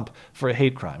praise Trump for a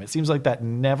hate crime. It seems like that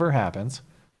never happens.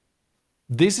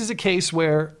 This is a case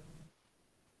where,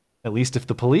 at least if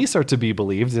the police are to be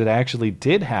believed, it actually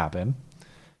did happen.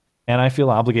 And I feel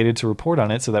obligated to report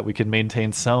on it so that we can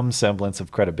maintain some semblance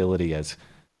of credibility as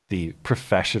the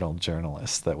professional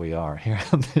journalists that we are here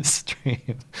on this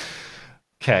stream.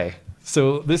 Okay,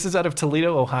 so this is out of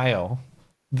Toledo, Ohio.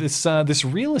 This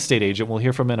real estate agent we'll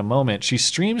hear from in a moment. She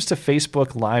streams to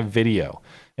Facebook live video,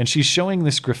 and she's showing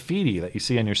this graffiti that you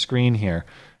see on your screen here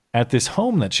at this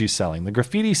home that she's selling. The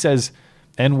graffiti says,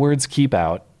 "N-words keep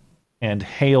out," and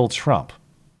 "Hail Trump."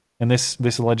 And this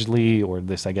allegedly, or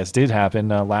this I guess did happen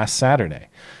last Saturday.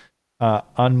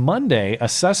 On Monday, a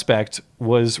suspect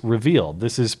was revealed.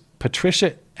 This is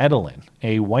Patricia Edelin,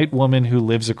 a white woman who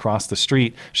lives across the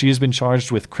street. She has been charged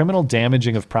with criminal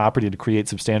damaging of property to create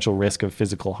substantial risk of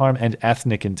physical harm and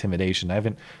ethnic intimidation. I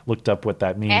haven't looked up what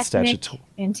that means. Ethnic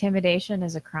intimidation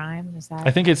is a crime? Is that?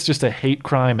 I think it's just a hate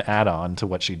crime add-on to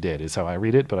what she did, is how I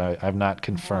read it, but I've not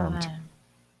confirmed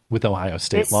with Ohio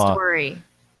state law. This story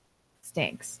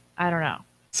stinks. I don't know.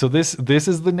 So this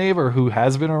is the neighbor who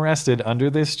has been arrested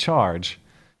under this charge,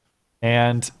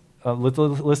 and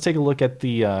let's take a look at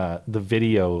the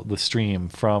video, the stream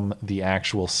from the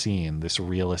actual scene. This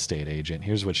real estate agent.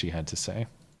 Here's what she had to say.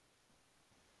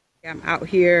 I'm out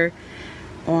here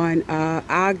on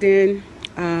Ogden.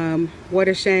 What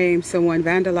a shame! Someone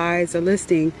vandalized a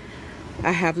listing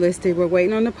I have listed. We're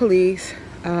waiting on the police.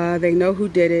 They know who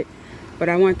did it, but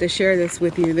I want to share this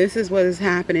with you. This is what is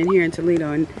happening here in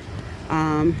Toledo, and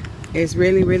it's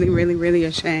really, really, really, really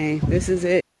a shame. This is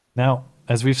it. Now,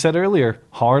 as we've said earlier,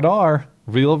 hard R.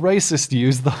 Real racists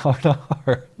use the hard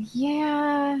R.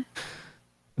 Yeah.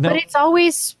 No. But it's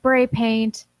always spray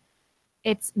paint.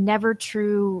 It's never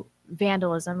true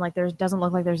vandalism. Like doesn't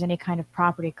look like there's any kind of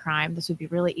property crime. This would be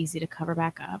really easy to cover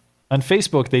back up. On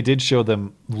Facebook, they did show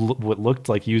them what looked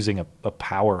like using a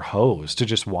power hose to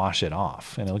just wash it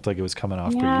off. And it looked like it was coming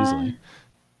off pretty easily.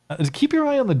 Keep your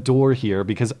eye on the door here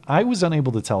because I was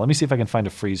unable to tell. Let me see if I can find a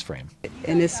freeze frame.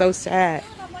 And it's so sad.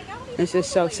 It's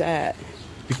just so sad.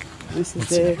 This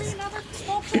is it.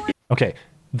 Okay,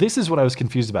 this is what I was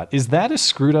confused about. Is that a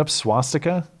screwed up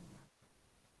swastika?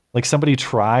 Like somebody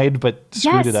tried but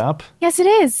screwed it up? Yes, it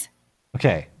is.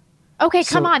 Okay. Okay,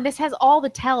 come on. This has all the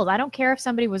tells. I don't care if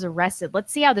somebody was arrested.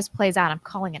 Let's see how this plays out. I'm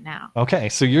calling it now. Okay,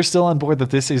 so you're still on board that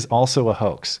this is also a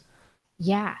hoax?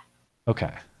 Yeah.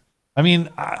 Okay. I mean,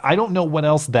 I don't know what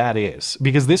else that is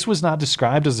because this was not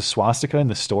described as a swastika in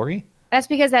the story. That's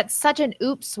because that's such an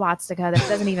oops swastika that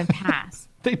doesn't even pass.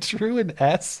 They drew an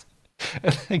S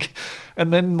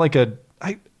and then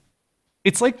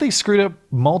it's like they screwed up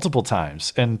multiple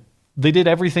times and they did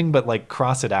everything but like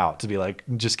cross it out to be like,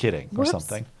 just kidding or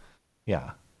something.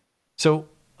 Yeah. So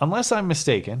unless I'm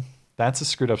mistaken, that's a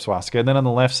screwed up swastika. And then on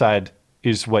the left side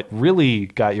is what really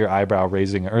got your eyebrow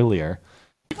raising earlier.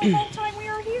 The whole time we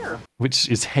were here. Which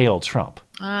is Hail Trump.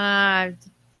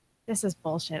 This is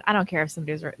bullshit. I don't care if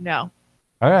somebody's no.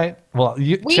 All right. Well,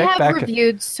 we have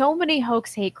reviewed so many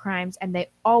hoax hate crimes, and they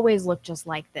always look just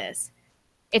like this.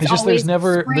 It's just there's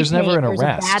never an arrest. There's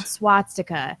a bad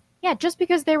swastika. Yeah, just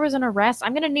because there was an arrest,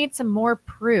 I'm going to need some more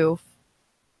proof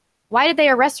Why did they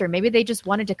arrest her? Maybe they just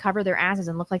wanted to cover their asses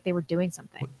and look like they were doing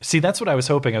something. See, that's what I was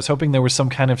hoping. I was hoping there was some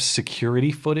kind of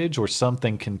security footage or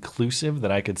something conclusive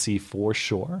that I could see for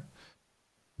sure.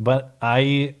 But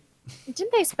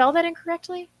Didn't they spell that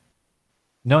incorrectly?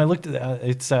 No, I looked at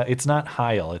it's not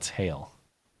Heil, it's Hale.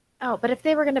 Oh, but if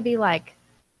they were going to be like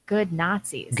good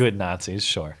Nazis. Good Nazis,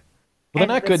 sure. Well, they're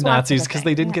not good Nazis because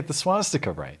they didn't get the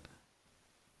swastika right.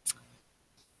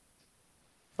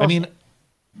 I mean,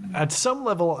 at some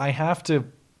level, I have to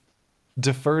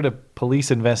defer to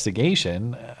police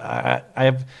investigation.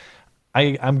 I'm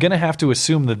going to have to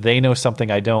assume that they know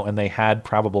something I don't, and they had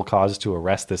probable cause to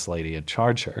arrest this lady and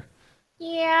charge her.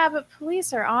 Yeah, but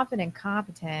police are often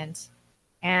incompetent.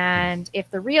 And if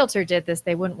the realtor did this,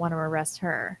 they wouldn't want to arrest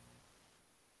her.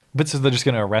 But so they're just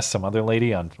going to arrest some other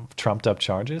lady on trumped up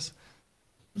charges?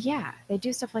 Yeah, they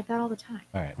do stuff like that all the time.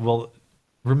 All right. Well,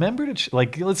 remember to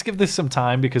let's give this some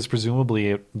time because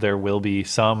presumably there will be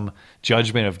some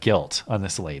judgment of guilt on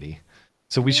this lady.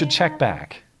 So we should check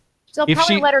back. So they'll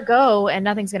probably let her go and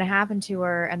nothing's going to happen to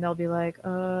her. And they'll be like,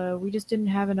 we just didn't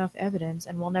have enough evidence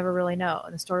and we'll never really know.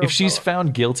 And the story. If she's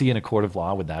found guilty in a court of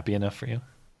law, would that be enough for you?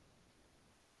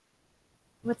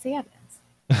 What's the evidence?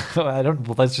 Well,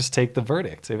 let's just take the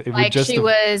verdict. Like she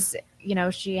was,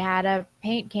 she had a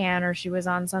paint can or she was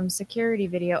on some security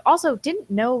video. Also, didn't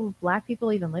know black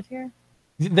people even live here.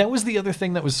 That was the other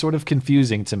thing that was sort of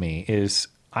confusing to me is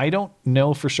I don't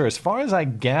know for sure. As far as I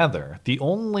gather, the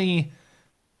only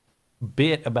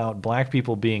bit about black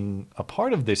people being a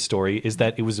part of this story is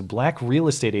that it was a black real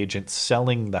estate agent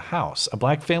selling the house. A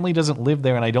black family doesn't live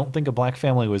there, and I don't think a black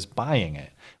family was buying it.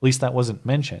 At least that wasn't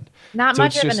mentioned. Not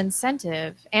much of an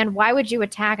incentive. And why would you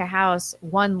attack a house,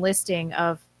 one listing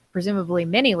of presumably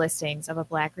many listings of a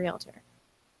black realtor?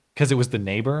 Because it was the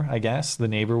neighbor, I guess. The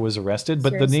neighbor was arrested.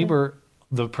 But Seriously? The neighbor,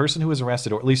 the person who was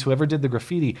arrested, or at least whoever did the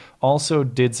graffiti, also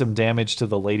did some damage to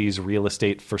the lady's real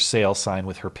estate for sale sign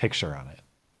with her picture on it.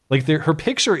 Like her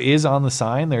picture is on the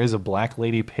sign. There is a black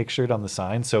lady pictured on the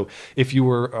sign. So if you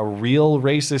were a real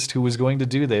racist who was going to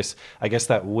do this, I guess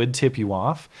that would tip you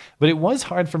off. But it was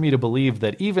hard for me to believe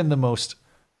that even the most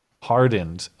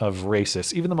hardened of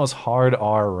racists, even the most hard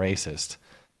R racist,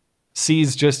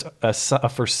 sees just a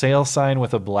for sale sign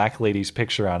with a black lady's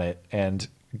picture on it and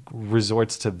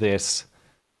resorts to this.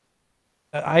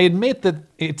 I admit that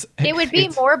it would be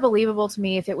more believable to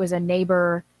me if it was a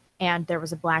neighbor and there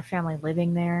was a black family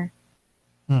living there.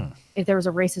 If there was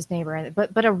a racist neighbor,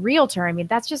 but a realtor, I mean,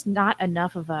 that's just not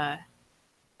enough of an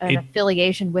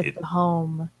affiliation with the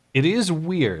home. It is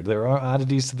weird. There are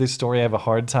oddities to this story. I have a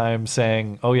hard time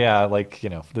saying, "Oh yeah,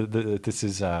 this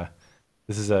is a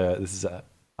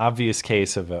obvious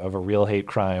case of a real hate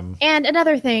crime." And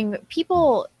another thing,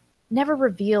 people never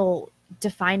reveal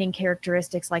defining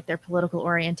characteristics like their political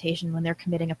orientation when they're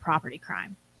committing a property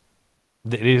crime.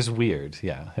 It is weird,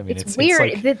 yeah. I mean, it's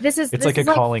weird. This is like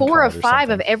 4 or 5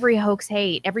 of every hox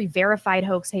hate, every verified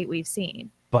hoax hate we've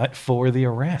seen. But for the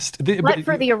arrest, but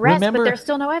there's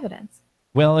still no evidence.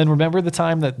 Well, and remember the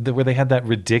time where they had that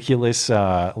ridiculous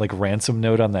ransom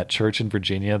note on that church in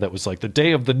Virginia that was like the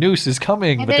day of the noose is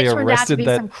coming, and but they turned arrested out to be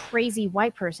that some crazy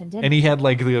white person, didn't and it? he had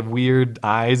like the weird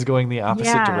eyes going the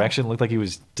opposite direction, looked like he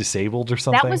was disabled or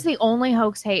something. That was the only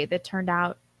hoax hate that turned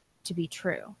out to be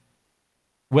true.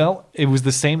 Well, it was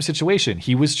the same situation.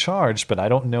 He was charged, but I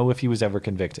don't know if he was ever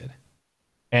convicted.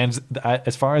 And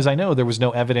as far as I know, there was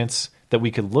no evidence that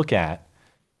we could look at.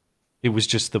 It was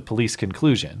just the police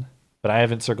conclusion. But I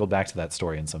haven't circled back to that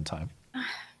story in some time. I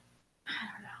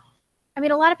don't know. I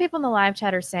mean, a lot of people in the live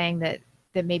chat are saying that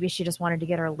maybe she just wanted to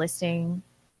get her listing,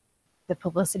 the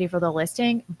publicity for the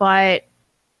listing, but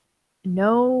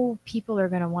no people are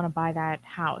going to want to buy that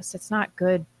house. It's not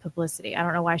good publicity. I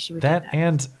don't know why she would do that.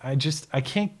 And I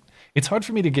can't, it's hard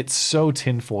for me to get so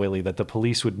tinfoily that the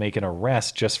police would make an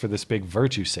arrest just for this big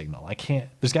virtue signal. I can't,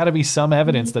 there's got to be some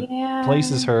evidence that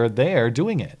places her there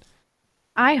doing it.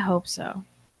 I hope so.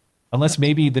 Unless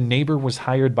maybe the neighbor was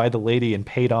hired by the lady and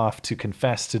paid off to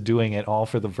confess to doing it all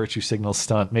for the virtue signal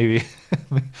stunt. Maybe,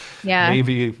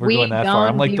 maybe we're going that far.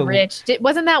 I'm like rich.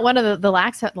 Wasn't that one of the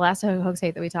last hoax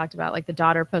hate that we talked about? Like the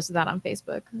daughter posted that on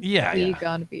Facebook. Yeah, we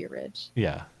gonna be rich.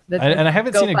 Yeah, and I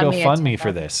haven't seen a GoFundMe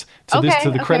for this. To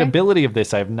the credibility of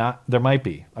this, I have not. There might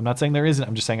be. I'm not saying there isn't.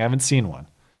 I'm just saying I haven't seen one.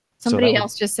 Somebody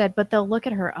else just said, but they'll look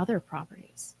at her other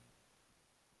properties.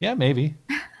 Yeah, maybe.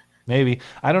 Maybe.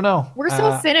 I don't know. We're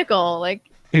so cynical.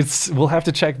 We'll have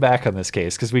to check back on this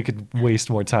case because we could waste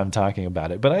more time talking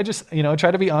about it. But I just,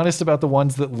 try to be honest about the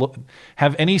ones that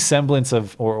have any semblance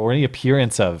of or any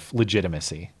appearance of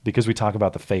legitimacy because we talk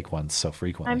about the fake ones so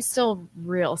frequently. I'm still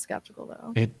real skeptical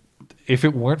though. if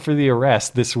it weren't for the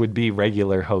arrest, this would be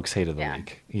regular hoax hate of the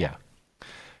week. Yeah.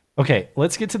 Okay,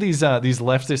 let's get to these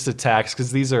leftist attacks,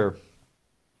 because these are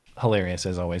hilarious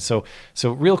as always. So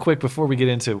real quick before we get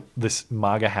into this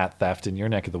MAGA hat theft in your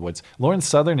neck of the woods, Lauren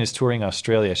Southern is touring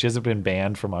Australia. She hasn't been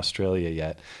banned from Australia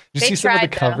yet. Did you see some of the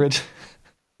coverage?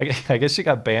 I guess she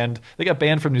got banned. They got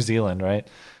banned from New Zealand, right?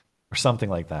 Or something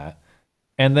like that.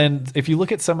 And then if you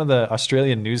look at some of the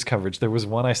Australian news coverage, there was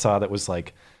one I saw that was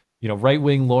like,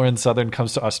 right-wing Lauren Southern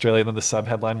comes to Australia, and then the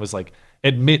subheadline was like,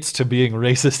 admits to being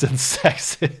racist and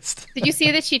sexist. Did you see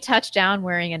that she touched down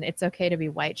wearing an "It's Okay to Be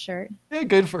White" shirt? Yeah,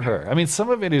 good for her. I mean, some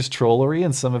of it is trollery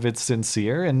and some of it's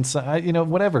sincere, and so,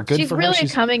 whatever. Good for her. She's really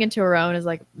coming into her own as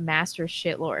like master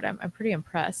shitlord. I'm pretty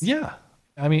impressed. Yeah.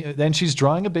 I mean, then she's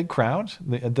drawing a big crowd.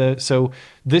 So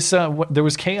this there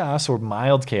was chaos or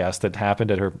mild chaos that happened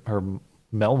at her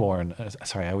Melbourne.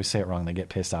 Sorry, I always say it wrong. They get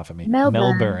pissed off at me.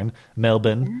 Melbourne.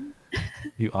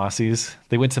 You Aussies.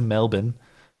 They went to Melbourne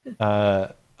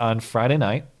on Friday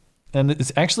night, and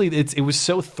it was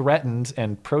so threatened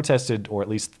and protested, or at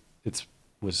least it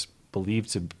was believed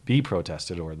to be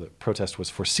protested, or the protest was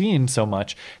foreseen so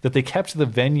much that they kept the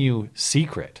venue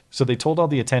secret. So they told all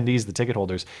the attendees, the ticket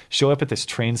holders, show up at this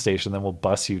train station, then we'll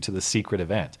bus you to the secret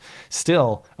event.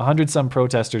 Still, 100-some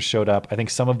protesters showed up. I think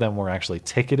some of them were actually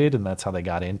ticketed, and that's how they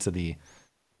got into the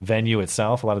venue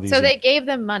itself. A lot of these. So they gave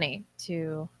them money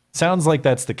to. Sounds like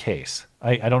that's the case.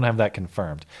 I don't have that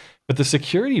confirmed. But the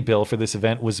security bill for this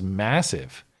event was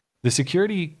massive. The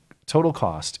security total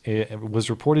cost was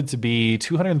reported to be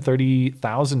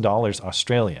 $230,000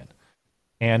 Australian.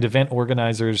 And event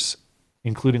organizers,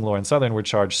 including Lauren Southern, were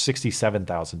charged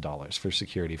 $67,000 for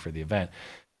security for the event.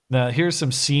 Now, here's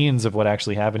some scenes of what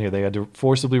actually happened here. They had to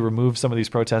forcibly remove some of these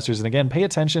protesters. And again, pay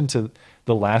attention to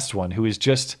the last one, who is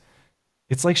just...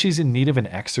 It's like she's in need of an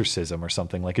exorcism or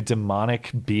something. Like a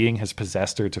demonic being has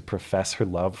possessed her to profess her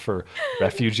love for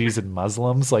refugees and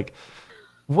Muslims. Like,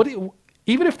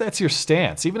 even if that's your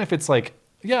stance, even if it's like,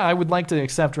 yeah, I would like to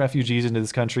accept refugees into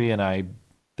this country, and I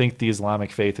think the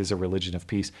Islamic faith is a religion of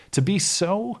peace. To be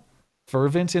so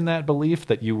fervent in that belief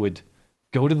that you would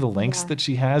go to the lengths that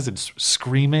she has and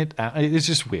scream it, it's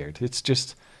just weird. It's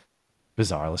just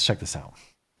bizarre. Let's check this out.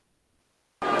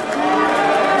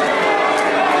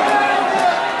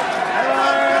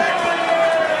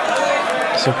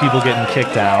 So people getting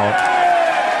kicked out.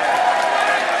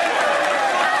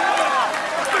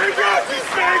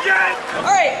 All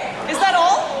right, is that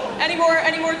all? Any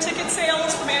more ticket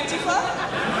sales from Antifa?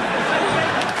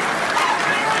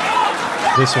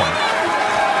 This one.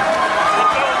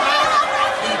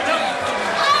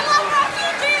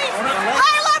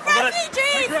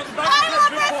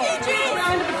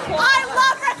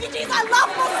 I love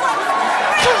Muslims.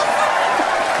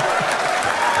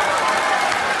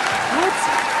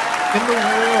 In the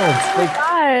world, like,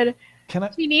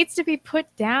 God, she needs to be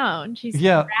put down. She's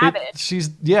rabid.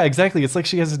 Exactly. It's like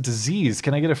she has a disease.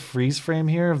 Can I get a freeze frame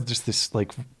here of just this,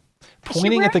 like,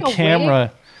 pointing at the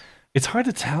camera? Wig? It's hard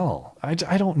to tell. I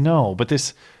don't know, but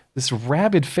this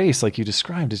rabid face, like you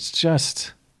described, it's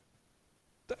just.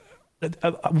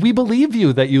 We believe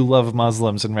you that you love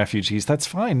Muslims and refugees. That's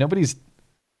fine. Nobody's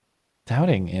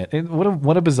doubting it.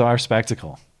 What a bizarre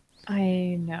spectacle.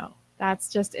 I know. That's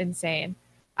just insane.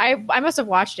 I must have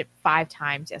watched it 5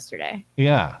 times yesterday.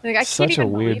 Yeah. Like, I such can't even a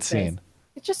weird believe scene. This.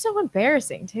 It's just so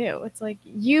embarrassing too. It's like,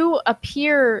 you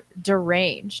appear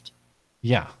deranged.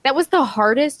 Yeah. That was the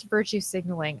hardest virtue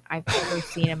signaling I've ever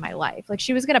seen in my life. Like,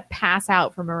 she was going to pass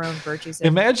out from her own virtue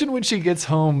signaling. Imagine when she gets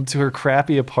home to her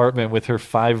crappy apartment with her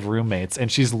 5 roommates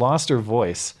and she's lost her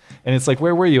voice. And it's like,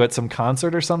 where were you, at some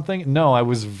concert or something? No, I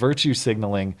was virtue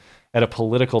signaling at a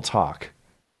political talk.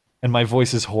 And my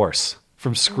voice is hoarse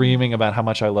from screaming about how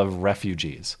much I love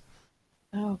refugees.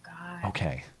 Oh, God.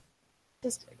 Okay.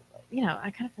 Just, I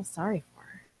kind of feel sorry for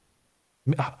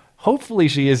her. Hopefully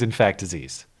she is, in fact,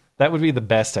 diseased. That would be the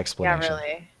best explanation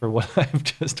for what I've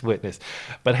just witnessed.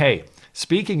 But hey,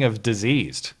 speaking of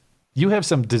diseased, you have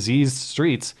some diseased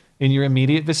streets in your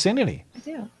immediate vicinity. I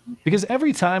do. Because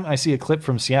every time I see a clip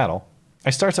from Seattle, I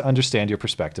start to understand your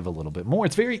perspective a little bit more.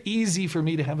 It's very easy for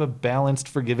me to have a balanced,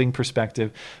 forgiving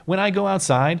perspective when I go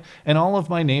outside and all of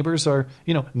my neighbors are,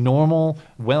 normal,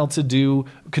 well-to-do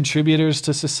contributors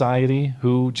to society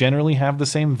who generally have the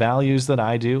same values that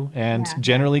I do and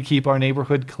generally keep our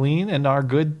neighborhood clean and are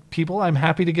good people I'm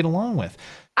happy to get along with.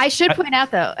 I should point out,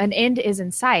 though, an end is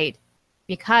in sight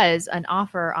because an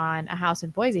offer on a house in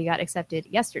Boise got accepted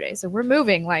yesterday. So we're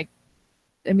moving,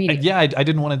 immediately. Yeah, I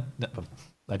didn't want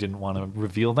to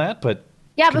reveal that, but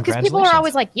yeah, because people are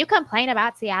always like, you complain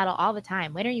about Seattle all the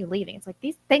time. When are you leaving? It's like,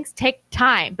 these things take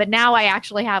time. But now I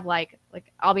actually have like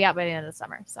I'll be out by the end of the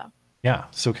summer. So Yeah,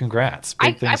 so congrats.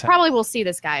 I Big things probably will see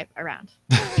this guy around.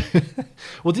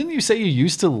 Well, didn't you say you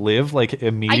used to live like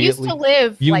immediately? I used to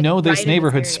live. You like, know this right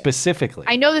neighborhood in this area. specifically.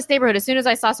 I know this neighborhood. As soon as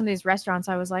I saw some of these restaurants,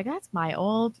 I was like, "That's my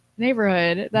old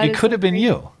neighborhood." It could have been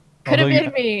you. Could have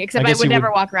Although been me, except I guess would you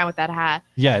never walk around with that hat.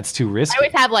 Yeah, it's too risky. I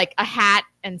always have like a hat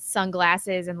and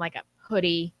sunglasses and like a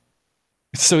hoodie.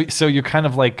 So you're kind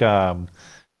of like,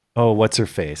 what's her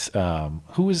face?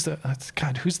 Who is the?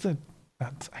 God, who's the?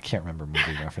 I can't remember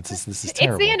movie references. This is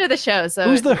terrible. It's the end of the show. So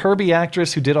who's the Herbie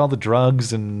actress who did all the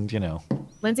drugs and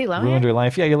Lindsay Lohan? ruined her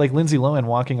life? Yeah, you're like Lindsay Lohan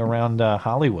walking around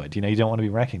Hollywood. You don't want to be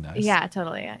recognized. Yeah,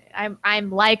 totally. I'm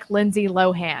like Lindsay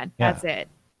Lohan. Yeah. That's it.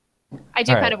 I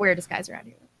do All right. kind of wear a disguise around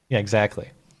here. Yeah, exactly.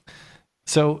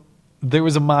 So there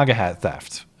was a MAGA hat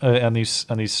theft on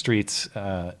these streets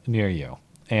near you,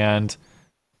 and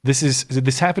this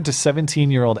happened to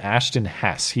 17-year-old Ashton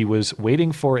Hess. He was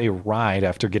waiting for a ride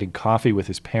after getting coffee with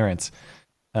his parents,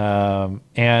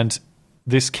 and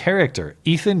this character,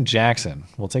 Ethan Jackson.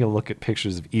 We'll take a look at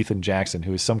pictures of Ethan Jackson,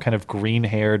 who is some kind of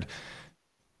green-haired,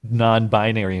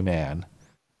 non-binary man.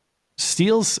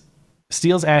 Steals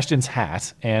Ashton's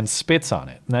hat and spits on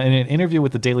it. Now, in an interview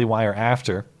with the Daily Wire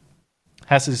after,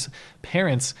 Hess's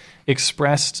parents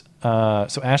expressed,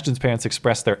 so Ashton's parents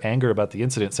expressed their anger about the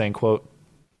incident, saying, quote,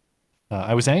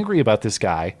 I was angry about this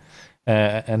guy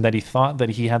and that he thought that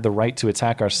he had the right to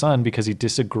attack our son because he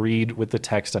disagreed with the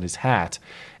text on his hat.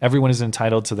 Everyone is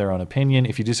entitled to their own opinion.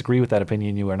 If you disagree with that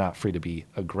opinion, you are not free to be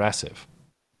aggressive.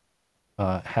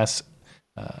 Ashton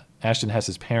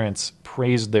Hess's parents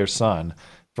praised their son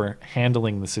for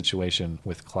handling the situation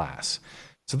with class.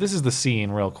 So this is the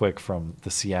scene real quick from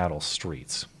the Seattle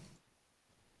streets.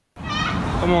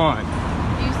 Come on.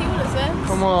 Do you see what it says?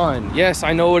 Come on. Yes,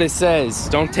 I know what it says.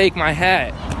 Don't take my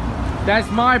hat. That's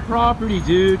my property,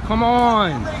 dude. Come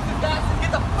on.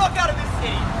 Get the fuck out of this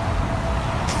city.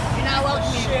 You're not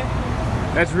welcome here.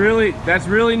 That's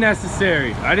really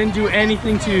necessary. I didn't do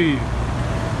anything to you.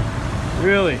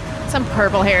 Really. Some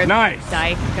purple hair. Nice.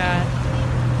 Dyke guy.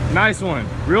 Nice one.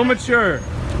 Real mature.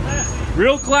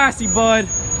 Real classy, bud.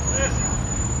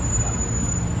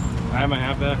 I have my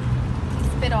hat back.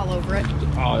 Spit all over it.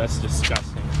 Oh, that's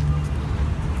disgusting.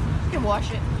 You can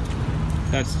wash it.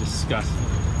 That's disgusting.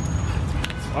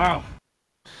 Wow.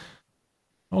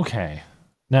 Okay.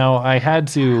 Now, I had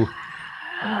to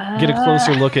get a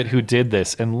closer look at who did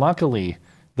this, and luckily,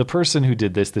 the person who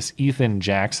did this Ethan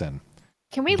Jackson.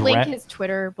 Can we link his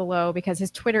Twitter below? Because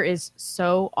his Twitter is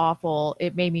so awful.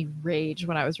 It made me rage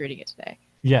when I was reading it today.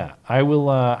 Yeah, I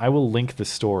will link the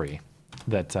story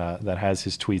that has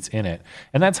his tweets in it.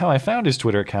 And that's how I found his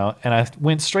Twitter account. And I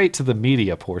went straight to the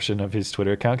media portion of his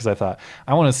Twitter account because I thought,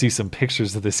 I want to see some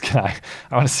pictures of this guy.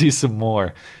 I want to see some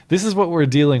more. This is what we're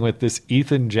dealing with, this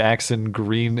Ethan Jackson,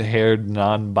 green-haired,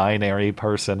 non-binary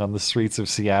person on the streets of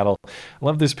Seattle. I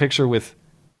love this picture with,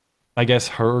 I guess,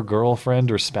 her girlfriend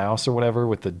or spouse or whatever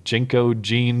with the Jinko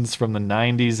jeans from the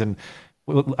 90s. And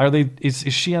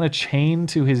is she on a chain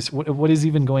to his, what is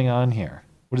even going on here?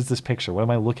 What is this picture? What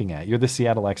am I looking at? You're the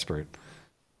Seattle expert.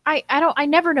 I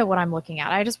never know what I'm looking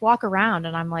at. I just walk around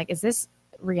and I'm like, is this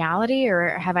reality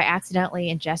or have I accidentally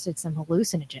ingested some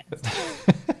hallucinogens?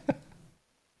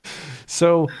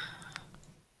 So,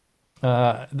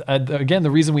 again,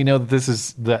 the reason we know that this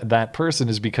is that person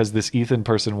is because this Ethan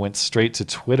person went straight to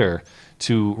Twitter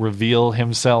to reveal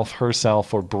himself,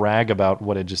 herself, or brag about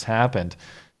what had just happened.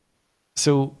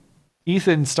 So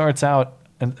Ethan starts out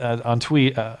on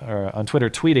Twitter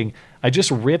tweeting, I just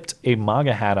ripped a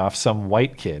MAGA hat off some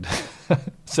white kid.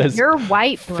 Says, you're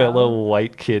white, bro. Fellow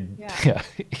white kid. Yeah.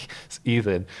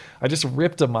 Ethan. I just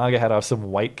ripped a MAGA hat off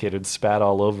some white kid and spat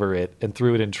all over it and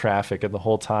threw it in traffic. And the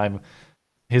whole time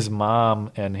his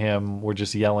mom and him were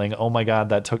just yelling, oh my God,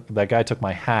 that guy took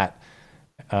my hat,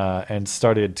 and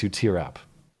started to tear up.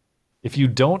 If you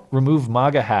don't remove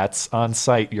MAGA hats on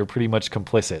site, you're pretty much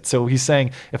complicit. So he's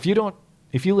saying, if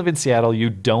you live in Seattle,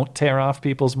 you don't tear off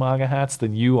people's MAGA hats,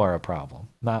 then you are a problem.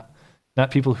 Not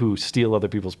people who steal other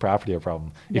people's property are a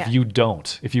problem. Yeah.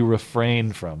 If you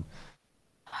refrain from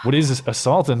what is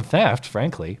assault and theft,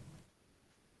 frankly.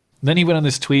 Then he went on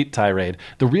this tweet tirade.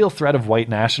 The real threat of white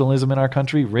nationalism in our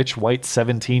country, rich white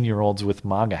 17-year-olds with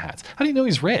MAGA hats. How do you know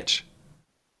he's rich?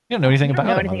 You don't know anything about him.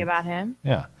 I don't know anything about him.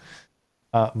 Yeah.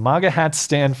 MAGA hats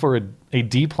stand for a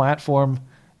deplatform,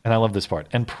 and I love this part,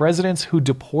 and presidents who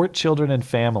deport children and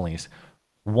families,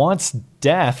 wants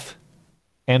death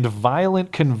and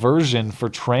violent conversion for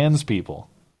trans people.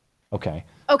 Okay.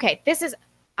 Okay, this is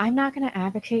I'm not going to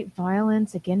advocate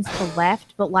violence against the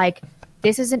left, but like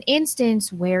this is an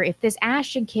instance where if this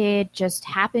Ashton kid just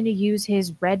happened to use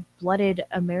his red-blooded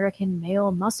American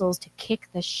male muscles to kick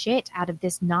the shit out of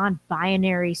this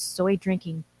non-binary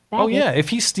soy-drinking faggot. Oh yeah, if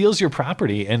he steals your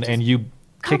property and you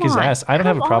kick his ass, I don't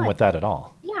have a problem with that at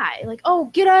all. Yeah, like, oh,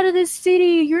 get out of this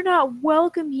city. You're not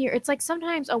welcome here. It's like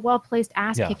sometimes a well-placed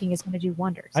ass kicking is going to do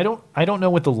wonders. I don't know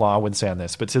what the law would say on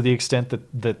this, but to the extent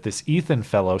that this Ethan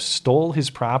fellow stole his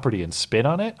property and spit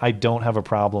on it, I don't have a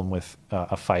problem with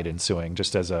a fight ensuing.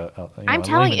 Just as I'm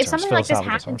telling you, if something like this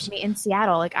happened to me in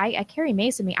Seattle, like I carry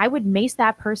mace in me, I would mace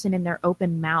that person in their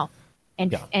open mouth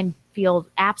and feel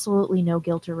absolutely no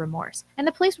guilt or remorse. And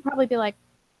the police would probably be like,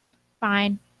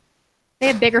 fine. They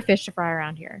have bigger fish to fry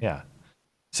around here. Yeah.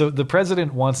 So the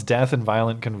president wants death and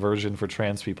violent conversion for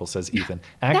trans people, says Ethan.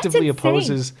 Actively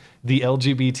opposes the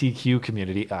LGBTQ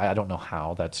community. I don't know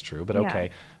how that's true, but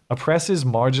okay. Oppresses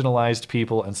marginalized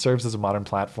people and serves as a modern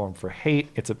platform for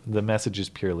hate. The message is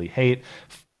purely hate.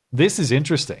 This is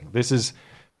interesting. This is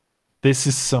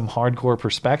some hardcore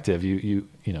perspective. You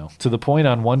know, to the point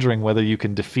on wondering whether you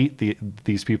can defeat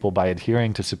these people by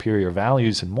adhering to superior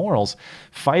values and morals.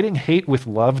 Fighting hate with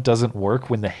love doesn't work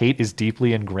when the hate is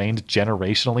deeply ingrained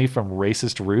generationally from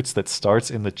racist roots that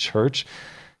starts in the church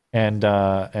and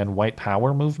white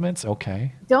power movements.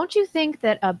 Okay. Don't you think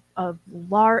that a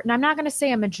large, and I'm not going to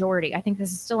say a majority, I think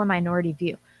this is still a minority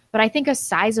view, but I think a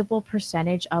sizable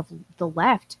percentage of the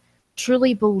left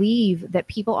truly believe that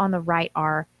people on the right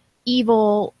are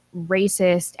evil,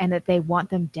 racist, and that they want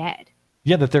them dead.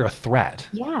 Yeah, that they're a threat.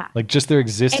 Yeah. Like just their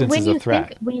existence is a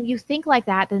threat. When you think like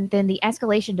that, then the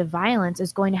escalation to violence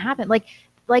is going to happen. Like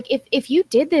if you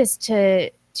did this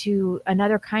to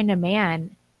another kind of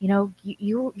man, you know,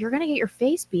 you're going to get your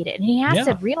face beat in. And he has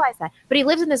to realize that. But he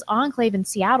lives in this enclave in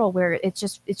Seattle where it's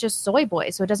just soy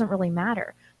boys, so it doesn't really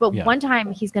matter. But one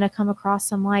time he's going to come across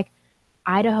some like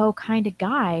Idaho kind of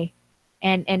guy.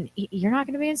 And you're not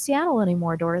going to be in Seattle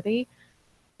anymore, Dorothy.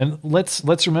 And let's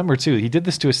remember, too, he did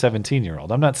this to a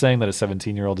 17-year-old. I'm not saying that a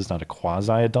 17-year-old is not a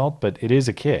quasi-adult, but it is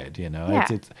a kid, you know.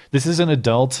 Yeah. This is an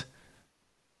adult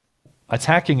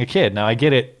attacking a kid. Now, I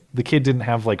get it. The kid didn't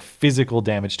have, like, physical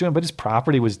damage to him, but his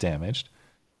property was damaged.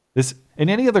 In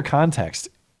any other context,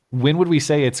 when would we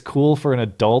say it's cool for an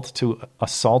adult to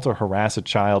assault or harass a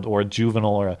child or a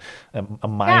juvenile or a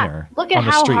minor? Yeah. Look at on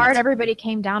the how street? hard everybody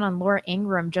came down on Laura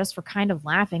Ingraham just for kind of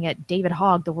laughing at David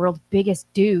Hogg, the world's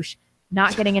biggest douche,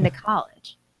 not getting into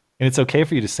college. And it's okay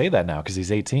for you to say that now because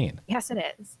he's 18. Yes, it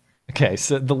is. Okay,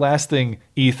 so the last thing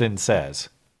Ethan says,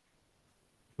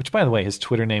 which, by the way, his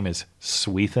Twitter name is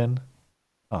Sweethan.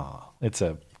 Oh, it's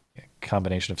a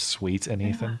combination of sweet and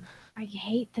Ethan. I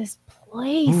hate this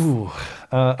place. Ooh,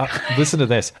 listen to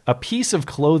this. A piece of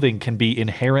clothing can be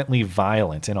inherently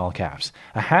violent, in all caps.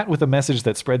 A hat with a message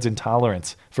that spreads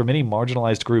intolerance for many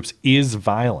marginalized groups is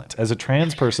violent. As a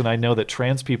trans person, I know that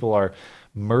trans people are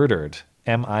murdered,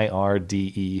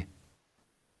 MIRDERED,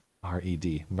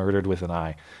 murdered with an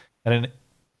I, at an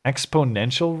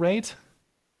exponential rate?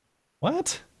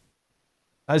 What?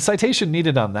 A citation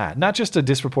needed on that. Not just a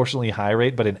disproportionately high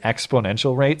rate, but an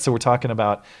exponential rate. So we're talking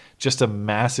about just a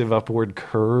massive upward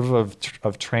curve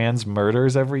of trans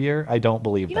murders every year. I don't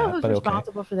believe that. You know who's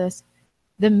responsible for this?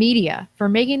 The media, for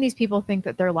making these people think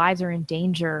that their lives are in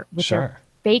danger with their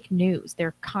fake news,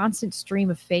 their constant stream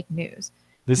of fake news.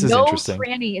 This is interesting. No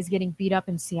tranny is getting beat up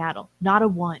in Seattle. Not a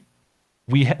one.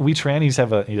 We trannies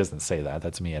have he doesn't say that,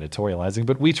 that's me editorializing,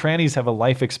 but we trannies have a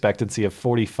life expectancy of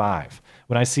 45.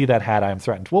 When I see that hat, I'm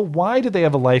threatened. Well, why do they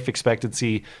have a life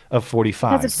expectancy of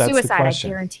 45? Because of suicide, I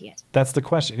guarantee it. That's the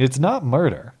question. It's not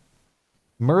murder.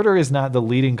 Murder is not the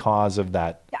leading cause of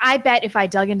that. I bet if I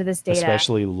dug into this data,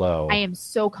 especially low, I am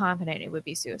so confident it would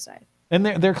be suicide. And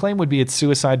their claim would be it's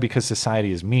suicide because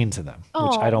society is mean to them,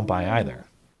 which I don't buy either.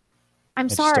 I'm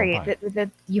sorry that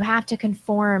you have to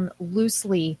conform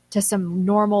loosely to some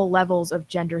normal levels of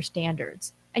gender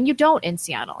standards. And you don't in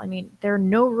Seattle. I mean, there are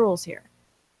no rules here.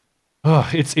 Oh,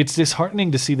 it's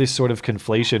disheartening to see this sort of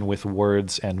conflation with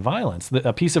words and violence.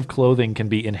 A piece of clothing can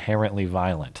be inherently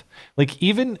violent. Like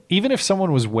even if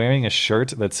someone was wearing a shirt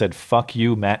that said "fuck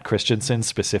you, Matt Christensen"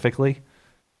 specifically,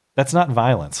 that's not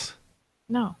violence.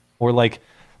 No. Or like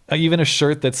even a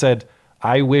shirt that said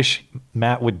 "I wish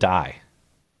Matt would die."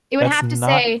 It would have to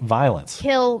say violence.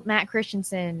 Kill Matt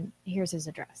Christensen. Here's his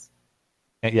address.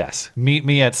 Yes. Meet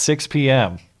me at 6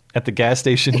 p.m. at the gas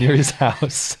station near his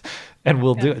house. And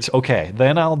we'll do it. Okay,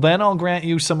 then I'll grant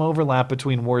you some overlap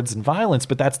between words and violence,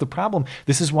 but that's the problem.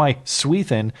 This is why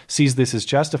Sweethan sees this as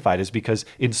justified, is because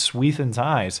in Sweethan's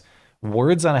eyes,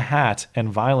 words on a hat and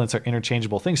violence are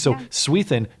interchangeable things. So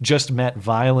Swethan just met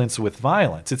violence with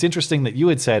violence. It's interesting that you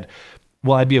had said,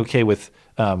 well, I'd be okay with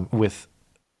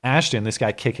Ashton, this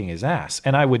guy kicking his ass.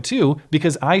 And I would too,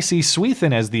 because I see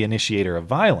Swethan as the initiator of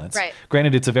violence. Right.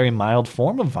 Granted, it's a very mild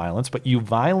form of violence, but you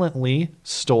violently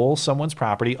stole someone's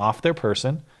property off their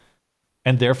person,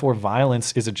 and therefore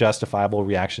violence is a justifiable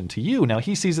reaction to you. Now,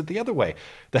 he sees it the other way.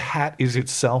 The hat is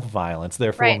itself violence,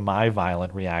 therefore my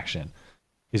violent reaction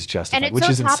is justified, and it's which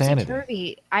so is insanity.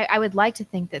 Topsy-turvy. I would like to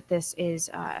think that this is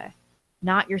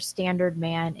not your standard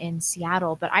man in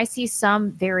Seattle, but I see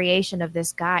some variation of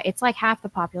this guy. It's like half the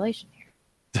population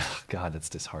here. God, that's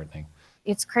disheartening.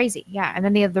 It's crazy, yeah. And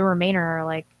then the remainder are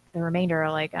like I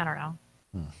don't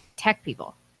know, tech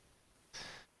people.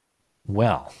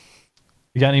 Well,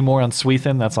 you got any more on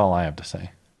Swethan? That's all I have to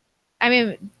say. I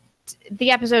mean,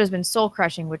 the episode has been soul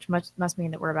crushing, which must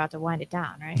mean that we're about to wind it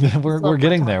down, right? we're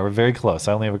getting there. We're very close.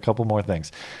 I only have a couple more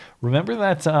things. Remember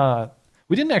that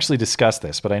we didn't actually discuss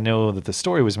this, but I know that the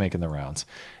story was making the rounds.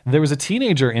 There was a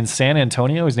teenager in San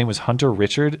Antonio. His name was Hunter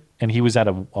Richard, and he was at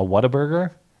a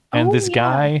Whataburger. And this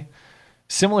guy,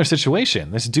 similar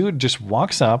situation. This dude just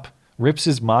walks up, rips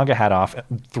his MAGA hat off,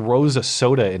 throws a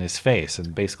soda in his face,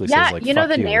 and basically says, like, you know,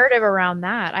 fuck the you. narrative around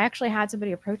that. I actually had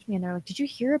somebody approach me, and they're like, "Did you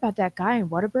hear about that guy in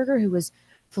Whataburger who was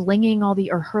hurling all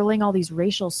these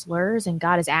racial slurs and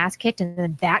got his ass kicked, and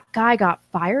then that guy got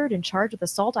fired and charged with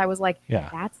assault?" I was like,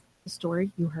 "That's the story.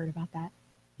 You heard about that?"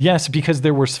 Yes, because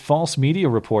there were false media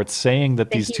reports saying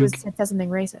that these two said something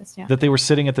racist. Yeah, that they were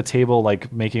sitting at the table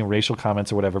like making racial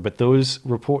comments or whatever. But those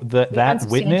that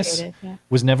witness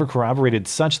was never corroborated,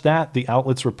 such that the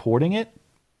outlets reporting it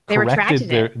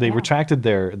retracted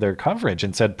their coverage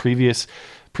and said previous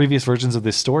versions of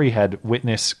this story had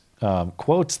witness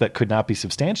quotes that could not be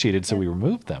substantiated, so we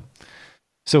removed them.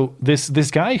 So this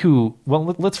guy who,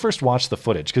 well, let's first watch the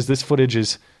footage, because this footage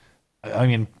is, I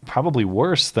mean, probably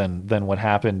worse than what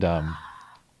happened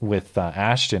with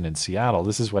Ashton in Seattle.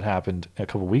 This is what happened a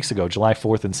couple weeks ago, July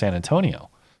 4th in San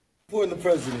Antonio. Supporting the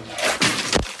president.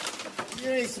 You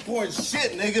ain't supporting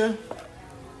shit, nigga.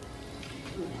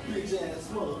 Bitch ass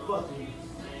motherfucker.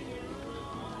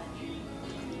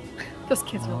 Those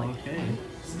kids are like,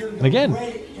 And again, all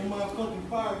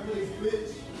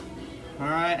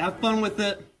right, have fun with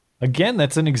it. Again,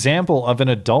 that's an example of an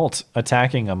adult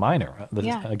attacking a minor.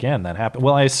 Again, that happened.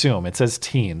 Well, I assume it says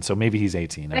teen, so maybe he's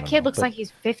 18. That kid looks like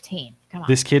he's 15. Come on.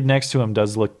 This kid next to him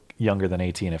does look younger than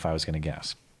 18, if I was going to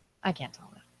guess. I can't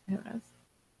tell that. Who knows?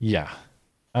 Yeah.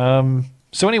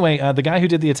 So anyway, the guy who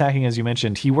did the attacking, as you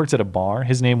mentioned, he worked at a bar.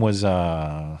 His name was,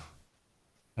 what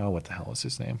the hell was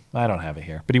his name? I don't have it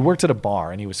here. But he worked at a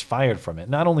bar, and he was fired from it.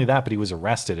 Not only that, but he was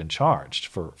arrested and charged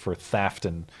for theft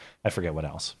and I forget what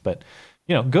else. But,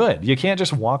 you know, good. You can't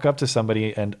just walk up to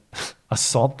somebody and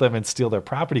assault them and steal their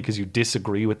property because you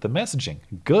disagree with the messaging.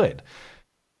 Good.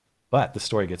 But the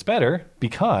story gets better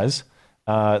because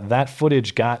that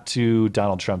footage got to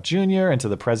Donald Trump Jr. and to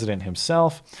the president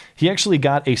himself. He actually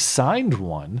got a signed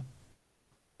one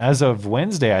as of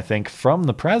Wednesday, I think, from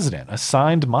the president, a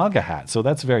signed MAGA hat. So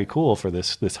that's very cool for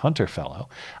this Hunter fellow.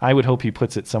 I would hope he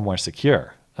puts it somewhere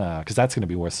secure because that's going to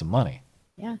be worth some money.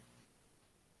 Yeah.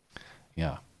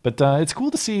 Yeah. But it's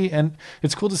cool to see, and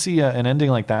it's cool to see an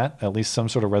ending like that, at least some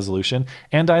sort of resolution.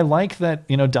 And I like that,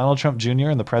 you know, Donald Trump Jr.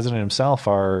 and the president himself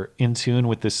are in tune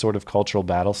with this sort of cultural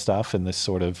battle stuff and this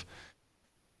sort of,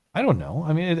 I don't know.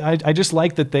 I mean, I just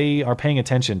like that they are paying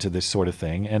attention to this sort of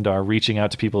thing and are reaching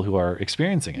out to people who are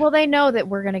experiencing it. Well, they know that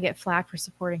we're going to get flack for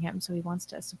supporting him, so he wants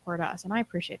to support us. And I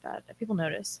appreciate that. People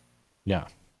notice. Yeah.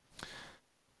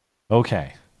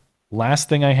 Okay. Last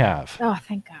thing I have. Oh,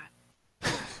 thank God.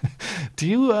 Do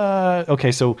you,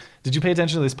 okay, so did you pay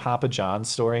attention to this Papa John's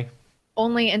story?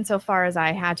 Only insofar as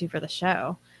I had to for the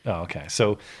show. Oh, okay.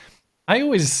 So I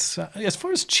always, as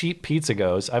far as cheap pizza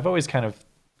goes, I've always kind of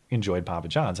enjoyed Papa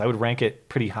John's. I would rank it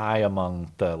pretty high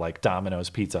among the like Domino's,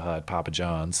 Pizza Hut, Papa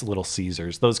John's, Little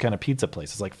Caesars, those kind of pizza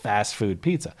places, like fast food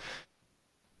pizza.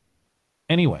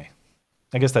 Anyway,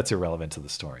 I guess that's irrelevant to the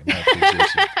story. My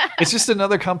appreciation. It's just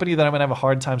another company that I'm going to have a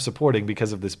hard time supporting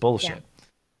because of this bullshit. Yeah.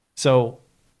 So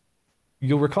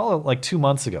you'll recall like 2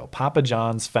 months ago, Papa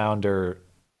John's founder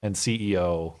and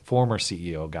CEO, former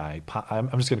CEO guy, I'm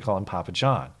just going to call him Papa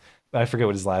John. I forget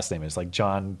what his last name is, like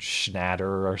John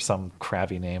Schnatter or some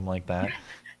crappy name like that.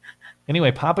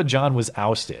 Anyway, Papa John was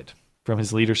ousted from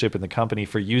his leadership in the company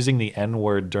for using the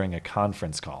N-word during a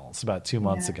conference call. It's about 2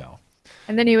 months ago.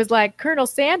 And then he was like, Colonel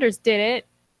Sanders did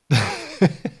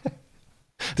it.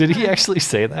 Did he actually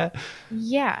say that?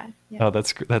 Yeah. Oh,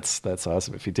 that's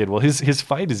awesome if he did. Well, his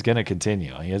fight is going to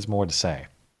continue. He has more to say.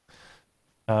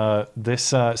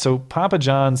 So Papa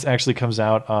John's actually comes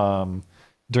out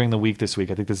during the week this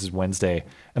week. I think this is Wednesday.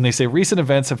 And they say recent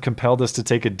events have compelled us to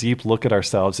take a deep look at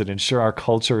ourselves and ensure our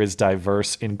culture is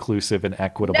diverse, inclusive, and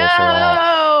equitable for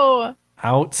all.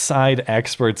 Outside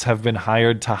experts have been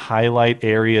hired to highlight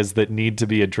areas that need to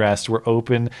be addressed. We're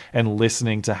open and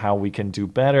listening to how we can do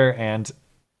better. And,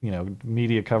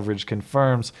 media coverage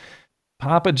confirms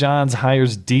Papa John's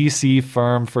hires DC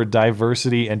firm for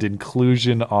diversity and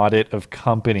inclusion audit of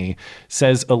company,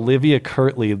 says Olivia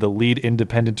Kirtley, the lead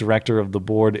independent director of the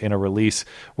board, in a release.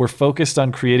 We're focused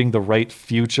on creating the right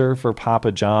future for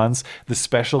Papa John's. The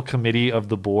special committee of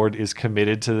the board is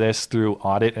committed to this through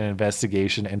audit and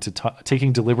investigation and to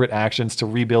taking deliberate actions to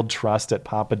rebuild trust at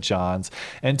Papa John's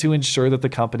and to ensure that the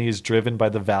company is driven by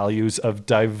the values of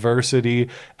diversity,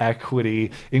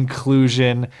 equity,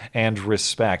 inclusion, and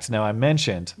respect. Now, I mentioned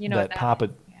that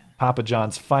Papa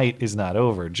John's fight is not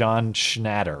over. John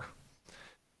Schnatter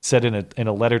said in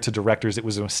a letter to directors it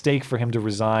was a mistake for him to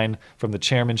resign from the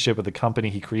chairmanship of the company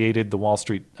he created.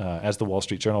 As the Wall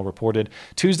Street Journal reported,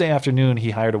 Tuesday afternoon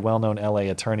he hired a well-known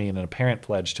LA attorney in an apparent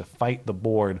pledge to fight the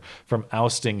board from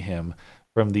ousting him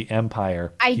from the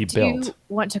empire he built. I do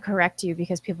want to correct you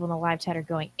because people in the live chat are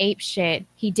going ape shit.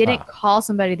 He didn't call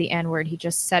somebody the N-word. He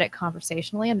just said it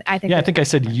conversationally, and I think. Yeah, I think I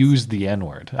said use the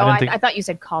N-word. I thought you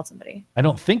said called somebody. I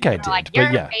don't think I did.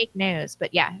 You're fake news,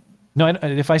 but yeah. No,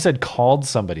 if I said called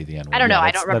somebody the N-word, I don't know.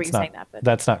 I don't remember you saying that. But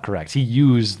that's not correct. He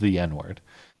used the N-word.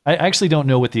 I actually don't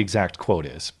know what the exact quote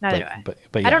is. Neither do I. But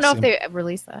yes. I don't know if they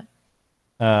released that.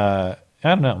 I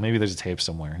don't know. Maybe there's a tape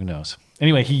somewhere. Who knows?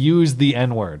 Anyway, he used the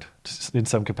N-word in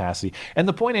some capacity. And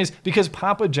the point is, because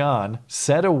Papa John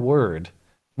said a word,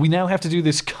 we now have to do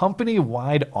this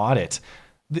company-wide audit.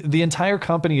 The entire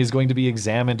company is going to be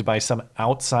examined by some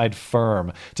outside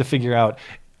firm to figure out,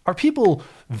 are people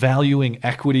valuing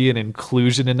equity and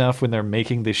inclusion enough when they're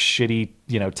making this shitty,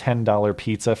 $10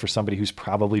 pizza for somebody who's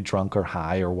probably drunk or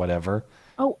high or whatever?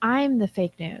 Oh, I'm the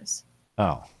fake news.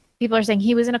 Oh. People are saying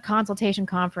he was in a consultation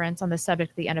conference on the subject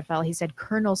of the NFL. He said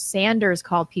Colonel Sanders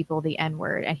called people the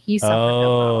N-word, and he suffered no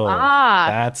blow.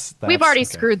 That's we've already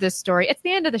screwed this story. It's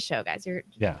the end of the show, guys.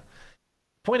 Yeah.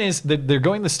 Point is that they're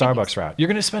going the Starbucks route. You're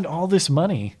going to spend all this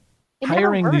money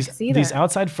hiring these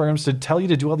outside firms to tell you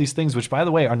to do all these things, which, by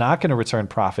the way, are not going to return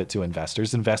profit to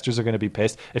investors. Investors are going to be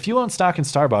pissed. If you own stock in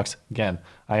Starbucks, again,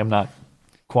 I am not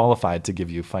qualified to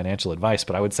give you financial advice,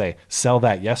 but I would say sell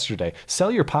that yesterday. Sell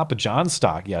your Papa John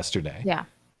stock yesterday. Yeah.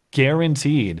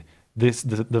 Guaranteed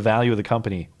the value of the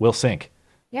company will sink.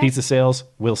 Yeah. Pizza sales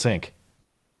will sink.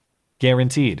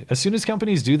 Guaranteed. As soon as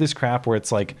companies do this crap where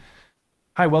it's like,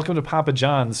 hi, welcome to Papa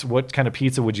John's. What kind of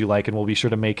pizza would you like? And we'll be sure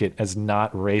to make it as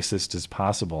not racist as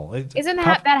possible. Isn't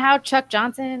that how Chuck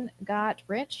Johnson got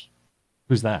rich?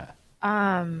 Who's that?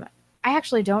 I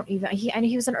actually don't even.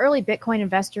 He was an early Bitcoin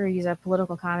investor. He's a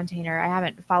political commentator. I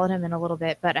haven't followed him in a little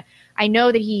bit, but I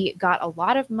know that he got a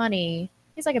lot of money.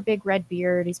 He's like a big red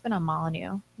beard. He's been on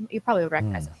Molyneux. You probably would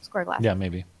recognize him. Square glass. Yeah,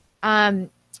 maybe.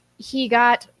 He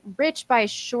got rich by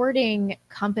shorting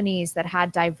companies that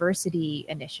had diversity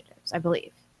initiatives, I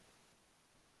believe.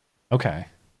 Okay.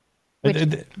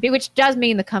 Which does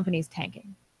mean the company's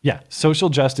tanking. Yeah, social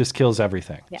justice kills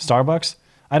everything. Yeah. Starbucks.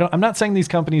 I'm not saying these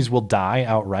companies will die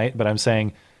outright, but I'm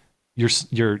saying your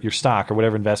stock or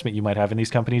whatever investment you might have in these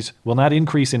companies will not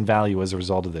increase in value as a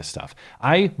result of this stuff.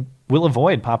 I will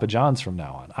avoid Papa John's from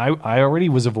now on. I already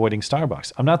was avoiding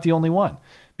Starbucks. I'm not the only one,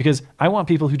 because I want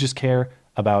people who just care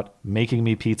about making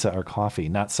me pizza or coffee,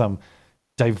 not some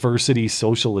diversity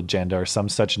social agenda or some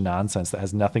such nonsense that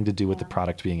has nothing to do with the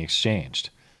product being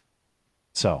exchanged.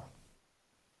 So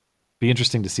be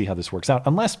interesting to see how this works out,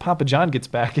 unless Papa John gets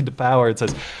back into power and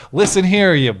says, listen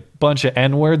here, you bunch of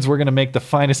N-words, we're going to make the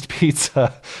finest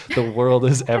pizza the world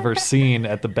has ever seen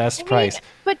at the best price.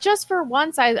 But just for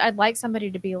once, I'd like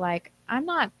somebody to be like, I'm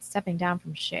not stepping down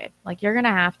from shit. Like, you're going to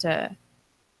have to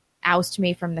oust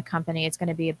me from the company. It's going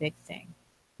to be a big thing.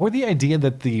 Or the idea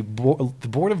that the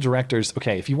board of directors,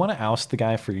 okay, if you want to oust the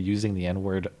guy for using the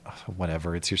N-word,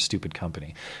 whatever, it's your stupid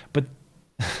company. But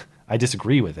I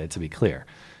disagree with it, to be clear.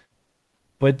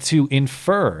 But to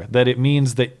infer that it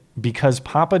means that because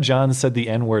Papa John said the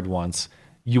N-word once,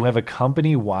 you have a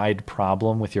company-wide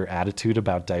problem with your attitude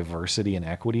about diversity and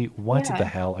equity. What the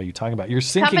hell are you talking about? You're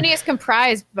sinking. Company is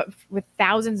comprised with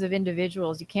thousands of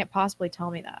individuals. You can't possibly tell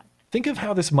me that. Think of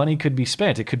how this money could be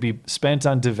spent. It could be spent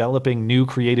on developing new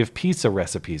creative pizza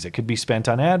recipes. It could be spent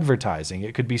on advertising.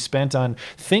 It could be spent on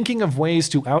thinking of ways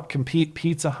to outcompete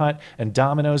Pizza Hut and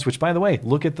Domino's, which, by the way,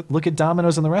 look at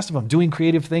Domino's and the rest of them doing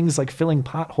creative things like filling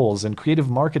potholes and creative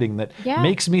marketing that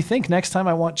makes me think next time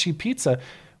I want cheap pizza,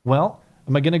 well,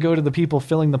 Am I going to go to the people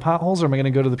filling the potholes, or am I going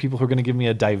to go to the people who are going to give me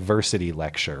a diversity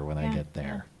lecture when I get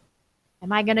there?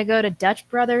 Am I going to go to Dutch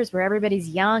Brothers where everybody's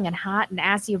young and hot and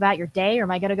ask you about your day? Or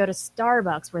am I going to go to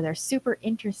Starbucks where they're super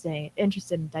interested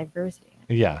in diversity?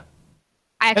 Yeah.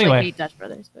 I actually hate Dutch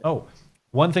Brothers. But. Oh,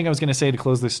 one thing I was going to say to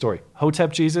close this story.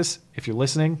 Hotep Jesus, if you're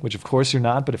listening, which of course you're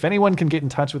not, but if anyone can get in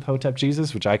touch with Hotep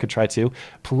Jesus, which I could try to,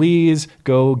 please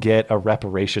go get a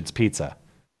reparations pizza.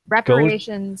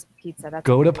 Reparations pizza.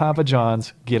 Go to Papa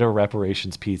John's, get a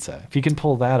reparations pizza. If he can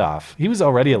pull that off, he was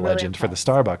already a legend for the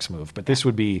Starbucks move, but this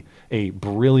would be a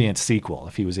brilliant sequel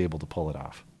if he was able to pull it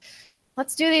off.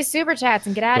 Let's do these super chats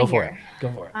and get out of here.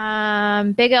 Go for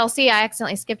it. Big LC, I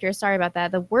accidentally skipped yours. Sorry about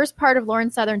that. The worst part of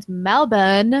Lauren Southern's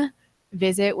Melbourne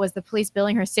visit was the police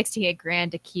billing her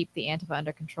 $68,000 to keep the Antifa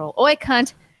under control. Oi,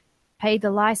 cunt. Paid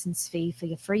the license fee for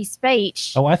your free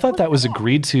speech. Oh, I thought that was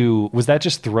agreed to. Was that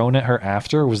just thrown at her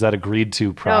after, or was that agreed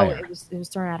to prior? No, it was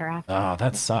thrown at her after. Oh,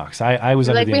 that sucks. I was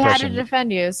under the we impression had to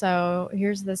defend you, so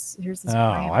here's this. Oh,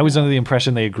 I was under the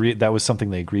impression they agreed. That was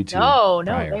something they agreed to. No,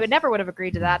 prior. they would have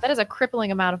agreed to that. That is a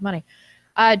crippling amount of money.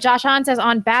 Josh Hahn says,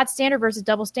 on bad standard versus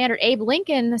double standard, Abe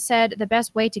Lincoln said the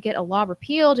best way to get a law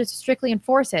repealed is to strictly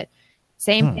enforce it.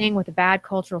 Same thing with a bad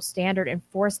cultural standard.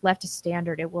 Enforce leftist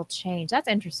standard. It will change. That's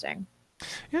interesting.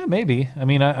 Yeah, maybe. I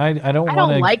mean, I don't want to. I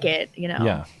don't like it, you know.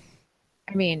 Yeah.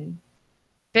 I mean,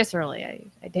 viscerally,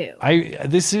 I do.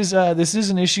 This is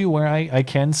an issue where I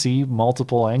can see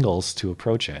multiple angles to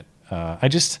approach it. I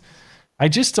just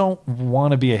don't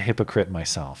want to be a hypocrite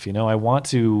myself. You know, I want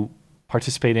to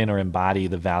participate in or embody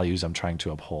the values I'm trying to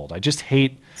uphold. I just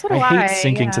hate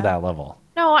sinking to that level.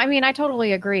 No, I mean, I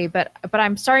totally agree, but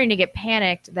I'm starting to get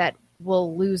panicked that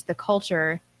we'll lose the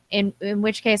culture. In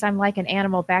which case, I'm like an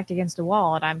animal backed against a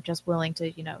wall, and I'm just willing to,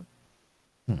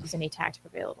 use any tactic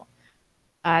available.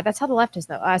 That's how the left is,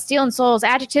 though. Steel and Soul's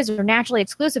adjectives are naturally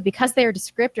exclusive because they are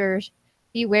descriptors.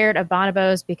 Beware of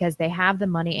bonobos because they have the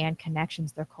money and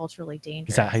connections. They're culturally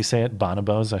dangerous. Is that how you say it?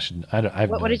 Bonobos?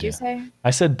 What did you say?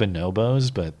 I said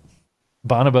bonobos, but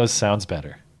bonobos sounds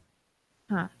better.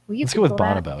 Huh. Let's go with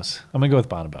bonobos. I'm gonna go with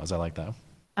bonobos. I like that.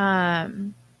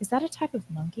 Is that a type of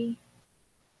monkey?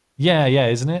 Yeah,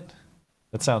 isn't it?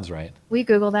 That sounds right. Will you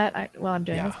Google that while I'm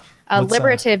doing this?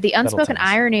 Liberative, the unspoken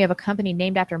irony of a company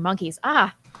named after monkeys.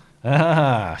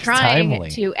 Trying timely.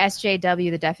 To SJW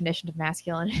the definition of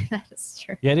masculinity. That is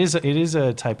true. Yeah, it is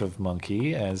a type of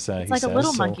monkey, as he says. It's like a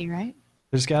little monkey, right?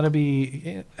 There's got to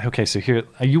be... Okay, so here,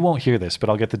 you won't hear this, but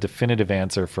I'll get the definitive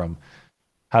answer from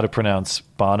how to pronounce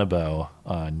bonobo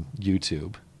on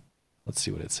YouTube. Let's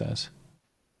see what it says.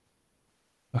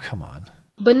 Oh, come on.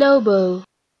 Bonobo.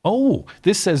 Oh,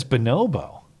 this says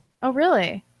bonobo. Oh,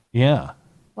 really? Yeah.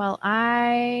 Well, I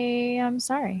am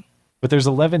sorry. But there's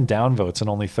 11 downvotes and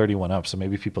only 31 up, so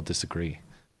maybe people disagree.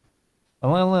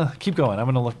 Well, keep going. I'm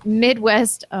going to look.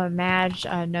 Midwest Madge,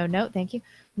 no note, thank you.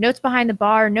 Notes behind the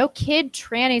bar, no kid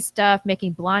tranny stuff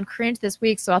making blonde cringe this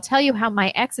week, so I'll tell you how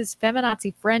my ex's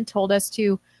feminazi friend told us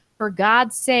to, for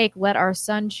God's sake, let our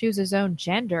son choose his own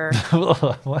gender.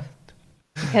 What?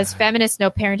 Because feminists, no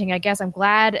parenting, I guess. I'm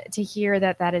glad to hear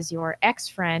that is your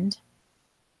ex-friend.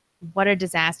 What a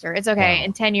disaster. It's okay. Wow.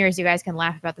 In 10 years, you guys can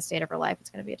laugh about the state of her life.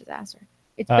 It's going to be a disaster.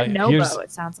 It's bonobo,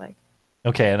 it sounds like.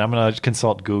 Okay, and I'm going to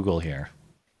consult Google here.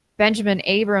 Benjamin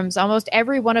Abrams. Almost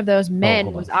every one of those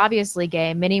men was obviously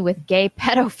gay, many with gay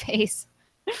pedo face.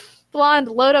 Blonde,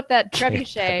 load up that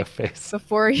trebuchet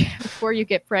before you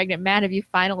get pregnant. Man, have you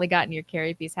finally gotten your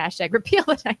carry piece? # repeal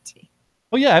the 19.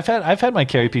 Oh yeah, I've had my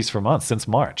carry piece for months, since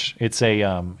March. It's a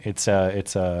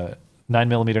 9mm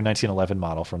 1911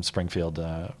 model from Springfield,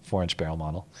 4-inch barrel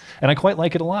model, and I quite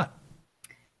like it a lot.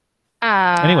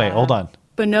 Anyway, hold on.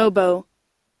 Bonobo.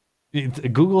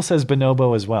 Google says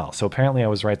bonobo as well, so apparently I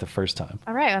was right the first time.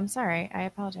 All right, I'm sorry. I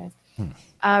apologize.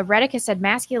 Reddick has said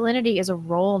masculinity is a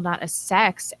role, not a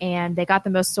sex, and they got the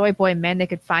most soy boy men they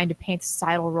could find to paint the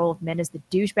societal role of men as the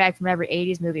douchebag from every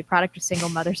 80s movie, product of single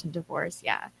mothers and divorce.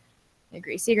 Yeah, I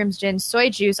agree. Seagram's gin, soy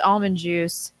juice, almond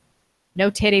juice, no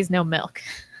titties, no milk.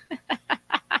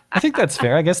 I think that's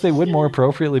fair. I guess they would more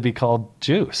appropriately be called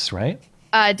juice, right?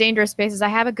 Dangerous Spaces. I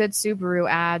have a good Subaru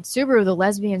ad. Subaru, the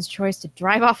lesbian's choice to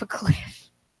drive off a cliff.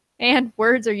 And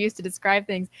words are used to describe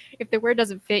things. If the word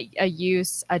doesn't fit a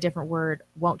use, a different word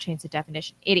won't change the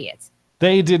definition. Idiots.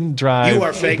 They didn't drive. You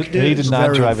are fake. They did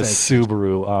not drive a fake.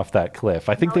 Subaru off that cliff.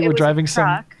 I think they were driving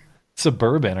some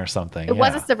Suburban or something. It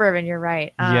was a Suburban. You're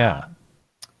right. Yeah.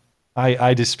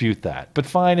 I dispute that, but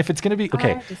fine. If it's going to be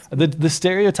okay, the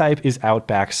stereotype is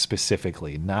Outback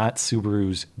specifically, not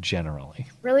Subarus generally.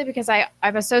 Really, because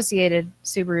I've associated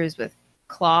Subarus with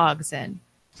clogs and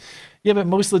Yeah, but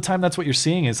most of the time, that's what you're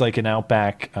seeing is like an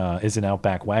Outback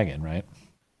wagon, right?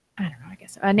 I don't know. I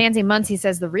guess Nancy Muncie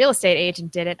says the real estate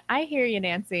agent did it. I hear you,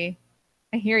 Nancy.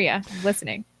 I hear you. I'm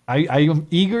listening. I am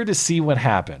eager to see what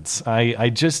happens. I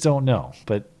just don't know.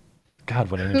 But God,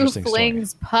 what an interesting Who story.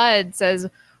 Flings Pud says,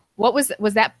 "What was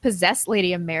that possessed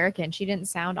lady American? She didn't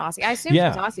sound Aussie. I assume she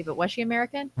was Aussie, but was she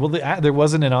American? Well, there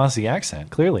wasn't an Aussie accent.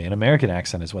 Clearly, an American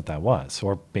accent is what that was,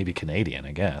 or maybe Canadian,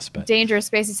 I guess. But Dangerous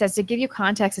Spacey says, to give you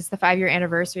context, it's the 5-year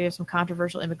anniversary of some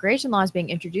controversial immigration laws being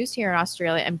introduced here in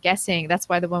Australia. I'm guessing that's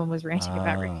why the woman was ranting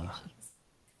about refugees.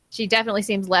 She definitely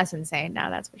seems less insane now,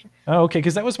 that's for sure. Oh, okay,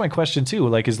 because that was my question too.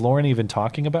 Like, is Lauren even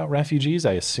talking about refugees?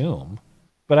 I assume.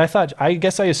 But I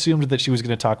guess I assumed that she was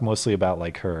going to talk mostly about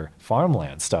like her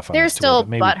farmland stuff. They're still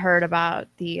butthurt about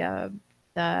the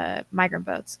migrant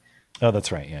boats. Oh,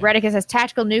 that's right. Yeah. Reddick says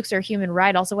tactical nukes are a human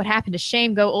right. Also, what happened to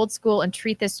shame? Go old school and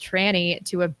treat this tranny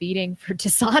to a beating for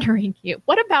dishonoring you.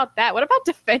 What about that? What about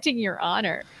defending your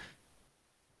honor?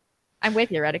 I'm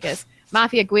with you, Redicus.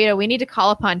 Mafia Guido, we need to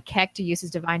call upon Keck to use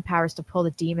his divine powers to pull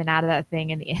the demon out of that thing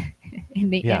in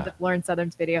the end of Lauren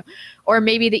Southern's video, or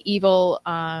maybe the evil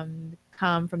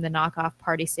come from the knockoff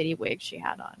Party City wig she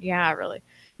had on. Yeah, really.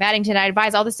 Maddington, I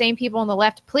advise all the same people on the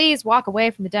left, please walk away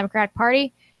from the Democratic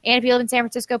Party. And if you live in San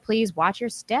Francisco, please watch your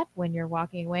step when you're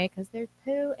walking away because there's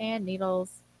poo and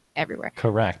needles everywhere.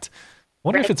 Correct.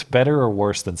 Wonder if it's better or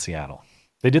worse than Seattle.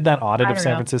 They did that audit of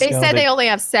San Francisco. They said they only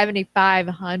have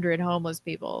 7,500 homeless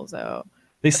people. So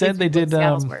they said they did.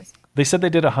 Worse. They said they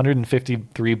did a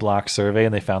 153 block survey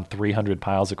and they found 300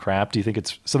 piles of crap. Do you think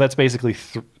it's so? That's basically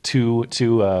two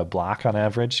block on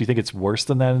average. Do you think it's worse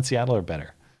than that in Seattle or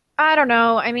better? I don't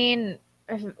know. I mean,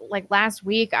 like last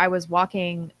week, I was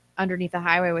walking underneath the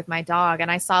highway with my dog,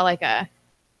 and I saw like a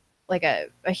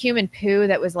human poo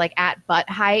that was like at butt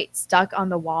height, stuck on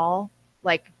the wall,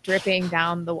 like dripping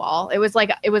down the wall. It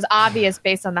was obvious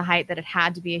based on the height that it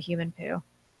had to be a human poo.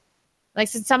 Like,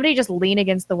 did somebody just lean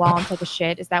against the wall and take a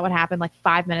shit? Is that what happened like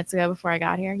 5 minutes ago before I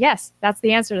got here? Yes, that's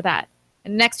the answer to that.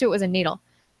 And next to it was a needle.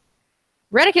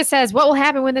 Redicus says, what will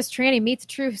happen when this tranny meets a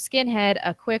true skinhead?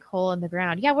 A quick hole in the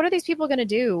ground. Yeah, what are these people going to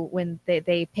do when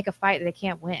they pick a fight that they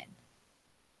can't win?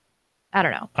 I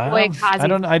don't know. I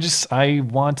don't know. I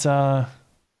want that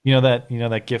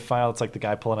GIF file. It's like the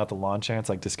guy pulling out the lawn chair. It's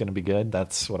like, this is going to be good.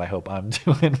 That's what I hope I'm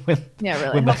doing. Yeah,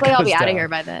 really. Hopefully I'll be out of here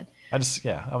by then.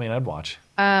 I'd watch.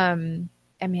 And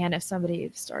man, if somebody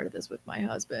started this with my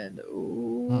husband,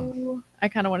 I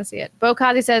kind of want to see it. Bo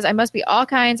Kazi says, I must be all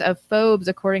kinds of phobes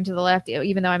according to the left,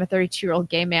 even though I'm a 32-year-old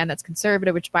gay man that's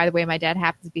conservative, which, by the way, my dad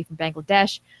happens to be from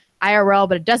Bangladesh, IRL,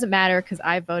 but it doesn't matter because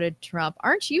I voted Trump.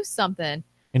 Aren't you something?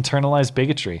 Internalized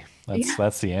bigotry.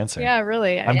 That's the answer. Yeah,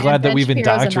 really. I'm glad that we've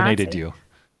indoctrinated you.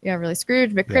 Yeah, really.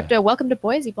 Scrooge McCrypto, welcome to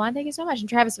Boise. Blonde, thank you so much. And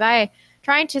Travis Vai,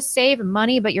 trying to save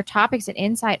money, but your topics and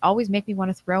insight always make me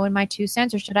want to throw in my 2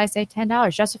 cents, or should I say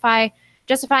 $10?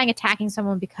 Justifying attacking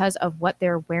someone because of what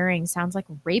they're wearing sounds like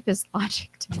rapist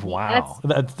logic to me. Wow.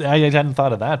 I hadn't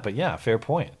thought of that, but yeah, fair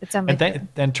point.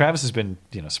 And Travis has been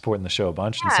supporting the show a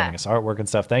bunch and sending us artwork and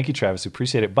stuff. Thank you, Travis. We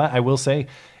appreciate it. But I will say,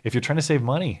 if you're trying to save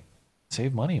money,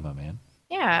 my man.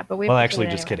 Yeah, but actually,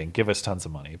 just kidding. Give us tons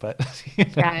of money, but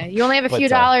yeah, you only have a few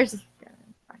dollars.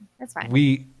 That's fine.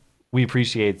 We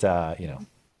appreciate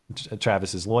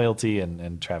Travis's loyalty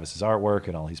and Travis's artwork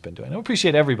and all he's been doing. I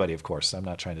appreciate everybody, of course. I'm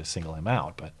not trying to single him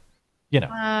out, but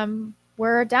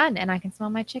we're done, and I can smell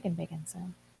my chicken bacon. So,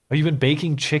 have you been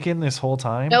baking chicken this whole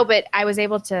time? No, but I was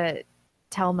able to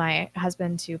tell my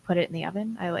husband to put it in the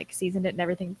oven. I seasoned it and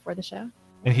everything before the show.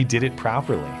 And he did it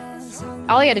properly.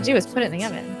 All he had to do was put it in the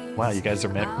oven. Wow, you guys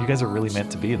are really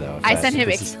meant to be, though. I sent him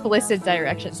explicit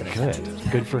directions.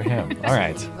 Good for him. All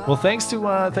right. Well, thanks to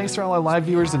all our live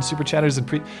viewers and super chatters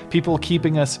and people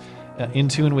keeping us in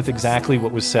tune with exactly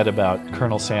what was said about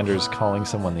Colonel Sanders calling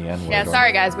someone the N-word. Yeah,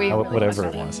 sorry guys, whatever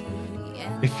it was.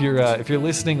 If you're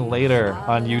listening later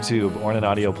on YouTube or on an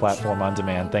audio platform on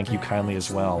demand, thank you kindly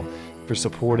as well for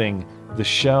supporting the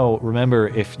show. Remember,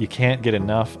 if you can't get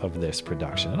enough of this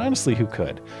production, and honestly, who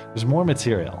could? There's more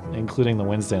material, including the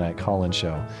Wednesday night call-in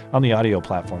show, on the audio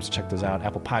platforms. Check those out.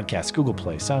 Apple Podcasts, Google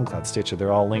Play, SoundCloud, Stitcher.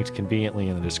 They're all linked conveniently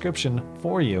in the description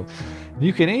for you.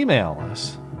 You can email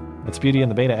us. It's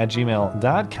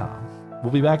beautyandthebeta@gmail.com.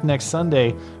 We'll be back next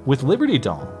Sunday with Liberty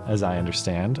Doll, as I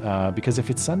understand, because if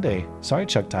it's Sunday, sorry,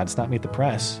 Chuck Todd, it's not Meet the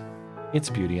Press. It's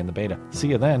Beauty and the Beta. See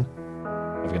you then.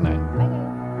 Have a good night. Bye.